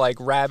creative like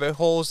rabbit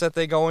holes that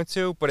they go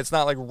into, but it's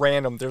not like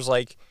random. There's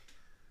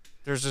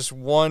this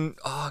one,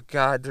 oh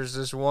god, there's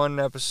this one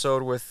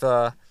episode with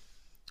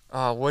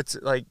what's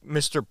it, like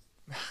Mr.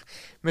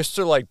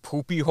 like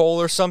Poopy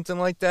Hole or something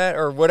like that,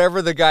 or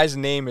whatever the guy's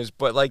name is,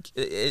 but like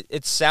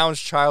it sounds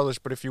childish,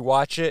 but if you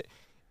watch it,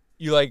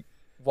 you like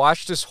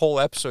watch this whole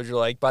episode, you're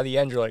like, by the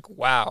end you're like,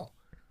 wow.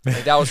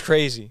 Like, that was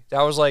crazy.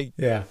 That was like,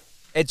 yeah.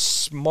 It's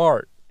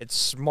smart,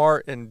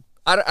 and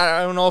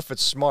I don't know if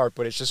it's smart,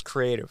 but it's just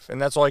creative,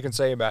 and that's all I can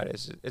say about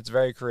it. It's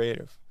very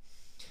creative.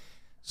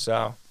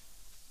 So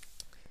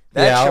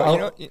that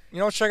show, you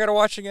know what show I gotta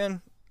watch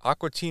again?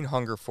 Aqua Teen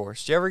Hunger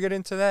Force. Did you ever get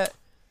into that?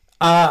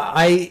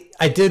 I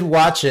did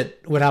watch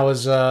it when I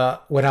was a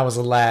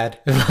lad,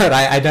 but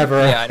I never.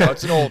 Yeah, I know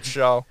it's an old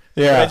show.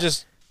 Yeah,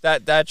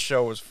 that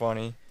show was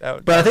funny.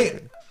 But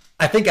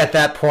I think at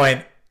that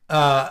point,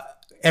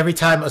 every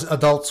time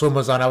Adult Swim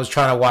was on, I was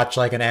trying to watch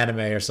like an anime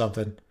or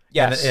something.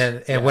 Yes.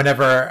 And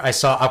whenever I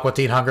saw Aqua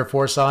Teen Hunger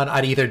Force on,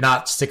 I'd either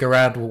not stick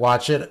around to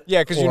watch it.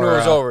 Yeah, because you knew it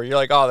was over. You're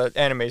like, oh, the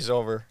anime's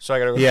over, so I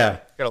gotta leave.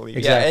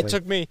 Exactly. Yeah,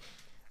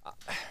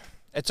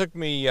 it took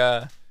me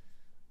a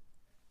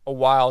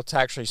while to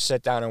actually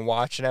sit down and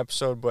watch an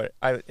episode, but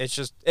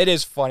it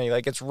is funny.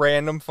 Like it's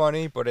random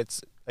funny, but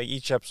it's like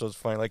each episode's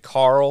funny. Like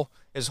Carl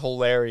is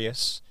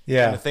hilarious.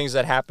 Yeah. And the things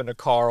that happen to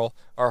Carl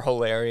are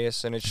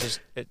hilarious, and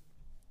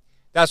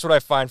that's what I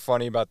find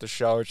funny about the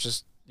show. It's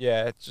just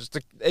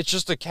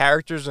the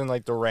characters and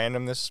like the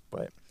randomness,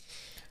 but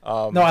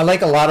no, I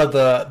like a lot of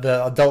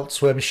the Adult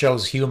Swim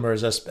shows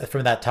humors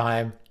from that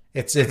time.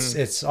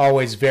 It's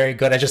always very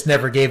good. I just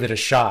never gave it a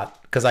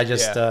shot because I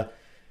just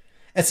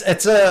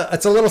it's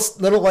a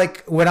little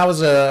like when I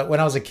was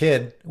a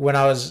kid, when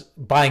I was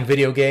buying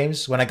video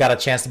games, when I got a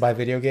chance to buy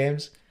video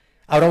games,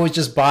 I would always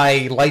just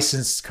buy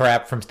licensed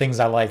crap from things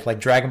I like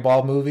Dragon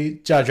Ball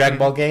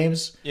Ball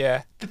games.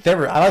 Yeah,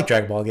 I like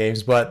Dragon Ball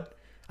games, but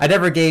I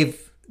never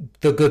gave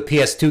the good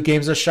PS2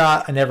 games a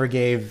shot. I never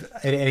gave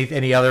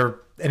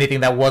anything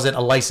that wasn't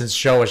a licensed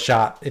show a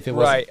shot if it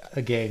wasn't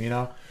a game, you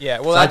know? Yeah,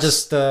 well,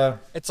 so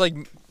it's like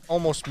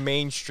almost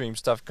mainstream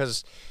stuff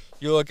because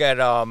you look at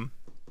I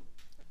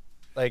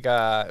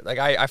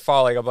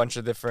follow like a bunch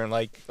of different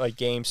like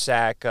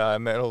GameSack,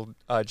 Metal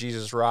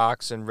Jesus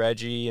Rocks, and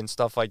Reggie and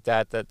stuff like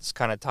that. That's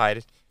kind of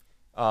tied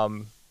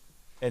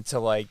into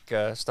like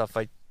stuff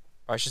like,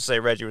 or I should say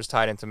Reggie was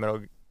tied into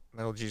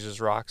Metal Jesus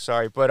Rocks.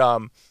 Sorry, but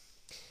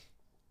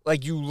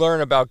like you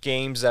learn about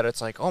games that it's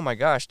like, oh my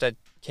gosh, that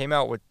came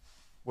out with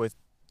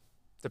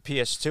the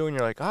PS2, and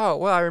you're like, oh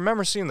well, I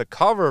remember seeing the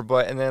cover,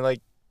 and then like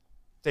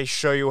they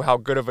show you how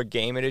good of a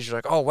game it is. You're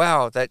like, oh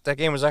wow, that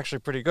game was actually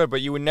pretty good,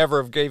 but you would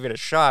never have gave it a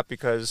shot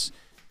because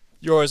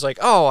you're always like,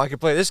 oh, I could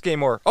play this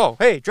game, or oh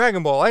hey,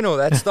 Dragon Ball, I know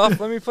that stuff,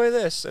 let me play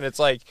this, and it's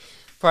like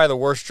probably the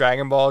worst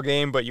Dragon Ball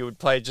game, but you would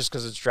play it just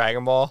because it's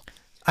Dragon Ball.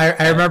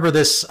 I remember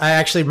this. I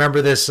actually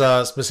remember this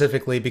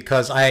specifically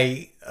because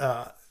I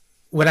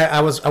went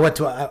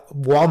to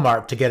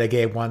Walmart to get a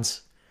game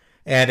once,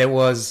 and it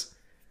was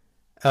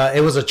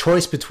a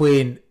choice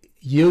between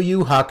Yu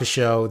Yu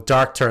Hakusho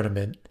Dark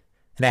Tournament,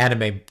 an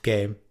anime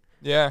game.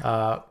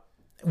 Yeah.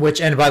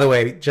 And by the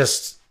way,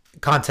 just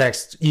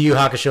context, Yu Yu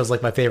Hakusho is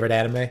like my favorite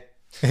anime.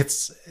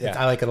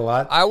 I like it a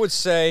lot. I would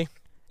say,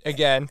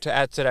 again, to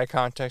add to that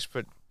context,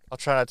 but I'll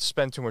try not to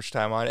spend too much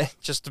time on it,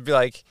 just to be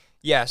like,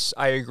 yes,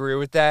 I agree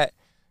with that,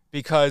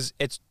 because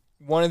it's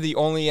one of the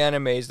only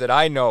animes that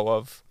I know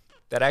of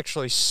that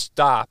actually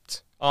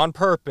stopped on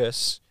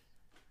purpose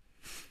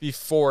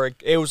before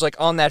it was like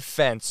on that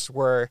fence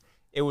where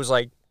it was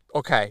like,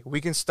 okay, we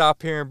can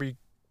stop here and be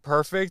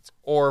perfect,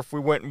 or if we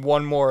went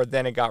one more,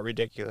 then it got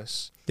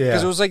ridiculous. Yeah.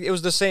 Because it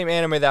was the same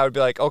anime that would be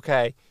like,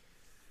 okay,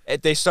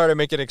 they started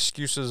making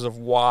excuses of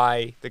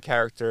why the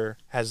character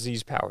has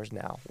these powers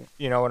now.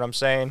 You know what I'm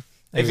saying?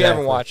 If you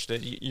haven't watched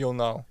it, you'll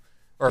know.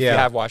 Or if you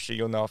have watched it,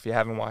 you'll know. If you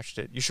haven't watched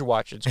it, you should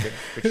watch it. It's good.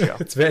 Good show.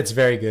 It's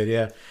very good,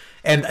 yeah.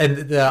 And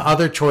the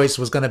other choice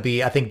was going to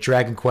be, I think,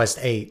 Dragon Quest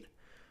VIII,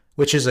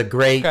 which is a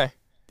great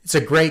it's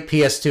a great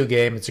PS2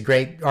 game. It's a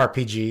great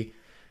RPG.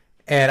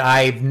 And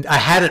I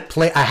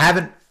played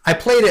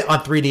it on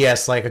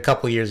 3DS like a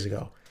couple years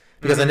ago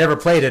because I never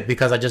played it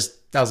because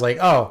I was like,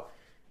 oh,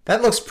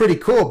 that looks pretty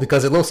cool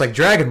because it looks like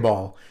Dragon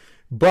Ball,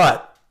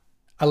 but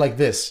I like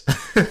this.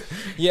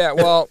 Yeah,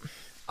 well,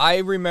 I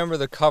remember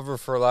the cover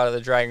for a lot of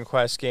the Dragon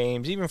Quest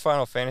games, even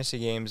Final Fantasy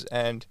games,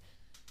 and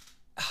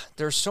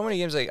there's so many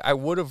games like I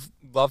would have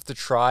loved to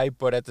try,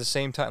 but at the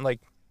same time, like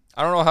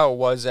I don't know how it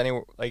was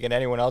in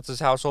anyone else's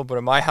household, but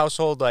in my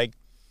household, like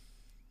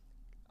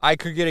I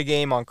could get a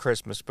game on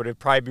Christmas, but it'd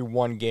probably be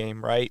one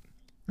game, right?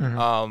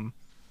 Mm-hmm.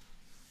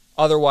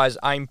 Otherwise,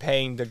 I'm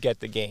paying to get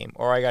the game,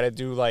 or I got to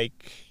do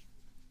like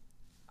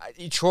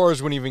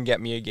chores wouldn't even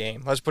get me a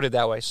game. Let's put it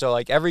that way. So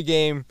like every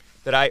game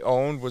that I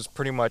owned was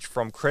pretty much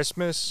from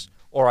Christmas,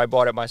 or I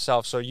bought it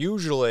myself. So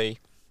usually,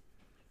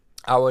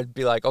 I would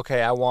be like,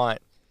 okay, I want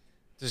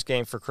this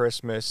game for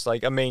Christmas,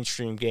 like a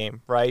mainstream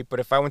game, right? But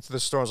if I went to the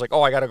store and was like,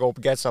 oh, I got to go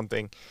get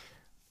something,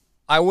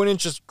 I wouldn't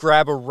just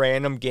grab a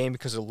random game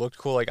because it looked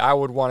cool. Like I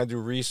would want to do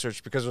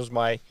research because it was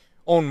my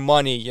own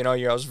money. You know,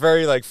 I was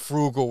very like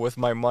frugal with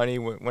my money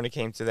when it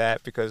came to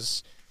that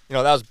because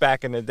that was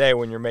back in the day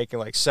when you're making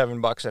like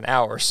 $7 an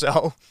hour.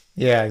 So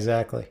yeah,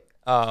 exactly.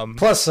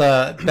 Plus,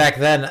 back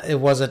then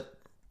it wasn't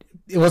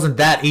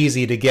that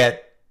easy to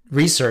get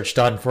research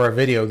done for a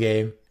video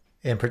game.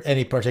 In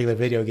any particular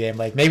video game,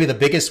 like maybe the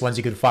biggest ones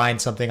you could find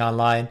something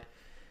online.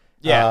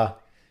 Yeah,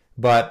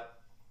 but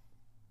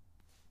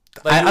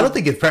like I don't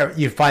think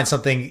you'd find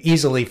something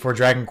easily for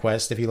Dragon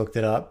Quest if you looked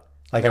it up,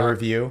 like a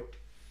review.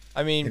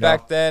 I mean,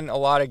 back then a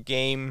lot of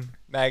game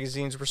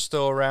magazines were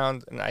still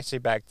around, and I say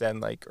back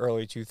then like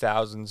early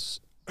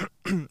 2000s,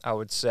 I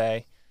would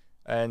say,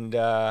 and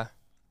like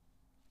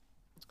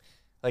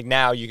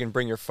now you can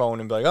bring your phone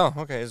and be like, oh,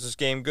 okay, is this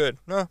game good?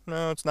 No,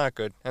 it's not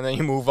good, and then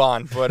you move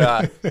on.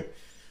 But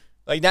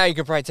like now you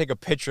can probably take a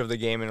picture of the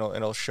game and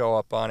it'll show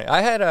up on it.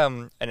 I had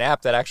an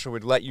app that actually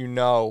would let you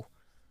know,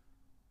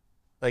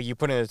 like you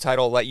put in the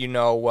title, let you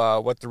know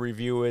what the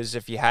review is,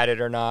 if you had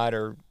it or not,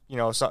 or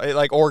so it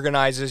like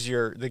organizes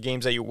the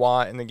games that you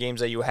want and the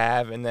games that you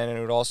have, and then it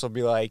would also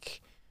be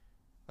like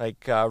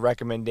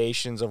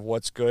recommendations of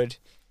what's good,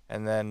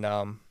 and then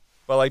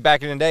but like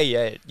back in the day,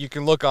 yeah, you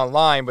can look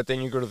online, but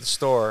then you go to the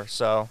store,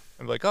 so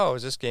I'm like, oh,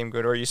 is this game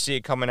good? Or you see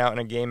it coming out in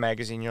a game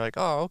magazine, you're like,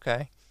 oh,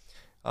 okay.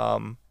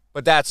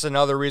 But that's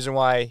another reason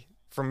why,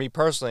 for me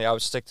personally, I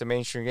would stick to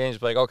mainstream games.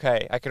 But like,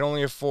 okay, I can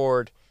only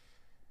afford,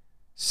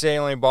 say I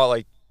only bought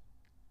like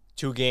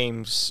 2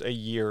 games a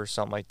year or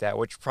something like that,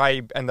 which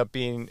probably end up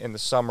being in the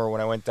summer when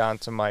I went down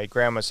to my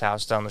grandma's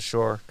house down the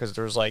shore, because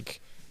there was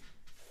like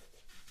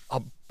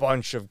a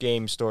bunch of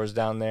game stores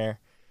down there.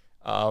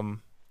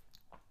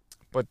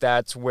 But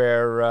that's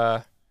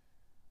where,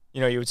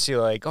 you would see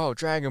like, oh,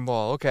 Dragon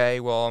Ball,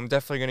 okay, well, I'm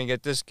definitely going to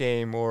get this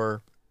game,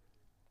 or...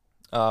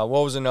 what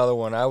was another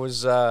one? I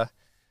was the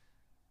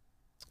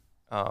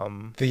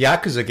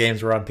Yakuza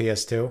games were on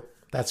PS2.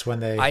 That's when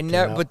they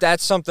but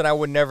that's something I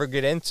would never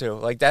get into.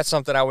 Like that's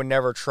something I would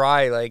never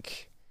try.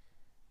 Like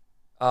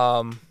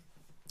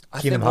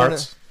Kingdom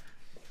Hearts.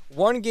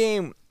 One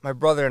game my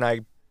brother and I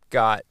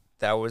got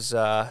that was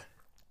a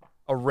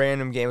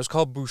random game. It was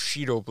called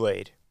Bushido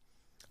Blade.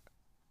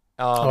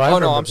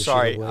 I'm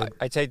sorry.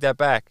 I take that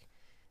back.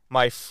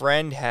 My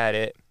friend had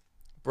it,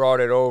 brought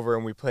it over,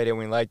 and we played it and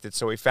we liked it,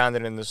 so we found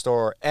it in the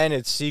store, and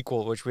its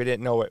sequel, which we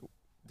didn't know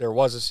there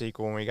was a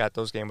sequel when we got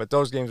those games, but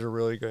those games were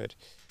really good.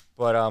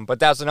 But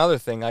that's another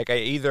thing. Like I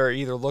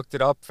either looked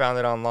it up, found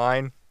it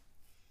online,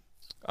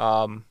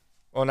 well,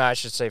 no, I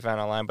should say found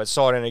it online, but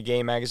saw it in a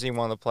game magazine,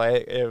 wanted to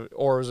play it,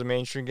 or it was a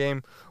mainstream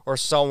game, or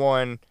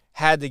someone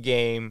had the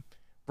game,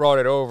 brought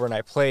it over, and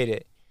I played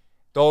it.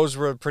 Those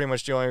were pretty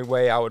much the only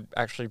way I would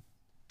actually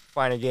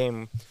find a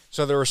game.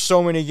 So there were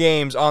so many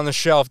games on the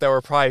shelf that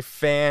were probably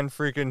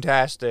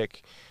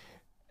fan-freaking-tastic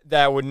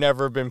that would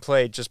never have been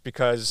played just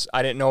because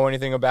I didn't know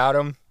anything about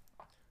them,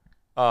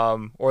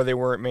 or they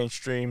weren't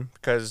mainstream.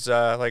 Because,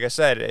 like I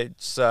said,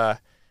 it's I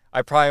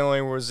probably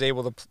only was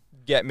able to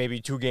get maybe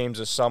 2 games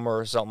a summer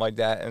or something like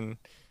that, and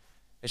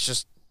it's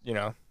just, you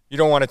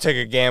don't want to take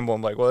a gamble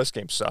and be like, well, this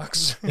game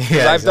sucks.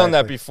 Yeah, I've done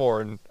that before,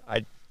 and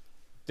I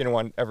didn't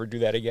want to ever do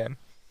that again.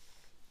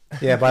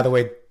 Yeah, by the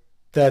way,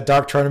 the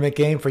Dark Tournament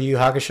game for Yu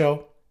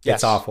Hakusho, yes.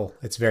 It's awful.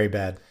 It's very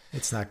bad.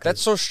 It's not good.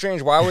 That's so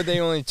strange. Why would they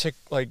only take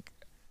like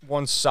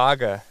one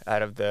saga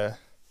out of the...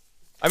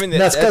 I mean,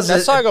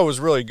 that saga was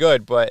really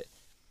good, but...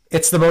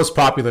 It's the most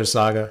popular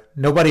saga.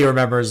 Nobody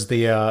remembers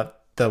the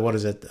what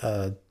is it?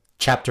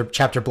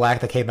 Chapter Black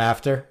that came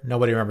after.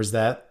 Nobody remembers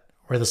that.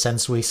 Or the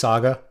Sensui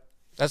saga.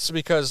 That's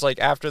because, like,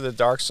 after the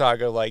Dark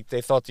Saga, like,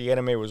 they thought the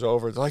anime was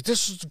over. They're like,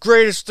 this is the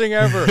greatest thing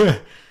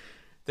ever.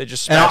 They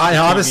just smashed the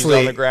TVs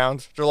on the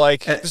ground. They're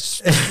like,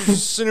 this is a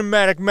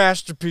cinematic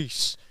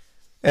masterpiece.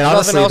 And There's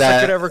honestly, nothing else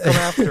that could ever come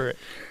after it.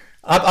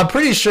 I'm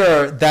pretty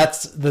sure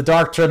that's the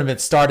Dark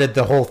Tournament started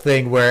the whole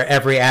thing where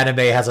every anime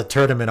has a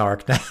tournament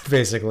arc now,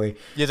 basically.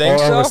 You think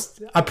so?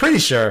 I'm pretty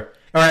sure.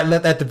 Or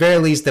at the very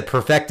least, that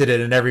perfected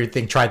it and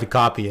everything tried to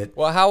copy it.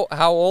 Well,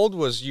 how old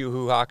was Yu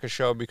Yu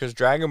Hakusho? Because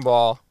Dragon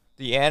Ball,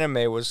 the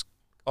anime, was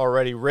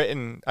already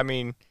written. I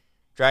mean,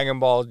 Dragon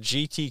Ball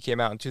GT came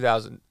out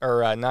in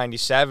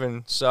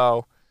 97,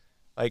 so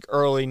like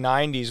early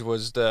 90s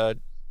was the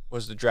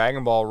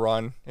Dragon Ball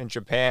run in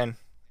Japan.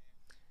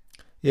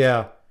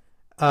 Yeah.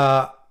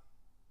 Well,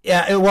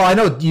 I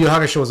know Yu Yu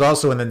Hakusho was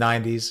also in the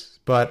 90s,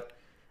 but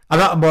I'm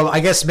not. Well, I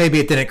guess maybe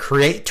it didn't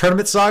create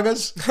tournament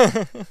sagas.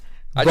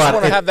 I just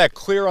want to have that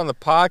clear on the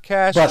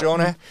podcast.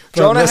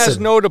 Jonah has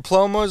no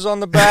diplomas on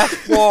the back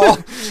wall.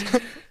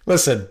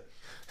 Listen,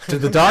 to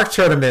the Dark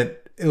Tournament,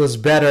 it was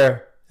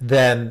better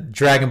than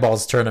Dragon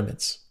Ball's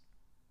tournaments.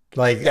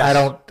 Like, yes.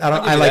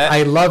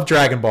 I love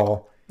Dragon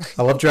Ball.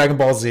 I love Dragon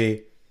Ball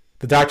Z.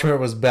 The Dark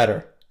Tournament was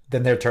better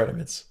than their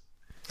tournaments.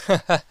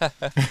 I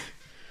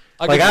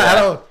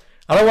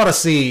don't want to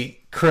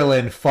see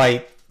Krillin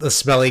fight the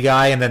smelly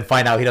guy and then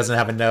find out he doesn't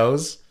have a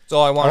nose. That's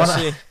all I want to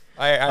see.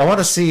 I want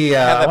to see.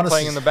 I want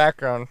playing in the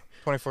background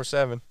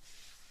 24/7.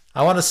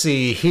 I want to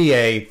see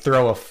Hiei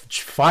throw a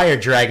fire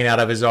dragon out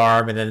of his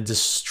arm and then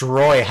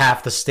destroy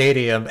half the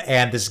stadium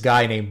and this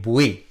guy named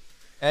Bui,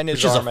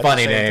 which is a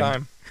funny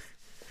name.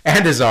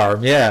 And his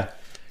arm, yeah,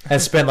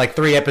 and spend like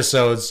 3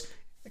 episodes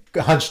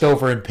hunched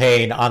over in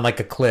pain on like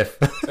a cliff.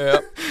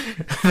 Yep.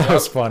 That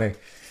was funny.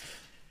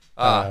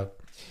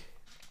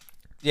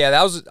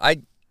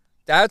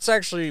 That's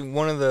actually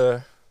one of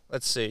the.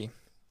 Let's see.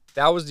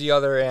 That was the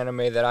other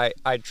anime that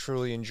I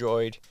truly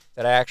enjoyed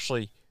that I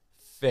actually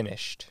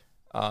finished.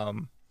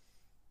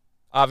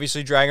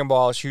 Obviously Dragon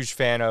Ball is a huge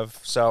fan of,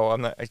 so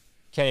I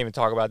can't even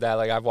talk about that.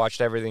 Like, I've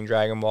watched everything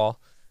Dragon Ball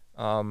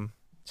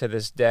to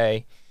this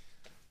day.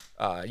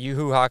 Yu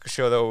Yu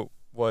Hakusho, though,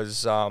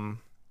 was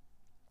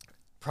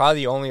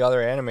probably the only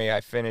other anime I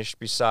finished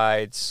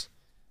besides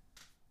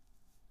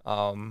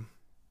Gundam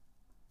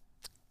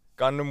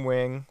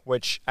Wing,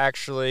 which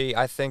actually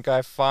I think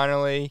I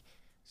finally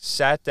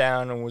sat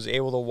down and was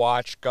able to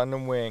watch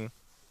Gundam Wing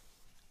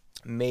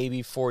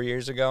maybe 4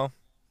 years ago,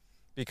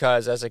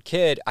 because as a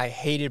kid I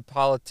hated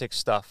politics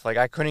stuff. Like,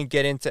 I couldn't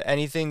get into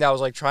anything that was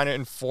like trying to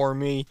inform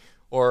me,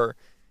 or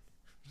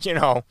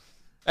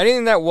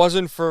anything that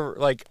wasn't for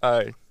like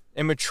a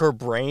immature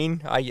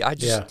brain. I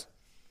just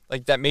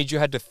like that made you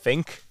had to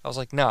think. I was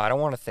like, no, I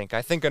don't want to think.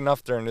 I think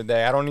enough during the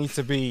day. I don't need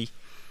to be,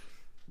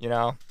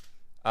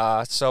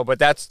 but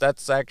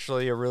that's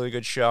actually a really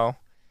good show.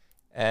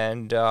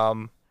 And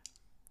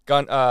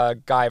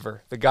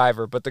Guyver,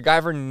 but the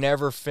Guyver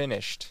never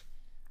finished.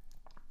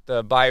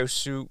 The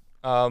biosuit,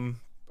 or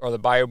the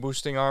bio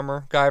boosting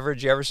armor Guyver.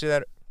 Did you ever see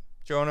that,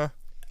 Jonah?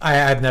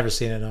 I've never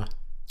seen it, no.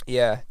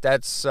 Yeah,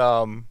 that's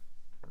it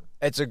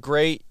was a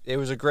great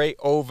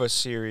OVA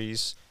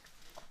series,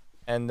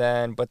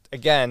 but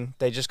again,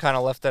 they just kind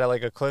of left it at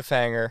like a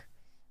cliffhanger,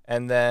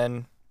 and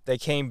then they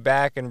came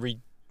back and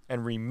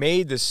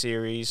remade the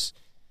series,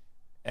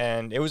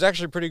 and it was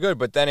actually pretty good.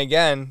 But then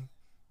again,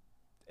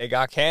 it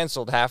got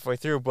canceled halfway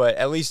through. But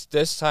at least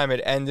this time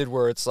it ended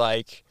where it's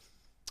like,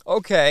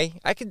 okay,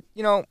 I can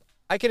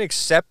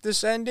accept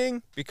this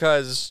ending,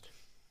 because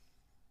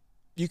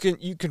you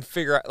can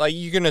figure out, like,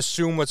 you can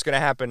assume what's going to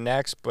happen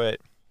next. But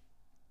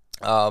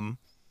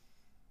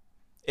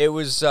it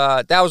was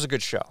that was a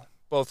good show,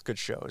 both good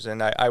shows,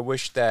 and I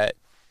wish that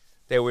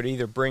they would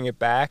either bring it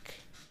back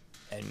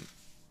and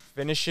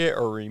finish it,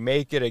 or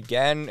remake it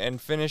again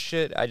and finish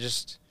it. But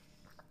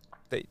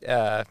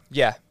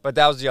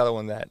that was the other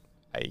one that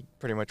I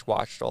pretty much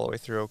watched all the way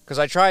through, because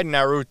I tried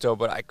Naruto,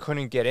 but I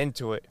couldn't get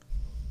into it.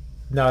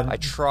 No, I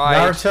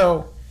tried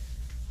Naruto.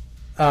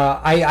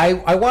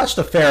 I watched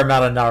a fair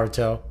amount of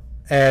Naruto,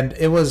 and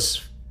it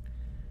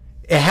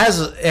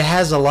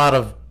has a lot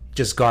of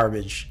just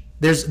garbage.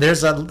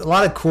 There's a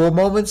lot of cool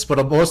moments,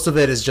 but most of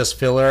it is just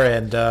filler.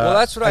 And well,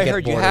 that's what I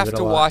heard. You have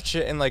to watch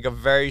it in like a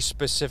very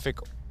specific,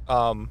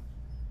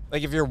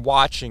 like if you're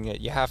watching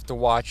it, you have to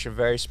watch a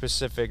very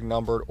specific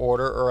numbered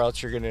order, or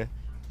else you're gonna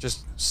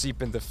just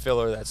seep into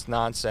filler that's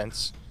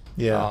nonsense.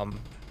 Yeah.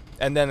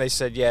 And then they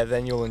said,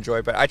 then you'll enjoy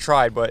it. But I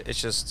tried, but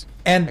it's just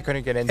I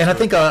couldn't get into it. And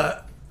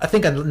I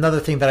think another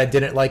thing that I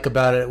didn't like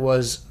about it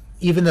was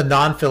even the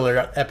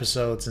non-filler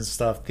episodes and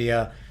stuff.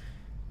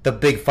 The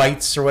big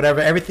fights or whatever,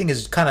 everything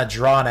is kind of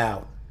drawn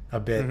out a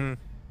bit. Mm-hmm.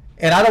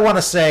 And I don't want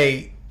to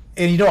say,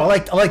 and I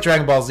like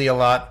Dragon Ball Z a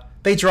lot.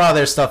 They draw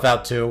their stuff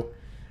out too,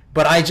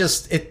 but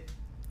it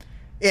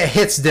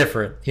hits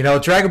different.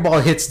 Dragon Ball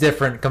hits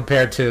different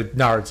compared to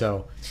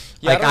Naruto.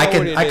 Yeah, like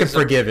I can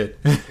forgive it.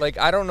 Like,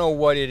 I don't know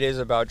what it is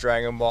about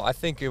Dragon Ball. I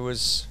think it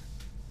was,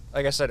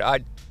 like I said,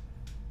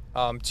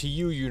 to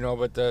you,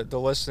 but the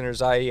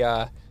listeners,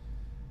 I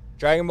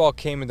Dragon Ball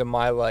came into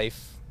my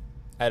life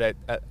at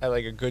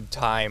like a good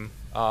time.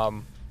 I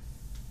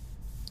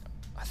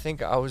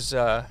think I was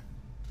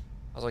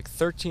like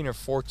 13 or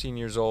 14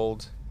 years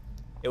old.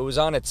 It was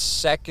on its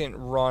second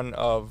run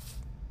of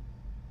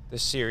the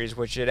series,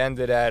 which it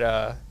ended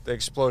at the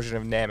explosion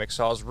of Namek.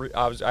 So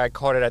I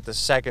caught it at the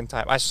second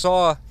time. I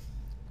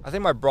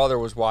think my brother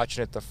was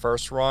watching it the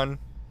first run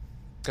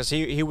because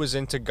he was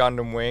into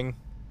Gundam Wing.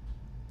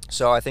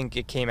 So I think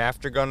it came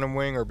after Gundam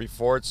Wing or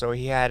before it, so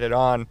he had it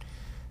on.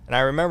 And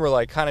I remember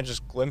like kind of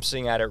just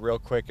glimpsing at it real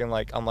quick and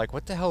like I'm like,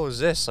 what the hell is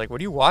this? Like, what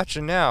are you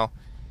watching now?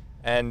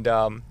 And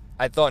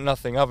I thought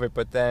nothing of it,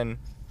 but then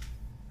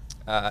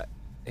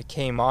it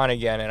came on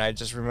again, and I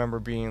just remember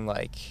being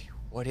like,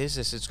 what is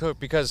this? It's cool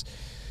because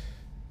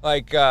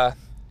like in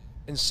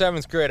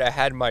 7th grade I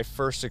had my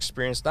first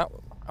experience. I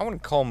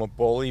wouldn't call him a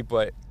bully,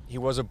 but he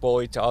was a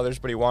bully to others,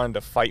 but he wanted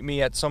to fight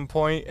me at some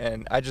point.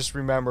 And I just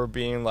remember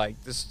being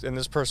like this, and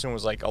this person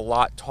was like a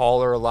lot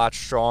taller, a lot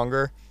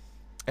stronger.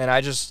 And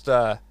I just,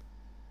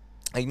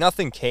 like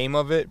nothing came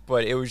of it,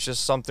 but it was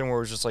just something where it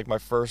was just like my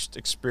first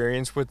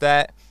experience with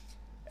that.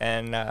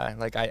 And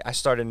like I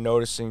started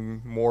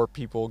noticing more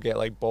people get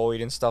like bullied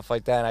and stuff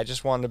like that. And I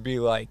just wanted to be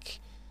like,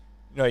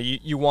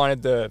 you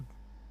wanted to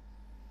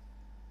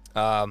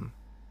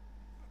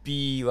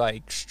be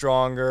like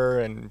stronger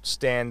and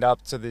stand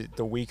up to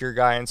the weaker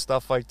guy and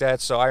stuff like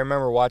that. So I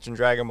remember watching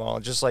Dragon Ball,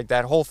 and just like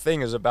that whole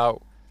thing is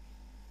about,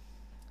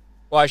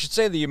 well, I should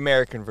say the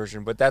American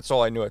version, but that's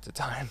all I knew at the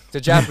time.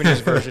 The Japanese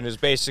version is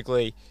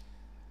basically,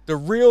 the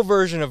real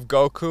version of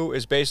Goku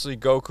is basically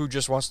Goku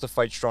just wants to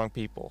fight strong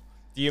people.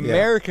 The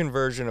American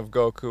version of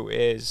Goku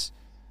is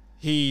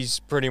he's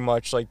pretty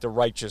much like the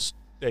righteous,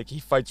 like he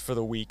fights for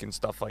the weak and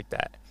stuff like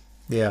that.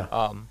 Yeah.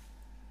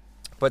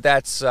 But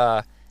that's,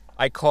 I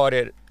caught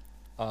it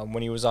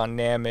when he was on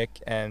Namek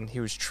and he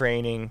was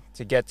training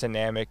to get to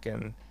Namek,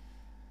 and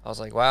I was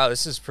like, wow,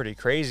 this is pretty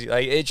crazy.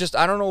 Like, it just,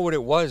 I don't know what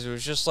it was. It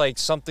was just like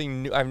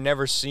something new I've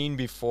never seen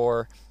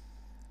before.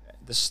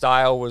 The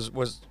style was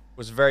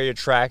very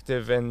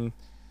attractive, and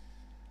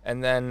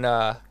then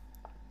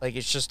like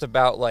it's just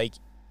about like,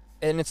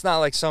 and it's not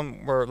like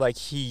some where like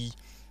he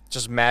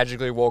just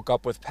magically woke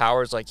up with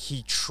powers. Like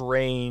he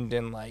trained,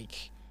 and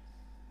like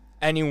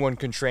anyone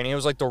can train. It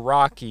was like the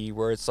Rocky,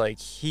 where it's like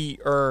he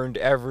earned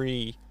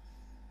every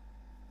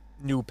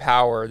new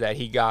power that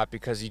he got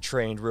because he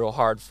trained real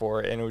hard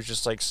for it. And it was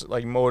just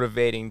like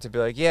motivating to be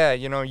like, yeah,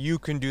 you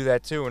can do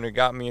that too. And it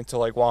got me into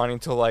like wanting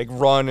to like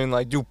run and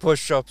like do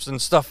push-ups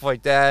and stuff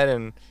like that.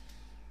 And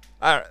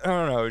I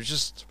don't know, it was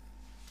just,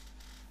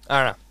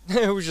 I don't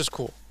know, it was just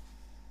cool.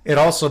 It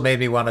also made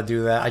me want to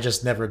do that. I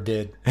just never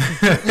did.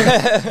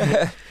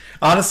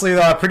 Honestly,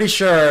 though, I'm pretty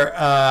sure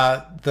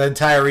the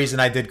entire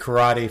reason I did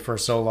karate for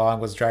so long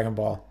was Dragon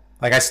Ball.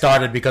 Like, I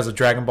started because of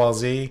Dragon Ball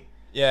Z.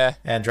 Yeah.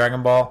 And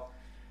Dragon Ball,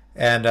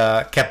 and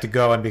kept it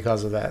going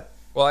because of that.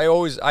 Well, I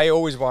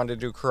always wanted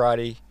to do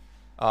karate.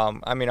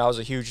 I mean, I was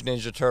a huge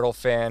Ninja Turtle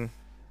fan,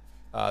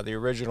 the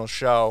original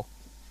show,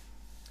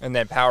 and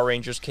then Power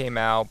Rangers came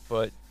out,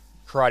 but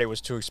karate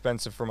was too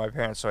expensive for my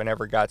parents, so I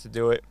never got to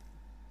do it.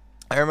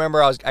 I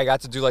remember I got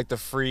to do like the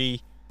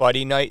free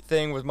buddy night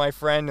thing with my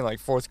friend in like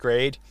 4th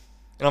grade.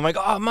 And I'm like,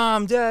 oh,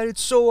 Mom, Dad,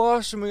 it's so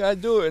awesome. We got to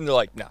do it. And they're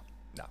like, no.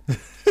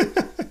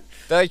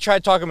 They like,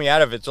 tried talking me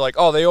out of it. They're like,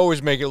 oh, they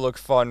always make it look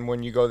fun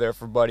when you go there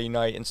for buddy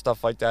night and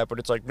stuff like that. But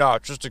it's like, no,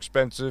 it's just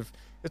expensive.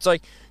 It's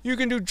like, you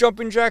can do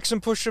jumping jacks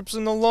and push-ups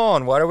in the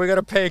lawn. Why do we got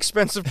to pay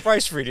expensive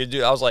price for you to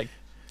do? I was like,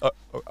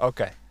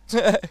 okay.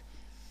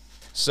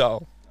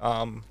 So,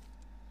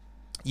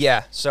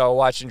 yeah. So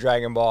watching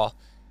Dragon Ball,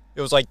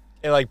 it was like,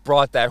 it like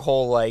brought that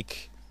whole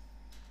like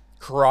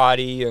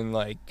karate and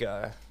like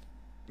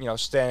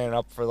standing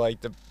up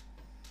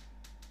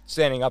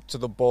to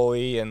the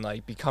bully and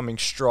like becoming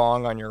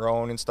strong on your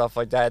own and stuff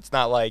like that. It's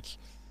not like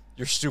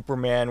you're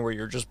Superman where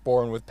you're just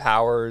born with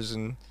powers,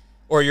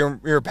 or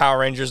you're Power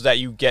Rangers that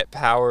you get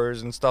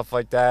powers and stuff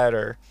like that.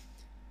 Or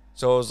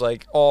so it was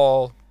like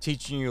all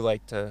teaching you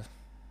like to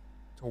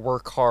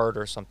work hard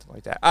or something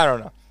like that. I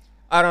don't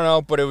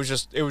know, but it was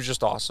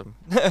just awesome.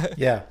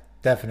 Yeah,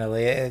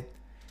 definitely.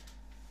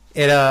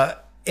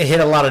 It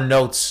hit a lot of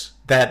notes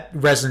that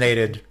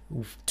resonated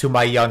to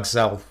my young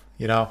self,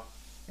 And,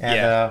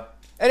 yeah.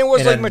 And it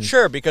was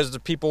mature because the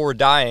people were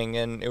dying,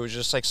 and it was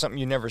just like something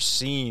you never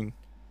seen.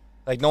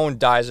 Like no one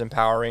dies in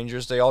Power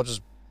Rangers; they all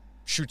just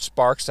shoot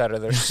sparks out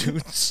of their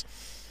suits.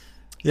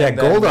 Yeah,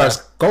 Goldar's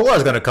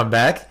gonna come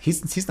back.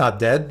 He's not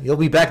dead. He'll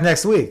be back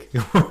next week.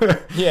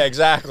 Yeah,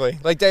 exactly.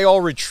 Like they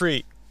all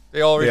retreat. They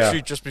all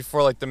retreat just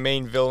before like the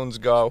main villains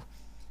go,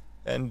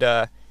 and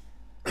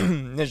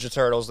Ninja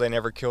Turtles, they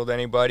never killed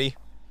anybody.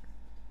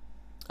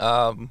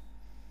 So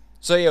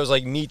yeah, it was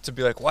like neat to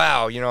be like,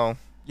 wow, you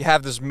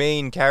have this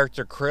main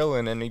character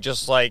Krillin, and he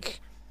just like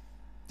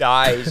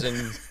dies,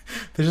 and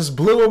they just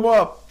blew him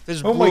up.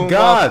 Oh my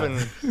god!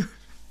 And,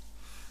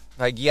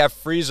 like you have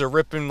Frieza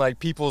ripping like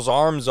people's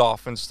arms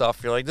off and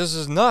stuff. You're like, this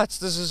is nuts.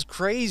 This is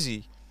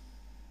crazy.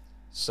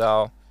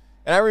 So,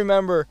 and I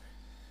remember,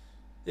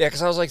 yeah,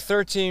 because I was like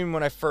 13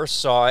 when I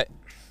first saw it,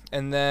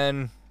 and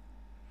then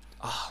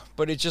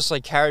but it just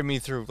like carried me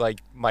through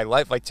like my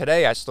life. Like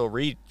today, I still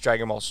read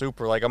Dragon Ball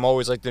Super. Like I'm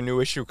always like the new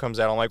issue comes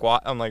out, I'm like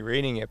I'm like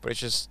reading it, but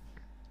it's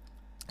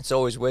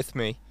always with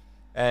me.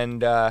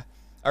 And I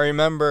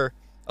remember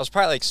I was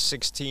probably like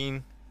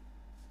 16,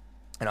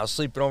 and I was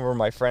sleeping over at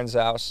my friend's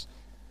house.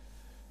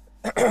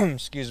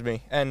 Excuse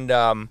me. And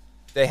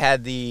they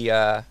had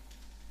the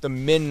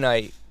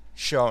midnight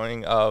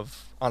showing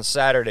of on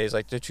Saturdays,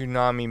 like the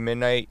Toonami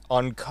midnight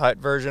uncut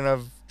version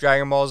of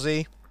Dragon Ball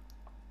Z.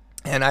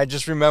 And I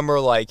just remember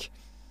like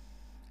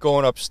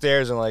going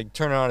upstairs and like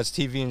turning on his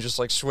TV and just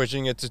like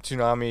switching it to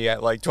Toonami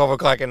at like 12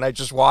 o'clock at night,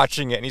 just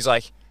watching it. And he's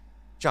like,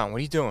 John, what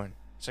are you doing?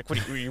 He's like,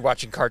 what are you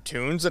watching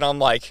cartoons? And I'm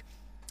like,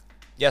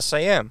 yes, I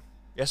am.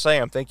 Yes, I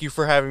am. Thank you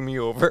for having me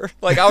over.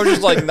 Like, I was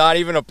just, like, not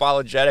even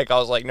apologetic. I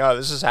was like, no,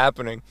 this is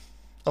happening.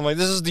 I'm like,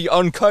 this is the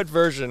uncut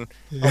version.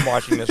 I'm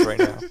watching this right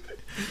now.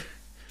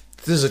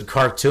 This isn't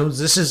cartoons.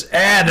 This is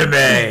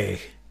anime.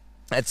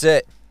 That's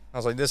it. I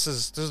was like, this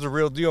is the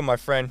real deal, my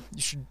friend.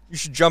 You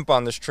should jump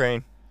on this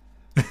train.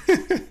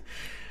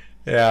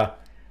 Yeah.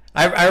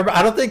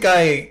 I don't think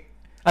I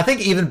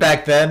think even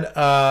back then,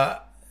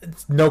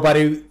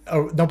 nobody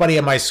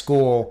in my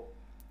school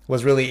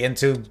was really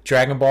into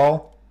Dragon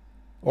Ball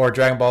or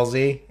Dragon Ball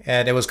Z,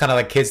 and it was kind of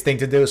like kids thing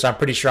to do, so I'm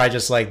pretty sure I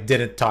just like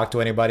didn't talk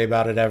to anybody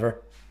about it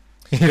ever.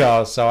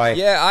 So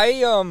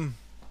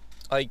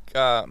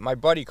my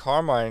buddy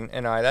Carmine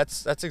and I,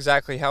 that's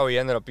exactly how we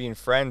ended up being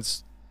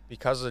friends,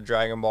 because of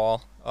Dragon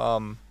Ball.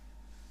 But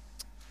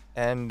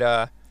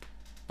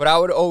I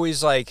would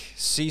always like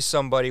see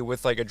somebody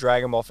with like a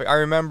Dragon Ball figure. I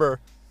remember,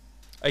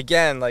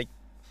 again, like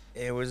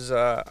it was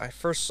I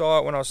first saw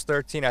it when I was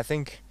 13. I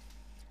think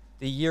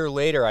the year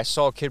later I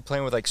saw a kid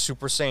playing with like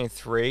Super Saiyan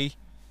 3,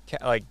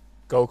 like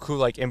Goku,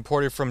 like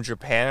imported from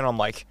Japan, and I'm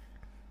like,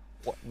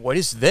 what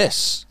is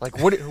this? Like,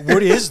 what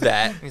is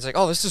that? And he's like,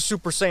 oh, this is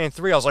Super Saiyan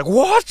 3. I was like,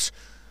 what?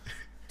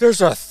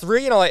 There's a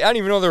 3? And I'm like, I didn't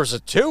even know there was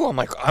a 2. I'm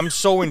like, I'm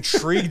so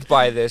intrigued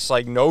by this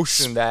like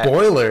notion that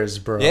spoilers,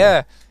 bro.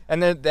 Yeah.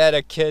 And then that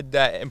a kid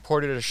that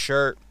imported a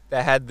shirt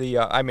that had the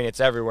I mean, it's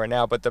everywhere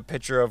now, but the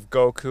picture of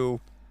Goku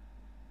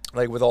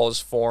like with all his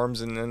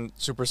forms, and then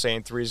Super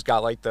Saiyan 3's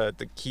got like the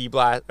ki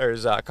blast or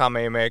his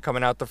Kamehameha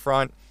coming out the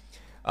front.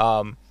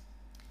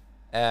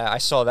 I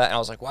saw that and I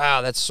was like,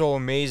 wow, that's so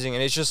amazing.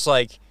 And it's just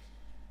like,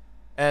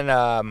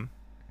 and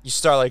you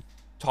start like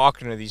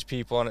talking to these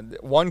people, and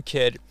one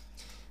kid,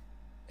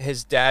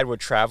 his dad would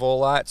travel a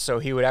lot, so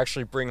he would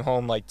actually bring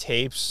home like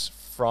tapes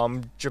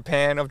from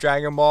Japan of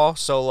Dragon Ball.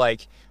 So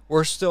like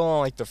we're still on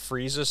like the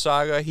Frieza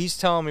saga. He's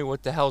telling me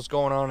what the hell's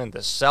going on in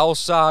the Cell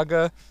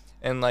saga,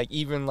 and like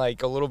even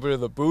like a little bit of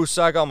the Buu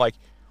saga. I'm like,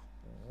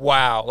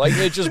 wow, like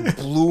it just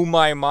blew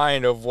my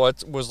mind of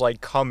what was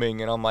like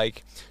coming. And I'm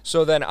like,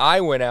 so then I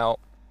went out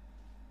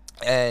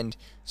and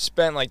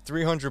spent like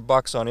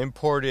 $300 on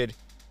imported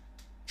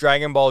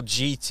Dragon Ball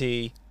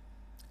GT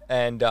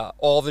and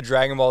all the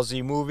Dragon Ball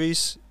Z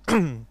movies,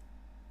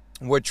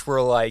 which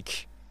were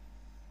like,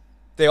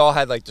 they all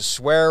had like the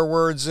swear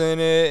words in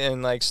it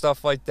and like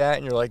stuff like that,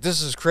 and you're like,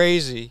 this is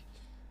crazy.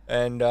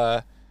 And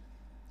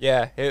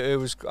yeah, it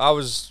was, I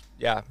was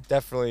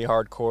definitely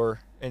hardcore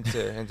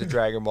into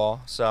Dragon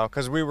Ball. So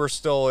because we were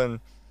still in,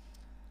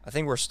 I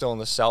think we're still in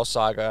the Cell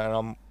saga,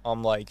 and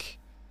I'm like,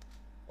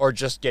 or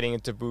just getting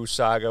into Buu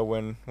saga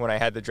when I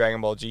had the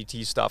Dragon Ball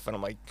GT stuff, and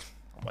I'm like,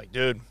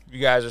 dude, you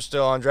guys are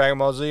still on Dragon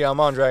Ball Z. I'm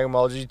on Dragon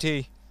Ball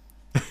GT.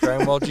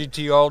 Dragon Ball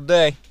GT all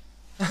day.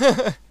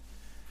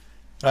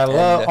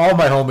 All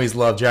my homies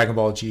love Dragon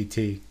Ball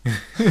GT.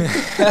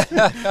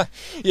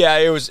 Yeah,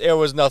 it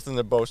was nothing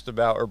to boast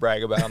about or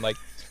brag about. I'm like,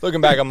 looking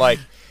back, I'm like,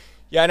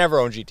 yeah, I never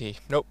owned GT.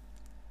 Nope,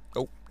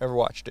 never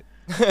watched it.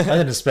 I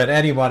didn't spend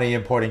any money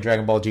importing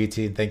Dragon Ball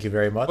GT. Thank you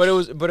very much. But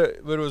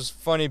it was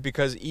funny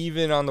because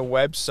even on the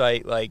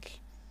website, like,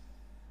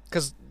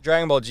 because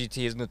Dragon Ball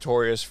GT is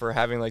notorious for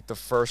having like the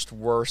first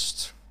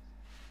worst,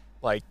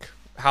 like,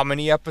 how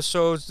many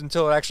episodes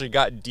until it actually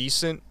got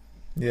decent.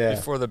 Yeah.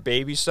 Before the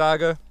Baby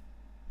saga.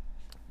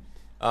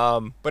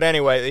 But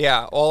anyway,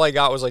 yeah, all I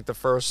got was like the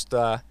first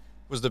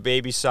was the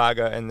Baby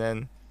saga, and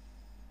then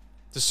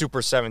the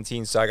Super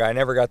 17 saga. I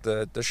never got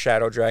the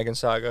Shadow Dragon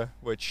saga,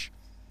 which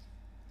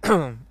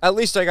at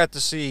least I got to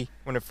see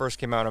when it first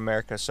came out in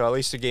America, so at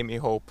least it gave me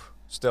hope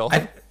still.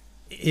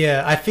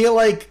 I feel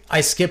like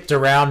I skipped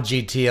around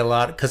GT a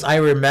lot because I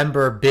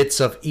remember bits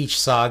of each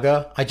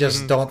saga. I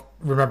just don't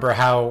remember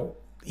how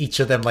each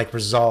of them like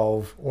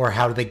resolve or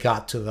how they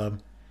got to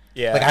them.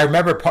 Yeah, like I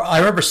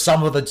remember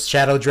some of the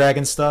Shadow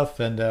Dragon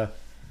stuff, and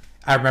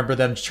I remember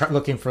them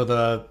looking for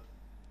the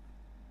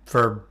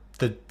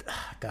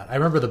God. I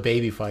remember the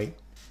baby fight.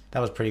 That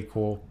was pretty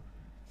cool.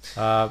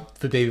 The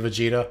baby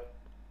Vegeta.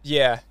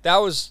 Yeah, that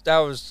was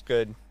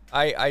good.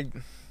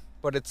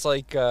 But it's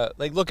like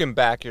looking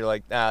back, you're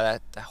like,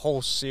 that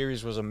whole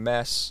series was a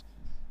mess.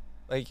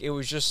 Like, it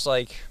was just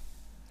like,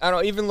 I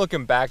don't know, even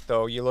looking back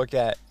though, you look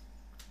at,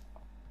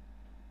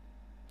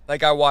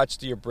 like, I watched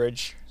the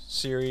Abridged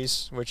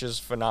series, which is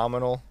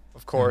phenomenal,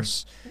 of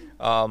course.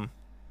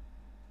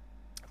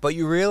 But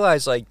you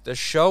realize, like, the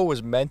show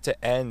was meant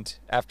to end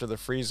after the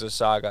Frieza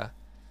saga,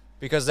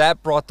 because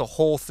that brought the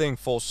whole thing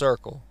full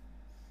circle.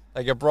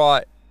 Like,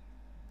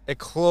 it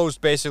closed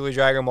basically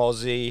Dragon Ball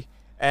Z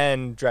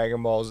and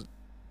Dragon Ball,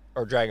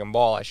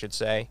 I should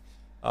say.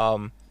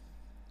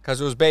 Because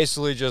it was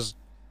basically just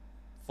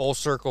full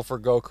circle for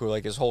Goku,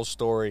 like his whole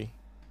story,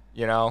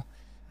 you know?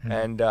 Mm-hmm.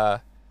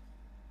 And,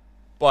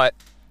 but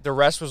the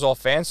rest was all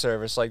fan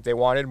service. Like, they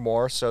wanted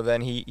more, so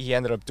then he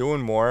ended up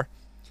doing more.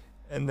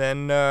 And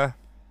then,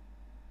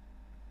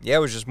 yeah, it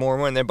was just more and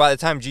more. And then by the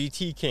time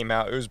GT came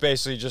out, it was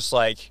basically just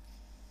like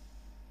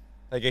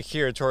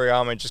Akira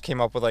Toriyama just came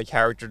up with like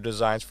character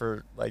designs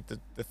for like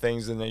the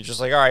things, and then he's just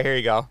like, all right, here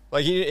you go.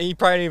 Like he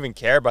probably didn't even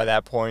care by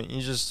that point.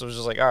 He just was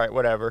just like, all right,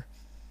 whatever.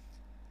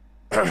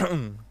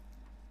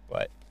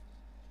 But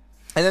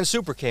and then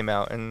Super came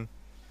out, and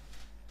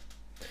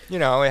you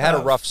know, it had a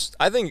rough.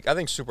 I think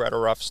Super had a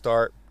rough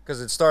start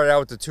because it started out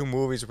with the 2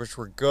 movies, which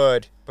were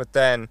good, but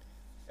then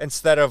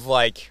instead of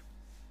like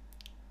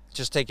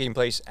just taking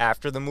place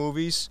after the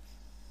movies,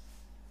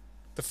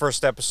 the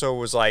first episode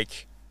was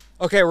like,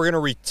 okay, we're going to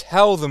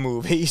retell the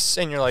movies.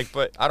 And you're like,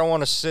 but I don't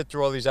want to sit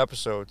through all these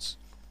episodes.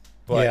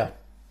 But yeah.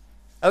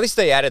 At least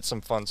they added some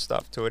fun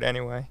stuff to it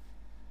anyway.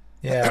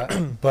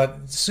 Yeah,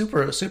 but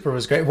Super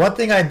was great. One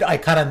thing I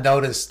kind of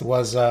noticed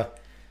was, or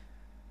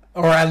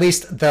at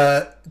least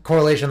the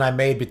correlation I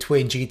made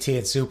between GT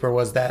and Super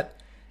was that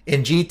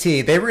in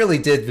GT, they really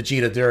did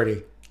Vegeta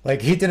dirty.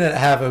 Like, he didn't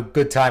have a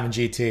good time in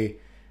GT.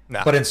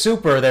 No. But in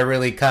Super, they're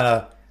really kind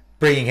of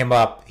bringing him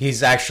up.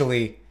 He's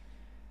actually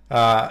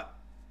a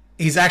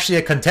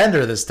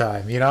contender this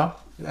time, you know?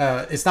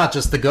 It's not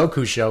just the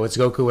Goku show. It's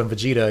Goku and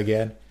Vegeta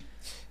again.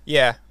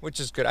 Yeah, which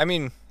is good. I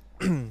mean,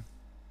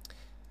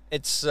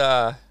 it's...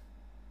 I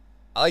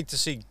like to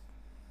see...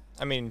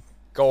 I mean,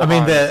 Gohan...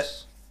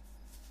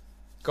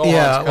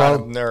 Gohan's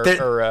kind of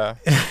nerd, or,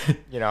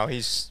 you know,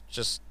 he's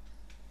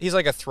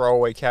like a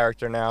throwaway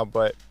character now,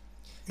 but...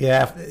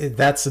 Yeah,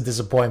 that's a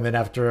disappointment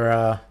after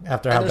how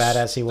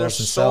badass he was.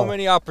 There's so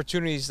many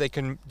opportunities they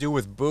can do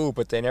with Boo,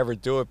 but they never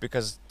do it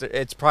because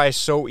it's probably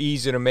so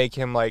easy to make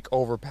him like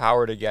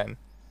overpowered again.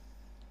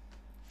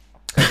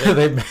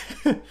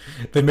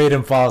 They made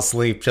him fall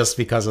asleep just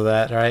because of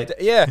that, right?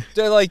 Yeah,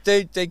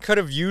 they could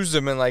have used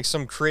him in like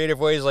some creative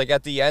ways. Like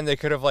at the end, they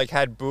could have like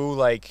had Boo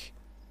like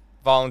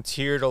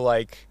volunteer to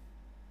like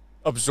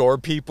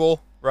absorb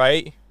people,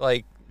 right?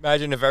 Like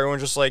imagine if everyone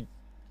just like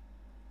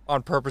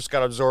on purpose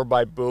got absorbed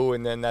by Boo,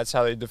 and then that's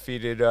how they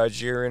defeated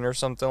Jiren or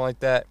something like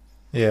that.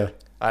 Yeah.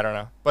 I don't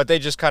know. But they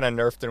just kind of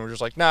nerfed him and were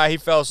just like, nah, he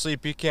fell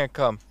asleep, he can't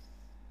come.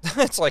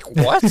 It's like,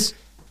 what?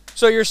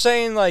 So you're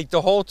saying, like,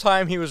 the whole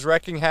time he was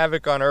wrecking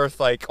havoc on Earth,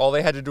 like, all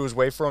they had to do was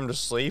wait for him to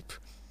sleep?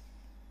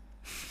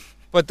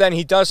 But then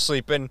he does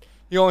sleep, and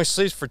he only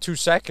sleeps for 2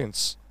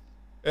 seconds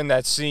in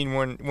that scene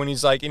when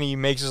he's like, and he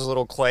makes his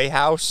little clay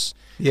house.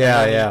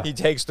 Yeah, yeah. He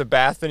takes the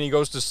bath and he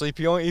goes to sleep.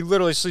 He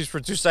literally sleeps for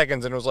 2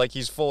 seconds, and it was like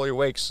he's fully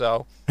awake.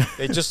 So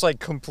they just like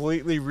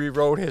completely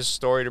rewrote his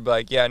story to be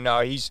like, yeah,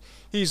 no, he's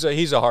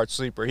a hard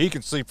sleeper. He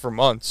can sleep for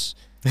months.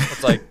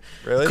 It's like,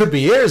 really? Could be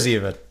years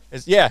even.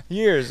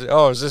 Years.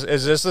 Oh, is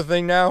this the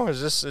thing now?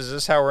 Is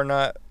this how we're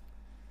not?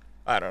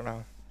 I don't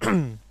know.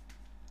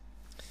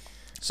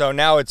 So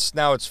now it's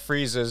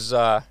Frieza's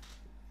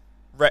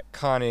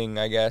retconning,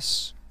 I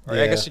guess. Or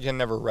yeah. I guess you can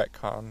never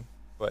retcon,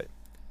 but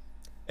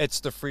it's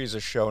the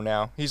Frieza show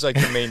now. He's like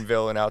the main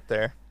villain out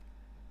there.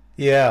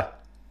 Yeah.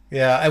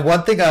 Yeah. And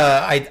one thing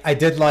I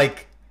did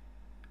like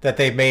that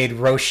they made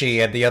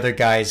Roshi and the other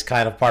guys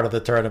kind of part of the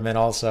tournament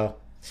also.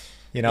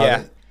 You know,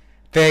 yeah.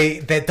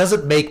 That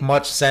doesn't make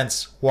much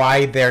sense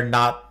why they're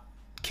not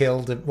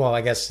killed. Well,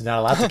 I guess you're not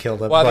allowed to kill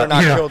them. Why they're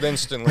not killed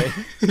instantly.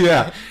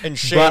 Yeah. And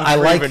shame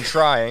for even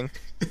trying.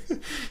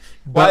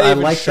 Why they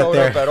even showed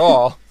up at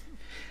all.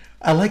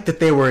 I like that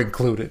they were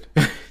included.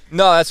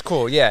 No, that's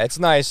cool. Yeah, it's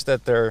nice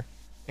that they're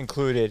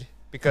included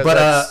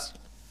because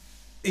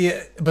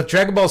yeah, but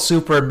Dragon Ball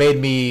Super made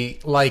me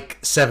like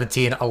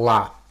 17 a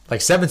lot.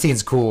 Like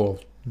 17's cool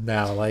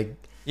now. Like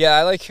yeah,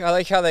 I like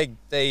how they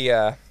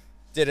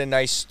did a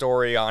nice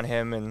story on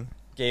him and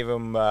gave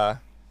him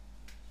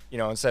you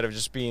know, instead of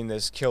just being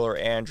this killer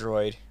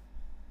android,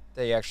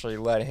 they actually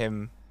let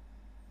him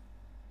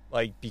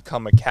like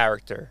become a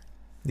character.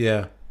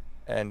 Yeah,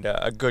 and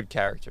a good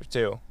character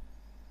too.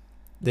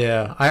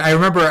 Yeah, I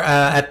remember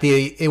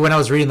when I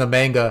was reading the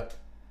manga,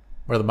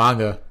 or the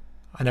manga,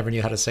 I never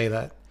knew how to say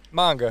that.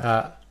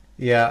 Manga.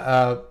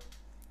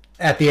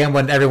 At the end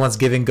when everyone's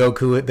giving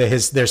Goku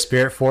their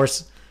spirit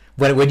force,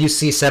 when you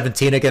see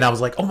 17 again, I was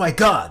like, oh my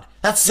god,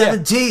 that's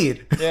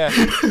 17. Yeah.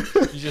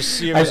 You just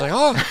see him. I was like,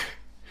 oh,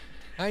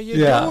 how you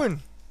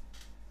doing?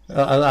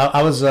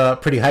 I was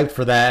pretty hyped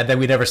for that, and then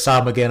we never saw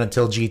him again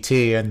until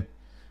GT, and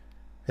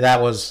that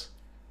was.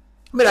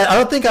 I mean,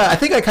 I think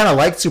I kind of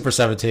liked Super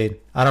 17.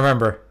 I don't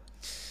remember,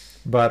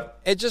 but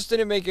it just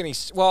didn't make any.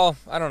 Well,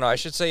 I don't know. I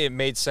should say it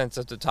made sense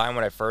at the time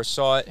when I first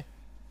saw it,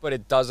 but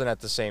it doesn't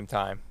at the same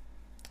time.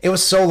 It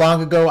was so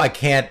long ago, I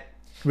can't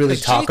really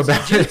talk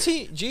about it.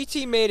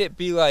 GT made it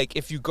be like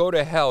if you go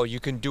to hell, you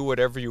can do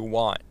whatever you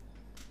want.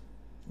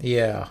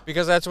 Yeah.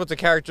 Because that's what the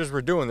characters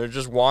were doing. They're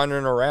just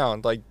wandering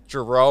around. Like,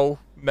 Gero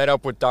met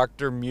up with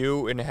Dr.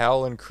 Mew in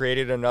Hell and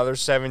created another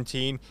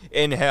 17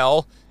 in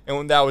Hell.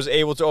 And that was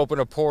able to open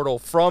a portal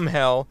from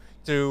Hell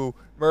to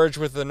merge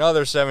with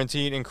another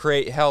 17 and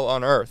create Hell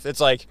on Earth. It's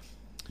like,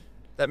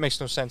 that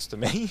makes no sense to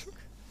me.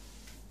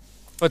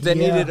 But they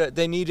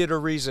needed a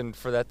reason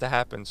for that to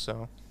happen,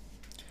 so.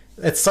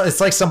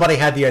 It's like somebody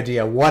had the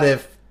idea, what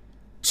if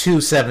 2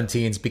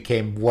 17s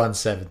became 1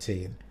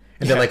 17?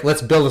 And they're like,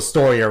 let's build a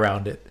story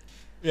around it.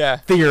 Yeah.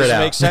 Figure it out. Does it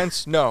make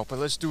sense? No, but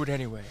let's do it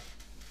anyway.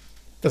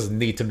 Doesn't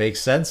need to make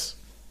sense.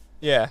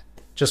 Yeah.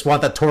 Just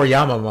want that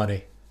Toriyama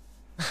money.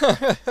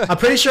 I'm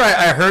pretty sure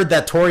I heard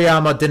that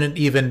Toriyama didn't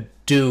even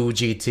do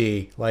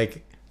GT.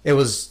 Like, it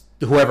was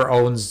whoever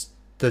owns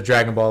the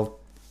Dragon Ball.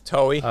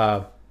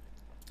 Toei.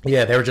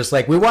 Yeah, they were just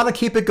like, we want to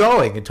keep it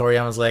going. And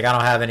Toriyama's like, I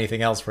don't have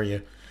anything else for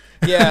you.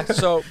 Yeah,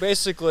 so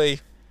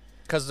basically,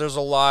 because there's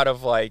a lot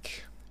of,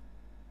 like,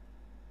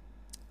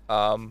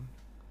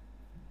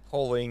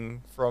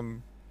 pulling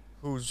from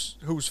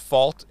whose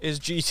fault is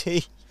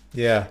GT.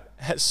 Yeah.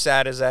 As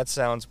sad as that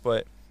sounds,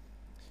 but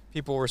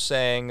people were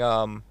saying,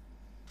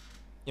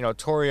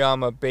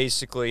 Toriyama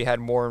basically had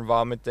more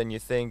involvement than you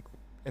think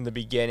in the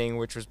beginning,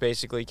 which was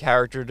basically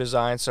character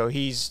design. So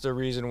he's the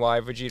reason why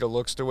Vegeta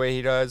looks the way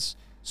he does,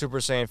 Super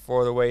Saiyan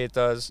 4 the way it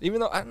does. Even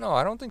though,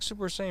 I don't think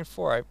Super Saiyan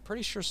 4, I'm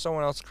pretty sure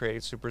someone else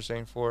created Super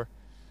Saiyan 4.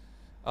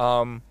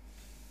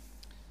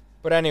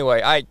 But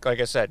anyway, like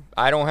I said,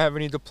 I don't have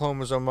any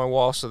diplomas on my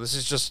wall, so this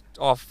is just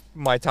off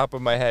my top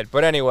of my head.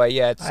 But anyway,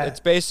 yeah, it's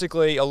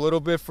basically a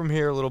little bit from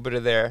here, a little bit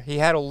of there. He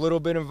had a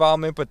little bit of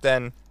involvement, but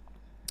then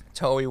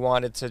Toei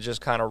wanted to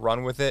just kind of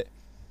run with it,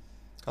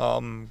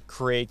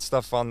 create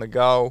stuff on the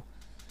go,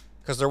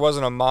 because there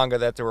wasn't a manga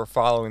that they were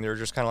following. They were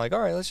just kind of like,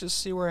 all right, let's just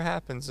see where it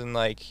happens. And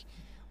like,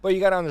 but you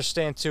got to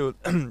understand too,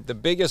 the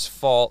biggest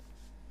fault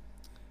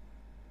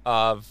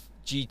of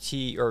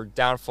GT or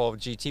downfall of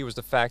GT was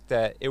the fact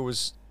that it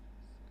was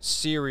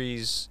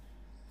series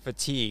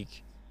fatigue,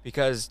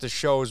 because the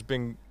show's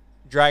been,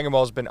 Dragon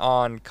Ball's been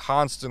on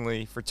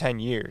constantly for 10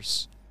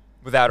 years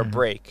without a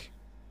break,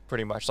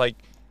 pretty much. Like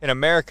in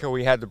America,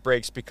 we had the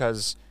breaks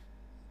because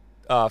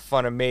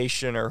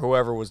Funimation or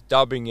whoever was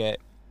dubbing it,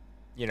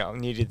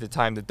 needed the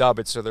time to dub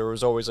it, so there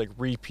was always like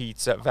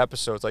repeats of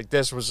episodes. Like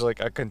this was like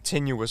a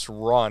continuous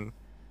run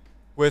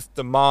with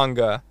the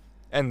manga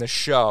and the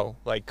show,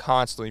 like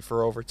constantly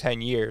for over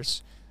 10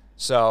 years.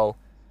 So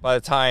by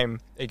the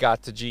time it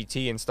got to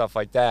GT and stuff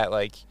like that,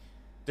 like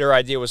their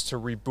idea was to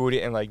reboot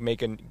it and like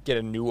get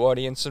a new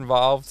audience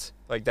involved.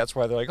 Like that's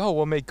why they're like, oh,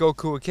 we'll make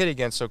Goku a kid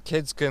again so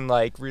kids can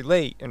like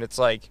relate. And it's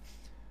like,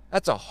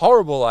 that's a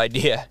horrible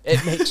idea.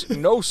 It makes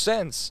no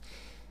sense.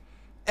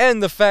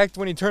 And the fact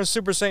when he turns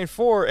Super Saiyan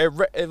 4,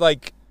 it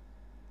like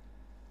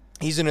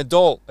he's an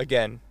adult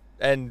again,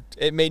 and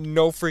it made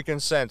no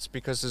freaking sense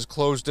because his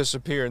clothes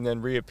disappear and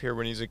then reappear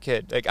when he's a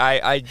kid. Like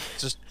I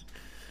just.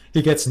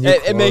 He gets new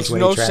clothes. It makes when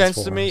no he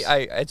sense to me.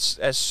 transforms. It's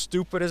as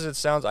stupid as it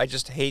sounds. I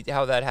just hate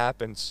how that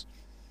happens.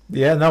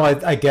 Yeah, no,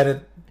 I get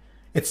it.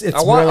 It's I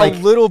more want like a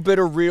little bit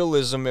of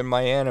realism in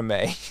my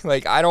anime.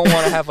 Like I don't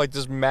want to have like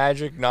this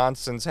magic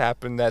nonsense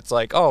happen. That's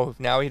like, oh,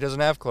 now he doesn't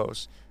have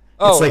clothes.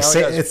 Oh, it's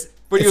like now he does.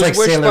 But it's he was like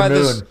wished Sailor by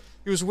Moon. this.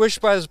 He was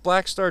wished by this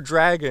Black Star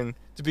Dragon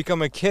to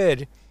become a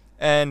kid,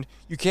 and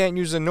you can't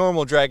use a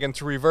normal dragon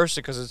to reverse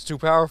it because it's too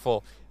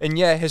powerful. And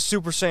yet his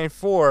Super Saiyan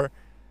 4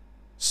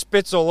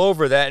 spits all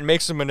over that and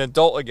makes him an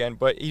adult again,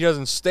 but he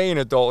doesn't stay an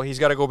adult. He's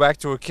got to go back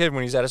to a kid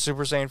when he's at a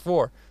Super Saiyan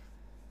 4.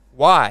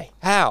 Why?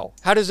 How?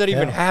 How does that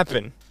even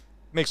happen?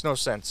 Makes no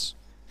sense.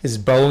 His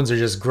bones are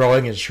just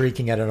growing and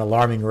shrinking at an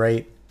alarming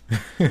rate.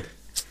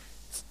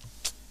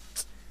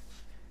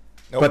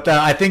 Nope. But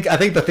I think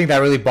the thing that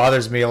really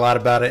bothers me a lot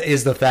about it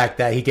is the fact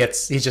that he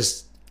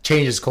just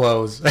changes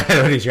clothes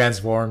when he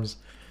transforms.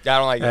 I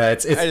don't like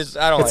it.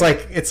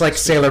 It's like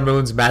Sailor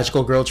Moon's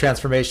magical girl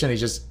transformation.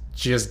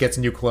 She just gets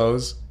new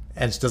clothes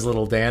and she does a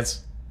little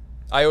dance.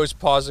 I always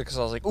pause it because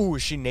I was like, "Ooh,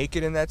 is she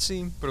naked in that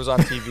scene?" But it was on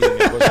TV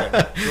and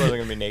she wasn't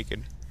gonna be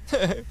naked.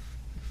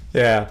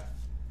 Yeah.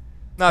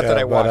 Not that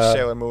I watched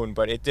Sailor Moon,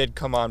 but it did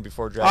come on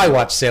before Dragon Ball. I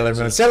watched Sailor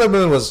Moon. Sailor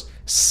Moon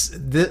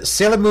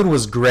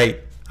was great.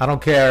 I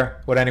don't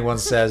care what anyone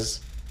says.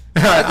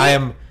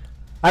 I'm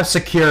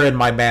secure in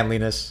my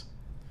manliness.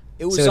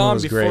 It was Sailor Moon on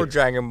was before great.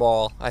 Dragon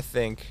Ball, I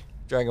think.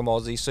 Dragon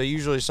Ball Z. So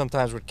usually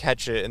sometimes would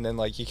catch it, and then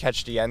like you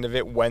catch the end of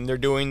it when they're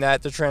doing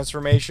that, the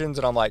transformations,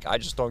 and I'm like, I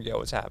just don't get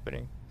what's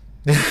happening.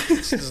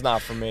 This is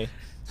not for me.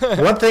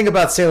 One thing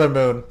about Sailor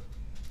Moon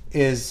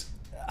is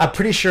I'm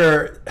pretty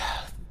sure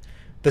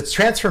the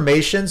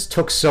transformations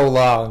took so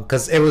long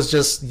because it was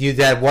just you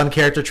had one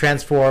character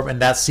transform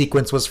and that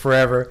sequence was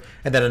forever,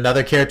 and then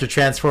another character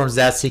transforms,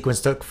 that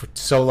sequence took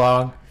so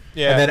long.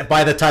 Yeah. And then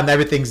by the time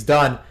everything's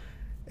done,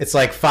 it's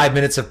like 5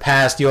 minutes have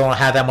passed. You don't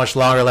have that much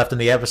longer left in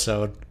the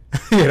episode.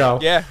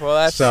 Yeah, well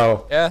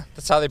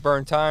that's how they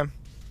burn time.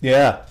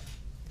 Yeah.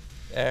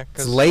 Yeah,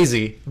 It's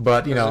lazy,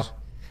 but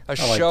a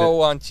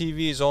show on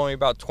TV is only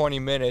about 20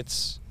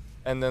 minutes,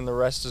 and then the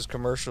rest is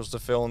commercials to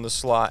fill in the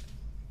slot.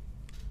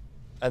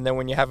 and then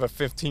when you have a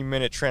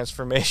 15-minute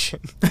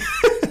transformation.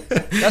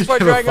 That's why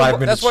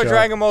Dragon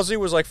Dragon Ball Z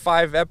was like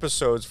 5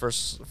 episodes for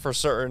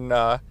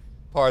certain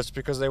parts,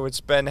 because they would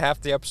spend half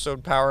the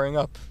episode powering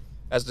up,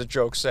 as the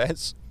joke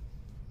says.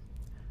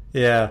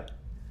 Yeah.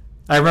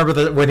 I remember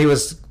that when he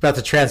was about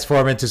to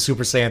transform into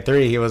Super Saiyan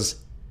 3, he was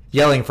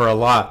yelling for a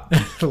lot.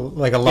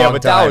 Like a long time. Yeah,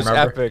 but that was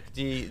remember? epic.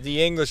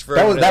 The English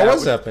version that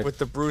was with, epic. with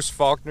the Bruce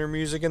Faulkner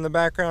music in the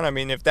background. I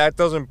mean, if that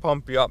doesn't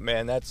pump you up,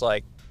 man, that's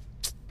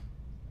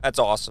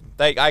awesome.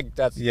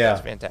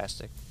 That's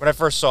fantastic. When I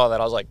first saw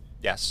that, I was like,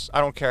 yes, I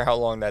don't care how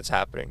long that's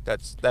happening.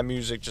 That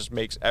music just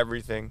makes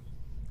everything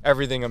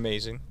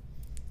amazing.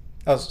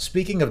 Oh,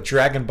 speaking of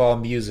Dragon Ball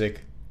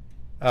music,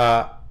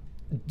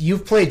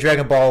 you've played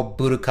Dragon Ball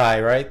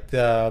Budokai, right?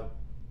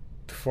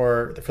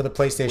 For the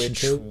PlayStation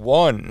 2? Which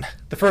one?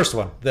 The first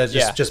one.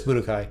 Just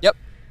Budokai. Yep.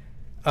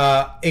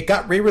 It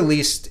got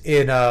re-released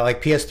in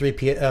like PS3,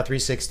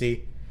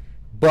 360,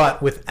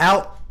 but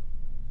without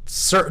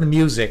certain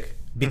music,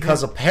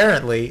 because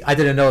apparently, I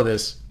didn't know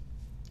this,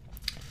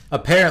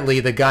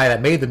 apparently the guy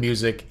that made the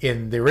music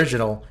in the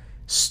original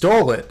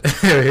stole it.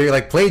 He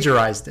like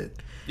plagiarized it.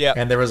 Yeah.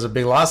 And there was a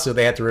big lawsuit.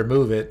 They had to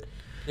remove it.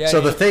 Yeah,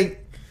 so the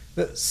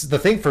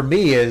thing for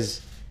me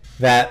is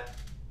that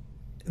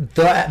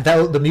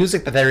the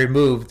music that they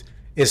removed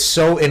is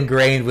so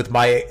ingrained with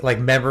my like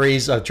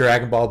memories of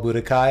Dragon Ball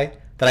Budokai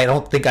that I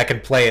don't think I can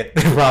play it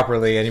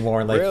properly anymore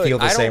and like really? feel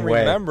the same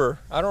way.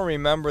 I don't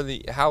remember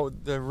how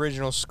the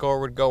original score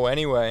would go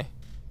anyway.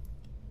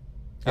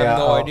 I Yeah, have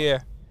no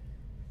idea.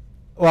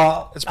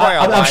 Well, It's probably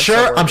I'm online sure.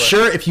 somewhere, I'm but-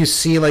 sure if you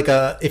see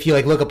if you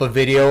look up a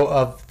video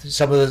of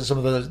some of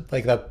the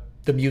like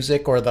the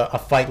music or a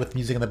fight with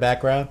music in the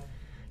background,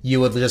 you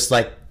would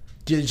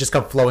just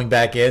come flowing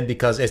back in,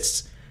 because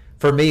it's,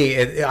 for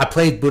me, I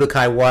played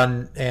Budokai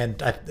 1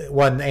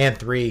 and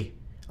 3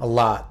 a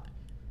lot,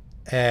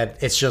 and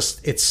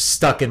it's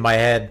stuck in my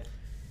head,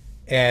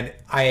 and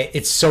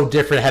it's so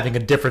different having a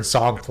different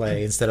song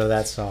play instead of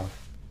that song.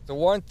 The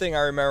one thing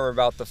I remember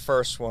about the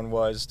first one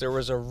was there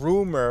was a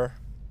rumor,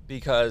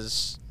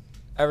 because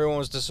everyone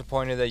was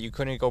disappointed that you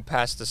couldn't go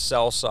past the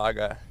Cell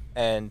Saga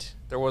and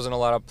there wasn't a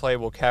lot of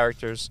playable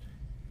characters.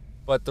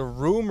 But the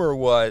rumor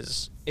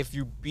was, if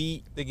you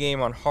beat the game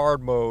on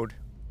hard mode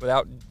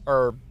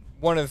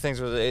one of the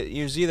things was,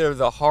 it was either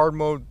the hard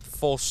mode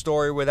full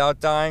story without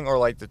dying, or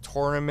like the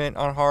tournament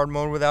on hard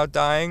mode without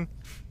dying.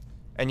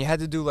 And you had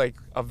to do like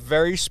a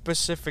very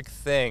specific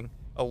thing,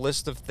 a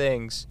list of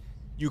things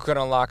you could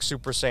unlock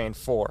Super Saiyan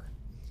 4.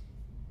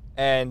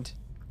 And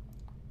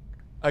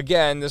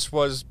again, this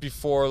was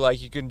before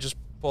like you could just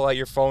pull out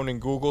your phone and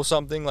Google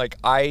something. Like,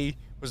 I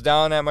was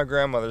down at my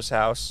grandmother's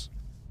house,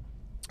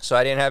 so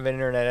I didn't have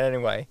internet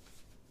anyway.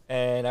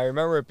 And I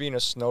remember it being a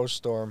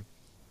snowstorm.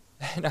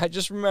 And I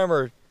just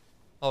remember,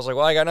 I was like,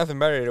 well, I got nothing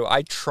better to do.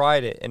 I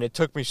tried it, and it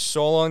took me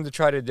so long to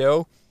try to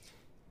do.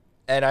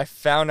 And I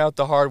found out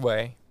the hard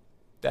way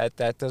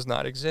that does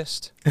not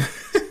exist.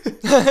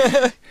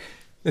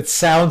 It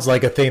sounds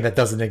like a thing that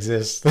doesn't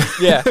exist.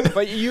 Yeah,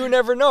 but you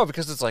never know,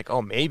 because it's like,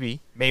 oh,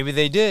 maybe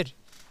they did.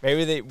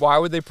 Why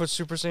would they put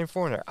Super Saiyan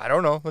 4 in there? I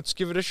don't know. Let's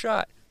give it a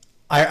shot.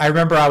 I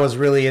remember I was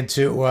really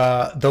into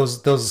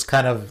those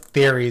kind of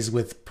theories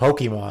with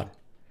Pokemon.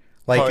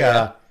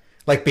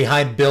 Like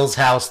behind Bill's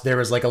house, there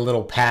was like a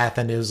little path,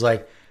 and it was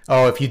like,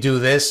 oh, if you do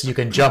this, you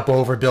can jump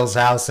over Bill's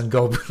house and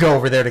go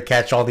over there to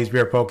catch all these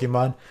rare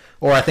Pokemon.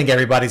 Or I think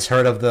everybody's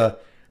heard of the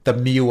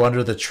Mew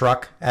under the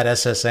truck at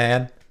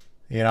SSN.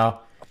 You know,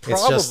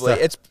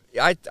 Probably.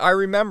 I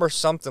remember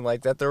something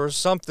like that. There was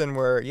something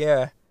where,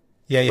 yeah,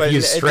 if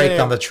you straight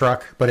on the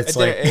truck, but it's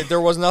like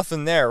there was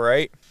nothing there,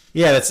 right?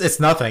 Yeah, it's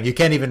nothing. You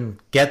can't even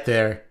get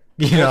there.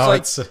 You know,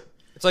 it's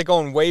like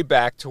going way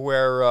back to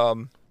where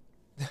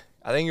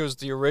I think it was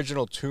the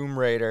original Tomb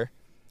Raider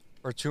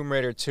or Tomb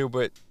Raider 2,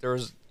 but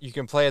you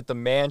can play at the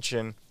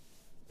mansion,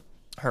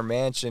 her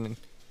mansion,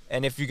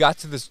 and if you got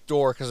to this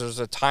door, because there's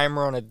a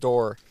timer on a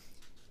door,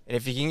 and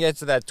if you can get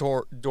to that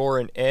door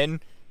and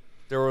in,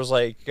 there was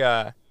like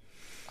I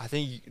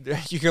think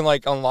you can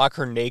like unlock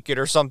her naked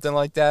or something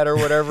like that, or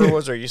whatever it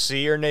was, or you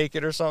see her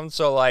naked or something.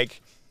 So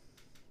like,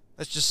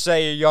 let's just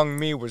say a young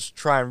me was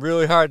trying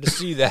really hard to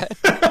see that.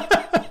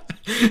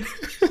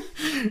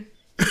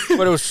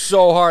 But it was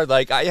so hard.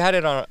 Like, I had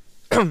it on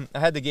I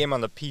had the game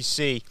on the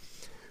PC.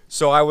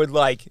 So I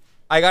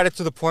got it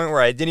to the point where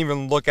I didn't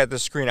even look at the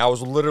screen. I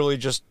was literally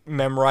just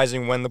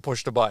memorizing when to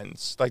push the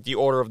buttons, like the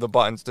order of the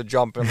buttons to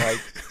jump and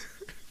like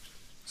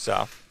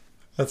so.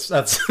 That's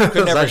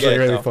actually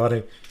really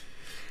funny.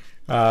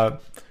 I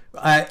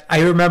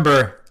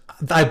remember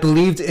I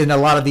believed in a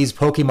lot of these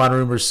Pokemon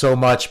rumors so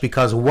much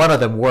because one of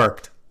them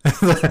worked.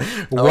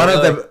 One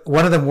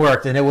of them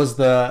worked, and it was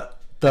the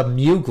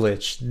Mew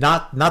glitch,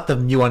 not the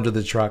Mew under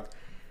the truck,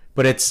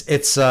 but it's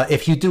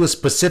if you do a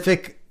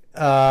specific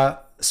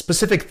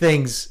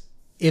things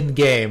in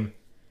game,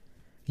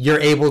 you're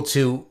able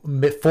to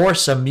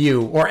force a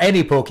Mew or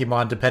any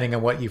Pokemon depending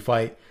on what you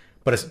fight,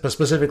 but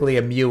specifically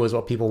a Mew is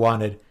what people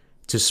wanted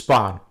to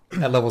spawn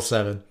at level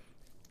 7.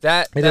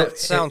 That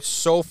sounds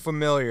so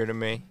familiar to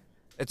me.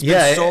 It's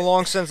been so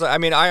long since. I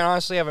mean, I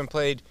honestly haven't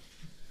played.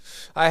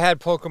 I had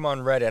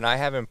Pokemon Red, and I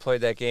haven't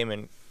played that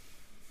game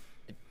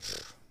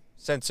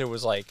since it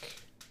was like,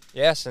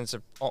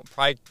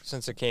 probably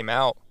since it came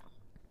out.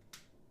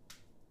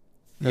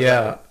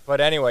 Yeah.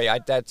 But anyway,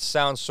 that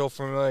sounds so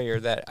familiar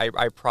that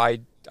I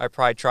probably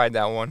tried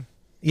that one.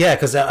 Yeah,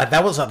 because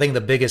that was, I think,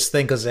 the biggest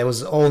thing, because it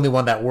was the only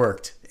one that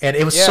worked. And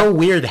it was so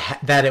weird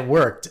that it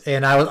worked.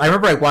 And I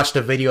remember I watched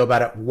a video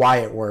about it, why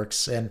it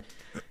works. And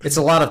it's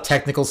a lot of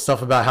technical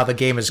stuff about how the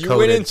game is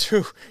coded.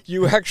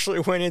 You actually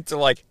went into,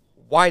 like,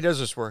 why does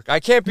this work? I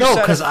can't be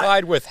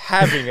satisfied with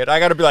having it. I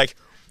got to be like,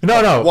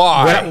 no.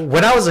 Why?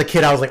 When I was a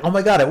kid, I was like, oh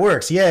my God, it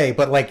works. Yay.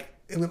 But, like,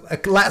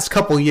 last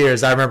couple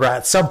years, I remember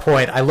at some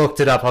point I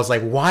looked it up. I was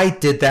like, why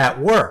did that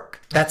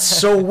work? That's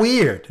so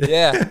weird.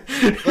 Yeah.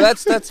 Well,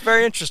 that's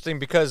very interesting,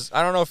 because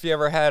I don't know if you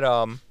ever had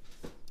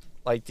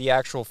like the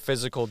actual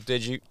physical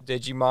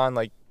Digimon,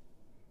 like,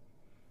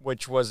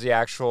 which was the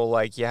actual,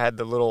 like, you had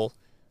the little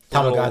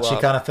Tamagotchi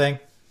kind of thing.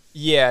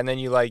 Yeah, and then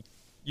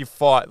you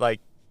fought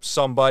like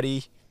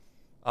somebody.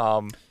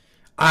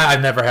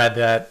 I've never had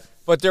that.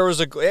 But it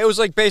was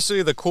like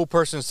basically the cool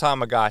person's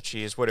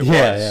Tamagotchi is what it was.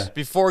 Yeah.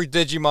 Before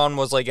Digimon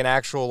was like an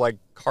actual like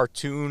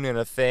cartoon and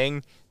a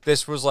thing,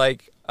 this was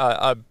like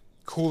a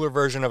cooler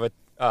version of a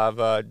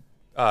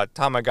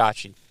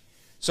Tamagotchi.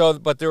 So,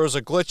 but there was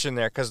a glitch in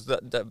there, because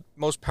the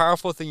most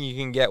powerful thing you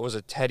can get was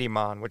a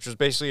Teddymon, which was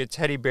basically a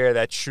teddy bear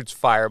that shoots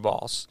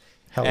fireballs.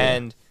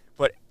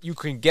 But you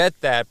can get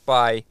that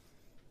by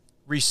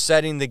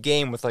resetting the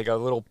game with like a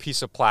little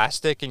piece of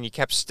plastic, and you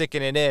kept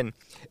sticking it in.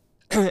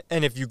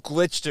 And if you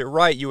glitched it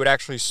right, you would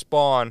actually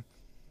spawn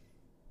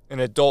an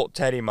adult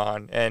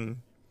Teddymon. And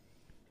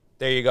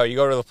there you go. You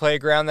go to the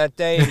playground that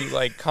day and you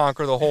like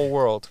conquer the whole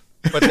world.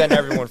 But then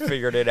everyone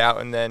figured it out,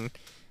 and then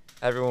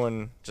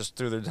everyone just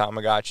threw their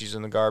Tamagotchis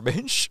in the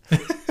garbage.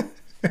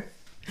 Or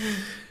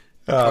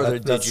their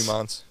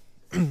Digimons.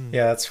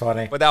 Yeah, that's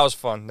funny. But that was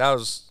fun.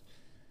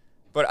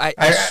 But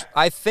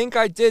I think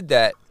I did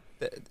that.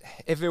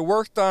 If it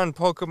worked on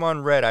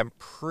Pokemon Red,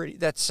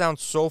 that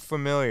sounds so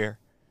familiar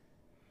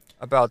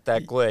about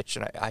that glitch,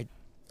 and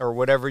or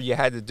whatever you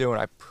had to do, and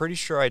I'm pretty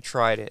sure I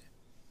tried it.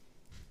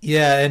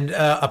 Yeah, and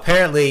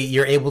apparently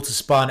you're able to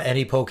spawn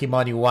any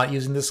Pokemon you want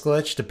using this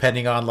glitch,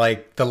 depending on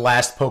like the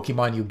last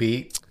Pokemon you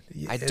beat.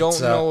 I don't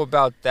know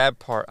about that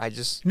part.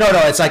 No,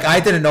 it's like I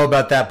didn't know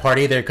about that part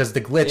either, because the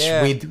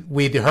glitch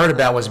we'd heard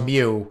about was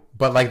Mew,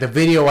 but like the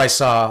video I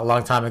saw a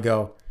long time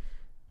ago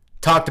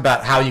talked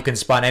about how you can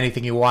spawn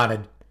anything you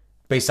wanted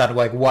based on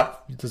like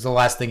what was the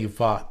last thing you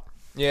fought.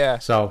 Yeah.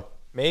 So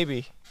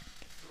maybe.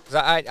 Cause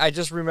I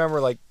just remember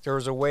like there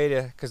was a way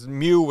to, because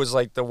Mew was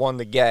like the one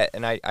to get,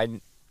 and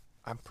I'm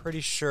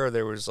pretty sure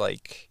there was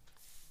like,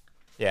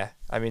 yeah.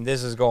 I mean,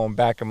 this is going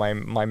back in my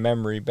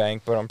memory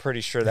bank, but I'm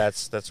pretty sure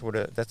that's a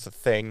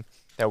thing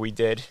that we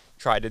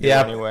tried to do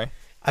anyway.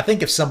 I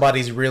think if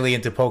somebody's really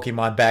into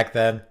Pokemon back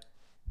then,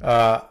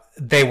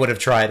 they would have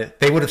tried it.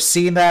 They would have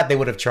seen that. They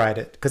would have tried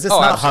it, because it's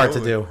not hard to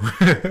do.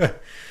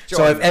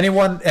 So if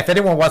anyone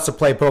wants to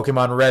play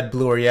Pokemon Red,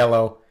 Blue, or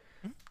Yellow,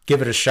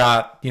 give it a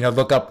shot.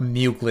 Look up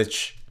Mew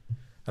glitch.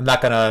 I'm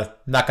not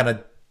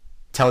gonna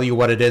tell you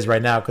what it is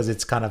right now, because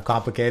it's kind of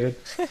complicated.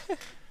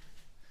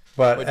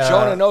 But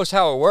Jonah knows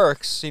how it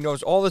works. He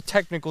knows all the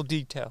technical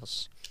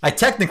details. I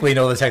technically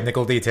know the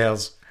technical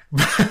details,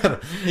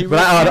 but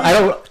I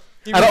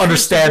don't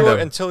understand them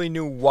until he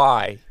knew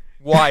why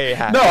it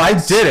happened. No, I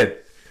did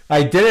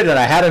it, and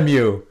I had a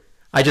Mew.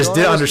 I just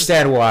didn't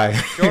understand why.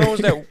 Jonah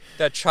was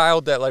that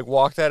child that like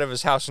walked out of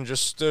his house and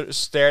just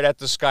stared at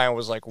the sky and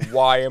was like,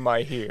 "Why am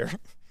I here?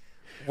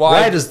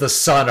 Why does the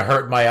sun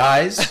hurt my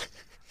eyes?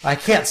 I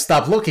can't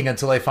stop looking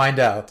until I find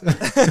out."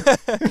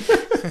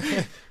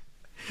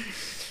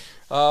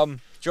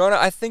 Jonah,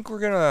 I think we're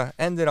gonna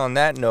end it on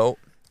that note,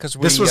 because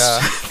this was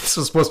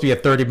supposed to be a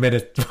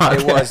 30-minute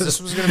podcast. It was.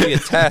 This was gonna be a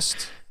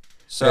test.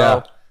 So,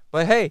 yeah.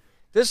 But hey,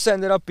 this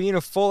ended up being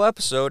a full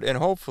episode, and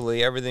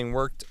hopefully everything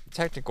worked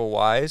technical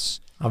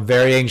wise. I'm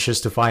very anxious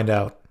to find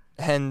out.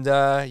 And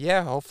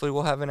hopefully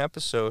we'll have an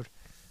episode.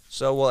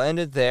 So we'll end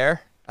it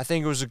there. I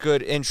think it was a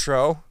good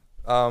intro.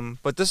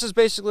 But this is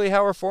basically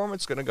how our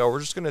format's gonna go. We're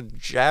just gonna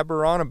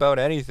jabber on about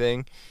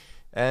anything.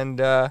 And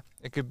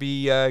it could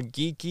be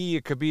geeky.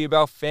 It could be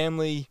about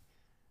family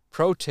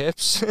pro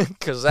tips,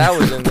 because that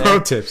was in there.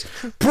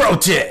 Pro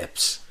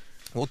tips.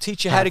 We'll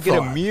teach you how to get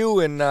a Mew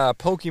in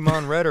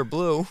Pokemon Red or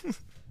Blue.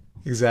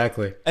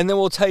 Exactly. And then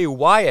we'll tell you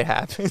why it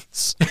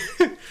happens.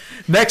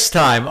 Next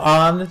time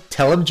on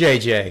Tell 'em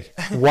JJ,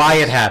 why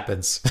it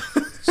happens.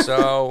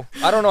 So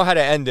I don't know how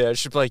to end it. I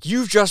should be like,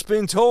 "You've just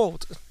been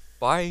told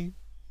by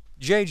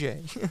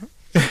JJ."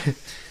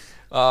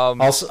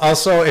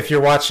 Also, if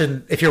you're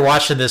watching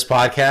this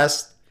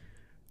podcast,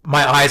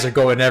 my eyes are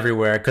going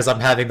everywhere, because I'm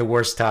having the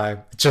worst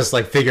time just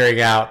like figuring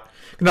out.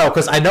 No,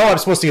 because I know I'm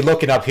supposed to be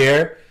looking up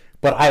here,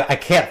 but I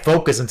can't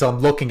focus until I'm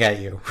looking at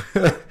you.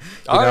 You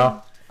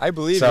know? I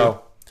believe you.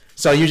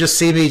 So you just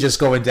see me just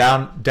going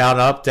down, up,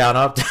 down,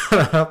 up,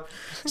 down, up.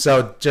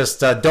 So just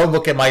don't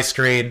look at my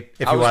screen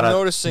if I you was want to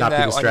noticing not be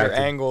that on your distracted.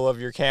 angle of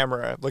your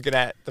camera, looking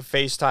at the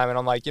FaceTime, and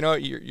I'm like, you know,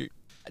 you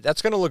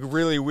that's gonna look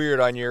really weird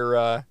on your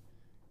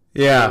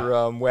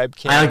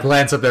webcam. I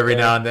glance up every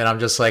now and then. I'm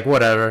just like,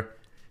 whatever.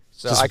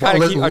 So Just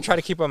I try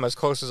to keep them as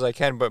close as I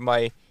can, but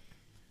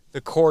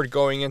the cord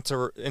going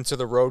into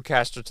the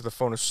Rodecaster to the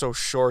phone is so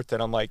short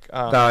that I'm like,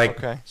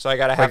 okay. So I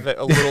gotta have it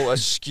a little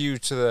askew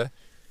to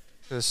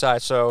the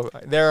side. So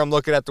there I'm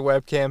looking at the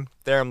webcam.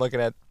 There I'm looking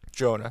at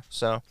Jonah.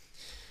 So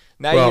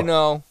now you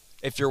know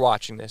if you're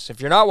watching this. If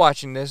you're not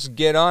watching this,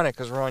 get on it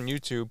because we're on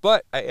YouTube.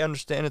 But I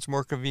understand it's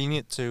more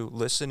convenient to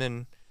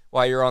listen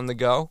while you're on the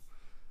go.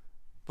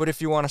 But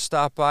if you want to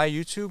stop by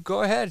YouTube,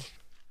 go ahead.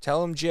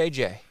 Tell them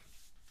JJ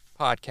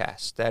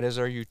Podcast. That is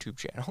our YouTube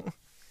channel.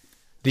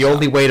 The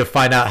only way to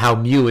find out how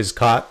Mew is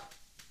caught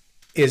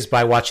is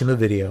by watching the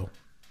video.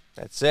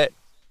 That's it.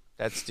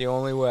 That's the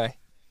only way.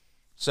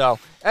 So,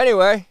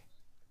 anyway,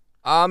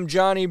 I'm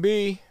Johnny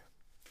B.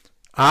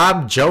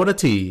 I'm Jonah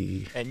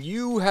T. And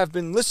you have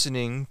been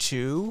listening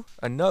to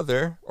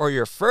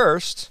your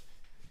first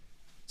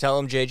Tell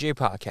 'em JJ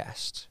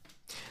podcast.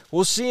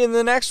 We'll see you in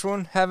the next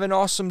one. Have an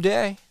awesome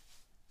day.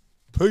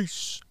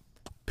 Peace.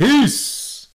 Peace.